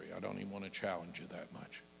victory. I don't even want to challenge you that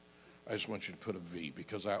much. I just want you to put a V,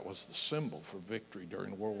 because that was the symbol for victory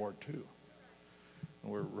during World War II.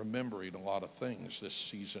 And we're remembering a lot of things this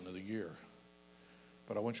season of the year.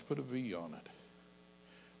 But I want you to put a V on it.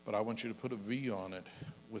 But I want you to put a V on it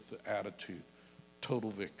with the attitude, total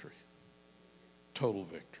victory. Total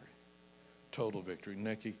victory. Total victory.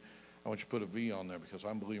 Nikki, I want you to put a V on there, because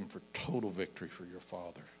I'm believing for total victory for your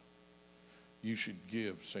father. You should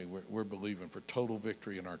say, we're believing for total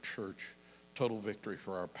victory in our church, total victory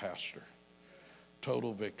for our pastor,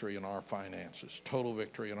 total victory in our finances, total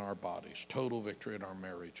victory in our bodies, total victory in our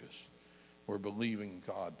marriages. We're believing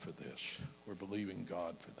God for this. We're believing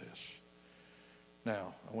God for this.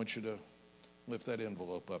 Now, I want you to lift that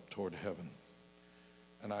envelope up toward heaven.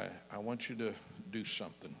 And I want you to do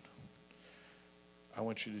something. I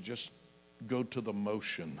want you to just go to the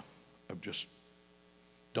motion of just,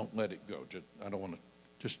 don't let it go. I don't want to,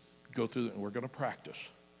 just go through it, and we're going to practice.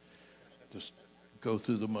 Just go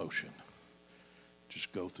through the motion.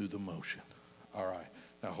 Just go through the motion. All right.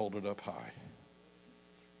 Now hold it up high.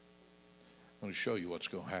 I'm going to show you what's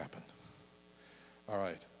going to happen. All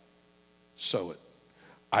right. Sow it.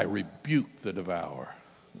 I rebuke the devourer.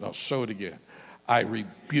 Now sow it again. I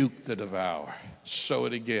rebuke the devourer. Sow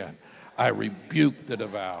it again. I rebuke the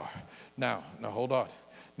devourer. Now hold on.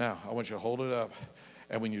 Now, I want you to hold it up.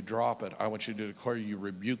 And when you drop it, I want you to declare you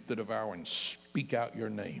rebuke the devourer and speak out your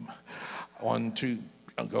name. 1, 2,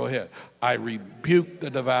 go ahead. I rebuke the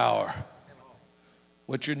devourer.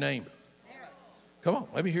 What's your name? Come on,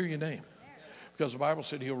 let me hear your name. Because the Bible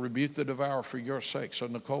said he'll rebuke the devourer for your sake. So,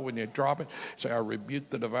 Nicole, when you drop it, say, I rebuke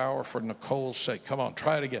the devourer for Nicole's sake. Come on,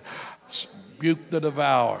 try it again. Rebuke the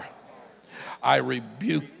devourer. I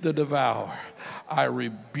rebuke the devourer. I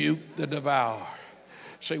rebuke the devourer.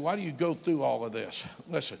 Say, why do you go through all of this?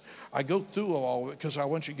 Listen, I go through all of it because I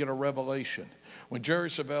want you to get a revelation. When Jerry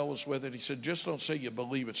Savelle was with it, he said, just don't say you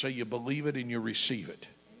believe it. Say you believe it and you receive it.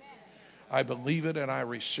 I believe it and I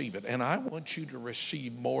receive it. And I want you to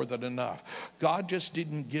receive more than enough. God just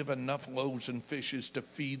didn't give enough loaves and fishes to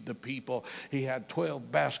feed the people. He had 12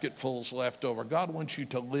 basketfuls left over. God wants you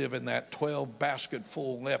to live in that 12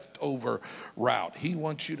 basketful leftover route. He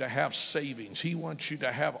wants you to have savings. He wants you to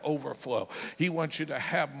have overflow. He wants you to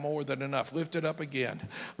have more than enough. Lift it up again.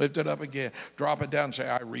 Lift it up again. Drop it down and say,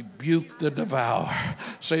 I rebuke the devourer.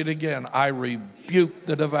 Say it again. I rebuke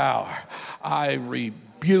the devourer. I rebuke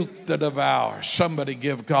rebuke the devourer. Somebody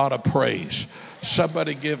give God a praise.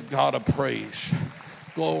 Somebody give God a praise.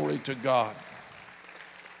 Glory to God.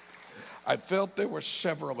 I felt there were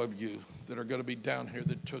several of you that are going to be down here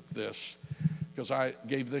that took this, because I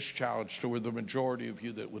gave this challenge to where the majority of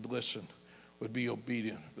you that would listen would be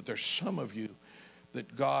obedient. But there's some of you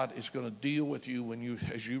that God is going to deal with you when you,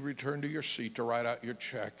 as you return to your seat to write out your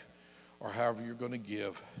check or however you're going to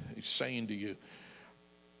give. He's saying to you,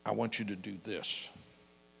 I want you to do this.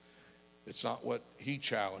 It's not what he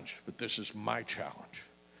challenged, but this is my challenge.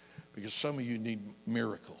 Because some of you need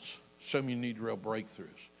miracles. Some of you need real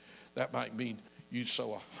breakthroughs. That might mean you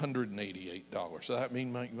sow $188. So that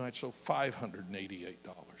means you might sow $588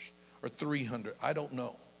 or $300. I don't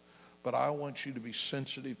know. But I want you to be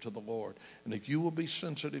sensitive to the Lord. And if you will be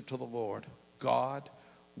sensitive to the Lord, God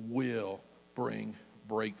will bring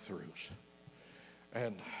breakthroughs.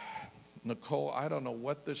 And Nicole, I don't know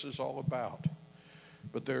what this is all about,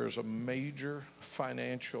 but there is a major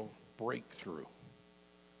financial breakthrough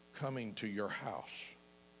coming to your house.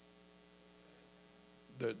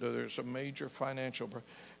 There's a major financial,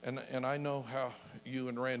 and I know how you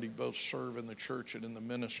and Randy both serve in the church and in the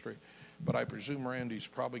ministry, but I presume Randy's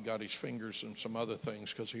probably got his fingers in some other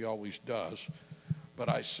things because he always does. But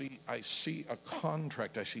I see a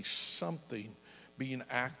contract. I see something being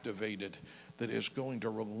activated that is going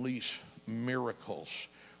to release miracles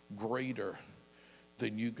greater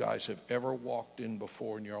than you guys have ever walked in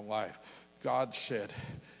before in your life. God said,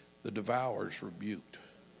 the devourer is rebuked.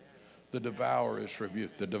 The devourer is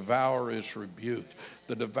rebuked. The devourer is rebuked.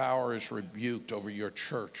 The devourer is rebuked over your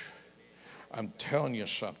church. I'm telling you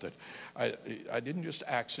something. I didn't just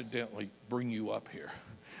accidentally bring you up here.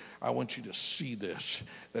 I want you to see this,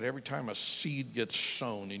 that every time a seed gets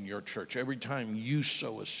sown in your church, every time you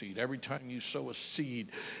sow a seed, every time you sow a seed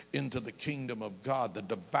into the kingdom of God, the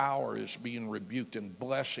devourer is being rebuked and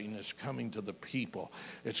blessing is coming to the people.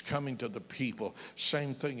 It's coming to the people.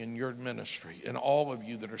 Same thing in your ministry and all of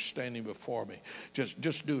you that are standing before me.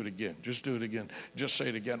 Just do it again. Just do it again. Just say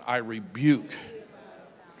it again. I rebuke.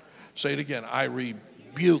 Say it again. I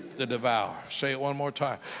rebuke the devourer. Say it one more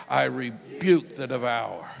time. I rebuke the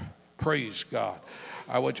devourer. Praise God.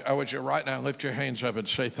 I want you right now, lift your hands up and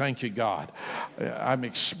say, thank you, God. I'm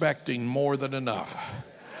expecting more than enough.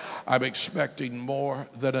 I'm expecting more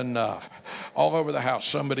than enough. All over the house,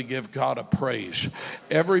 somebody give God a praise.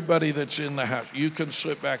 Everybody that's in the house, you can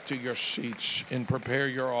slip back to your seats and prepare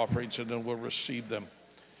your offerings, and then we'll receive them.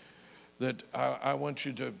 That I want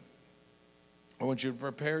you to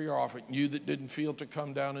prepare your offering. You that didn't feel to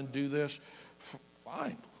come down and do this,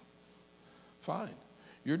 fine.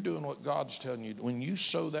 You're doing what God's telling you. When you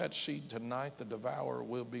sow that seed tonight, the devourer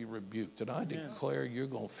will be rebuked. And I declare you're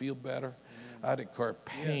going to feel better. I declare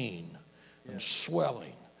pain and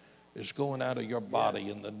swelling is going out of your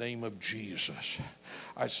body in the name of Jesus.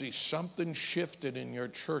 I see something shifted in your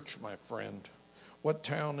church, my friend. What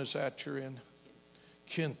town is that you're in?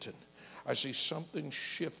 Kenton. I see something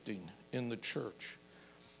shifting in the church.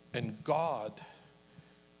 And God,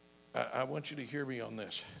 I want you to hear me on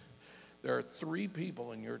this. There are 3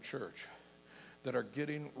 people in your church that are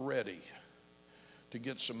getting ready to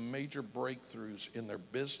get some major breakthroughs in their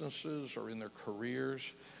businesses or in their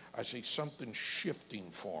careers. I see something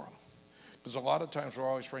shifting for them. Because a lot of times we're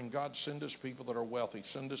always praying, God, send us people that are wealthy.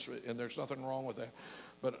 Send us, and there's nothing wrong with that.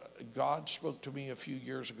 But God spoke to me a few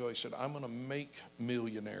years ago. He said, I'm going to make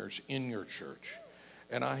millionaires in your church.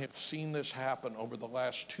 And I have seen this happen over the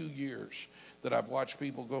last 2 years, that I've watched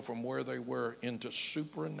people go from where they were into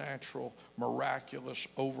supernatural, miraculous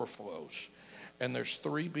overflows. And there's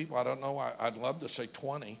 3 people, I don't know, I'd love to say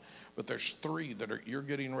 20, but there's 3 that you're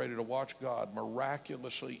getting ready to watch God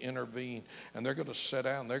miraculously intervene. And they're going to sit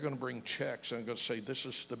down, they're going to bring checks, and they're going to say, this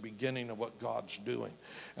is the beginning of what God's doing.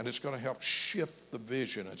 And it's going to help shift the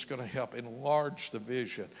vision. It's going to help enlarge the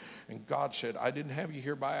vision. And God said, I didn't have you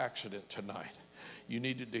here by accident tonight. You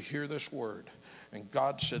needed to hear this word. And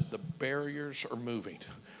God said, the barriers are moving.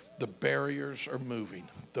 The barriers are moving.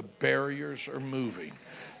 The barriers are moving.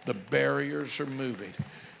 The barriers are moving.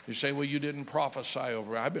 You say, well, you didn't prophesy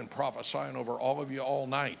over me. I've been prophesying over all of you all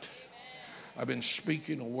night. I've been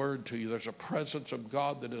speaking a word to you. There's a presence of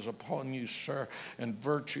God that is upon you, sir, and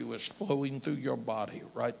virtue is flowing through your body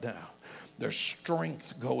right now. There's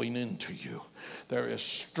strength going into you. There is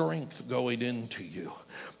strength going into you.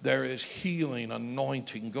 There is healing,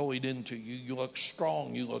 anointing going into you. You look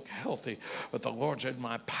strong, you look healthy. But the Lord said,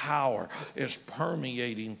 my power is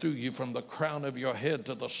permeating through you from the crown of your head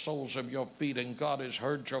to the soles of your feet. And God has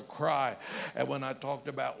heard your cry. And when I talked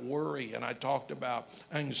about worry and I talked about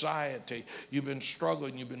anxiety, you've been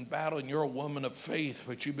struggling, you've been battling. You're a woman of faith,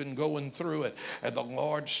 but you've been going through it. And the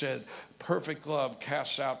Lord said, perfect love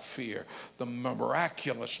casts out fear. The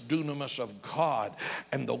miraculous dunamis of God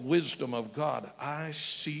and the wisdom of God. I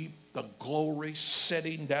see the glory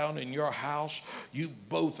setting down in your house. You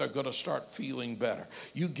both are going to start feeling better.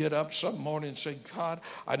 You get up some morning and say, God,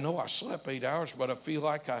 I know I slept 8 hours, but I feel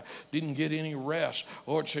like I didn't get any rest.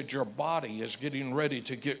 Lord said, your body is getting ready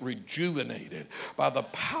to get rejuvenated by the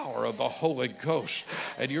power of the Holy Ghost.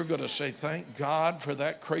 And you're going to say, thank God for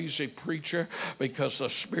that crazy preacher, because the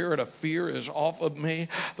spirit of fear is off of me.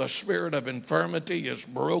 The spirit of infirmity is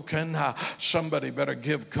broken. Somebody better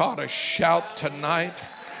give God a shout tonight.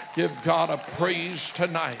 Give God a praise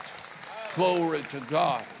tonight. Glory to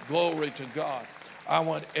God. Glory to God. I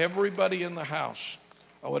want everybody in the house.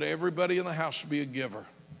 I want everybody in the house to be a giver.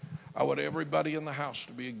 I want everybody in the house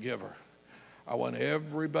to be a giver. I want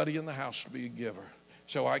everybody in the house to be a giver.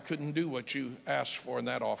 So I couldn't do what you asked for in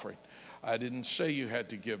that offering. I didn't say you had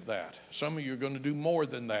to give that. Some of you are going to do more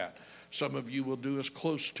than that. Some of you will do as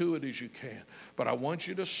close to it as you can. But I want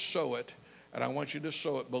you to sow it. And I want you to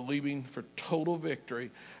sow it believing for total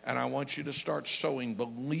victory. And I want you to start sowing,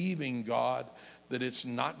 believing God that it's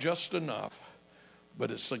not just enough,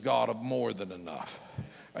 but it's the God of more than enough.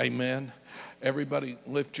 Amen. Everybody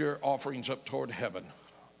lift your offerings up toward heaven.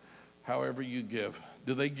 However you give.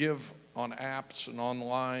 Do they give on apps and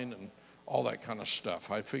online and all that kind of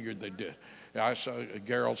stuff? I figured they did. Yeah, I saw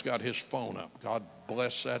Gerald's got his phone up. God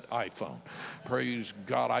bless that iPhone. Praise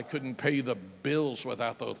God. I couldn't pay the bills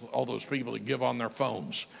without all those people that give on their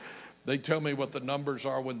phones. They tell me what the numbers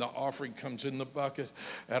are when the offering comes in the bucket.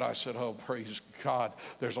 And I said, oh, praise God.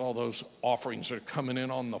 There's all those offerings that are coming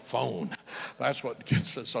in on the phone. That's what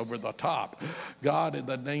gets us over the top. God, in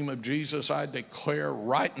the name of Jesus, I declare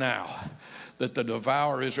right now that the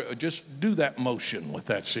devourer is, just do that motion with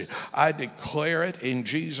that seed. I declare it in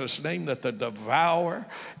Jesus' name that the devourer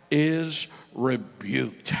is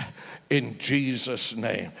rebuked in Jesus'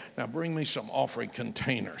 name. Now bring me some offering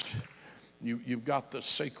containers. You've got the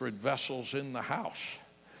sacred vessels in the house.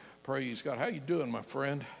 Praise God. How you doing, my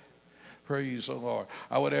friend? Praise the Lord.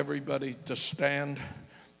 I want everybody to stand,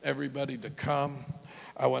 everybody to come.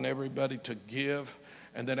 I want everybody to give.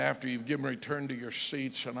 And then after you've given, return to your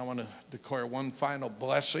seats. And I want to declare one final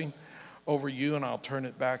blessing over you. And I'll turn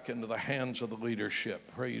it back into the hands of the leadership.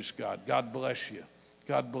 Praise God. God bless you.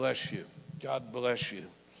 God bless you. God bless you.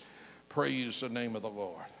 Praise the name of the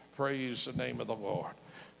Lord. Praise the name of the Lord.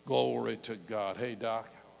 Glory to God. Hey, Doc. How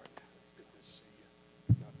are you? It's good to see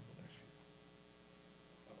you. God bless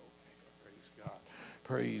you. Okay. Praise God.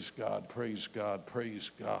 Praise God. Praise God. Praise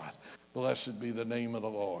God. Blessed be the name of the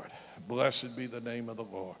Lord. Blessed be the name of the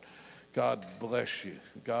Lord. God bless you.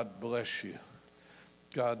 God bless you.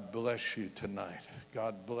 God bless you tonight.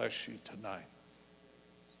 God bless you tonight.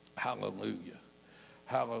 Hallelujah.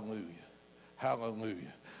 Hallelujah.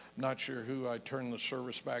 Hallelujah. I'm not sure who I turn the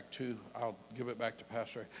service back to. I'll give it back to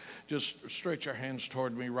Pastor. Just stretch your hands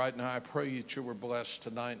toward me right now. I pray that you were blessed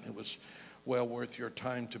tonight. It was well worth your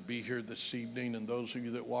time to be here this evening, and those of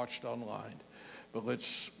you that watched online. But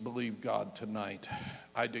let's believe God tonight.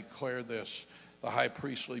 I declare this, the high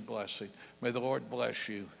priestly blessing. May the Lord bless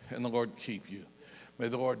you and the Lord keep you. May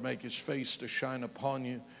the Lord make his face to shine upon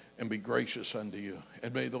you and be gracious unto you.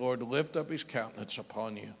 And may the Lord lift up his countenance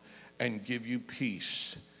upon you and give you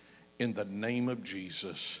peace in the name of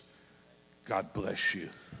Jesus. God bless you.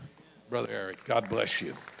 Brother Eric, God bless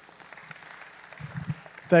you.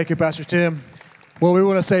 Thank you, Pastor Tim. Well, we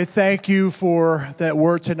want to say thank you for that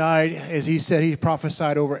word tonight. As he said, he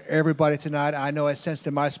prophesied over everybody tonight. I know I sensed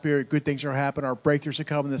in my spirit good things are happening. Our breakthroughs are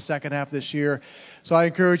coming in the second half of this year. So I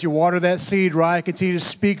encourage you, water that seed, right? Continue to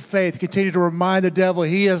speak faith. Continue to remind the devil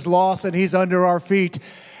he is lost and he's under our feet.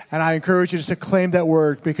 And I encourage you just to claim that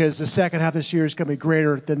word, because the second half of this year is going to be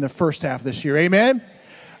greater than the first half of this year. Amen?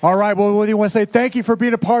 All right, well, we want to say thank you for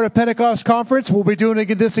being a part of Pentecost Conference. We'll be doing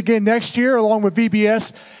this again next year along with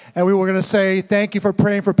VBS. And we were going to say thank you for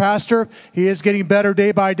praying for Pastor. He is getting better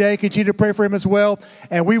day by day. Continue to pray for him as well.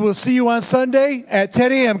 And we will see you on Sunday at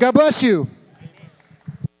 10 a.m. God bless you.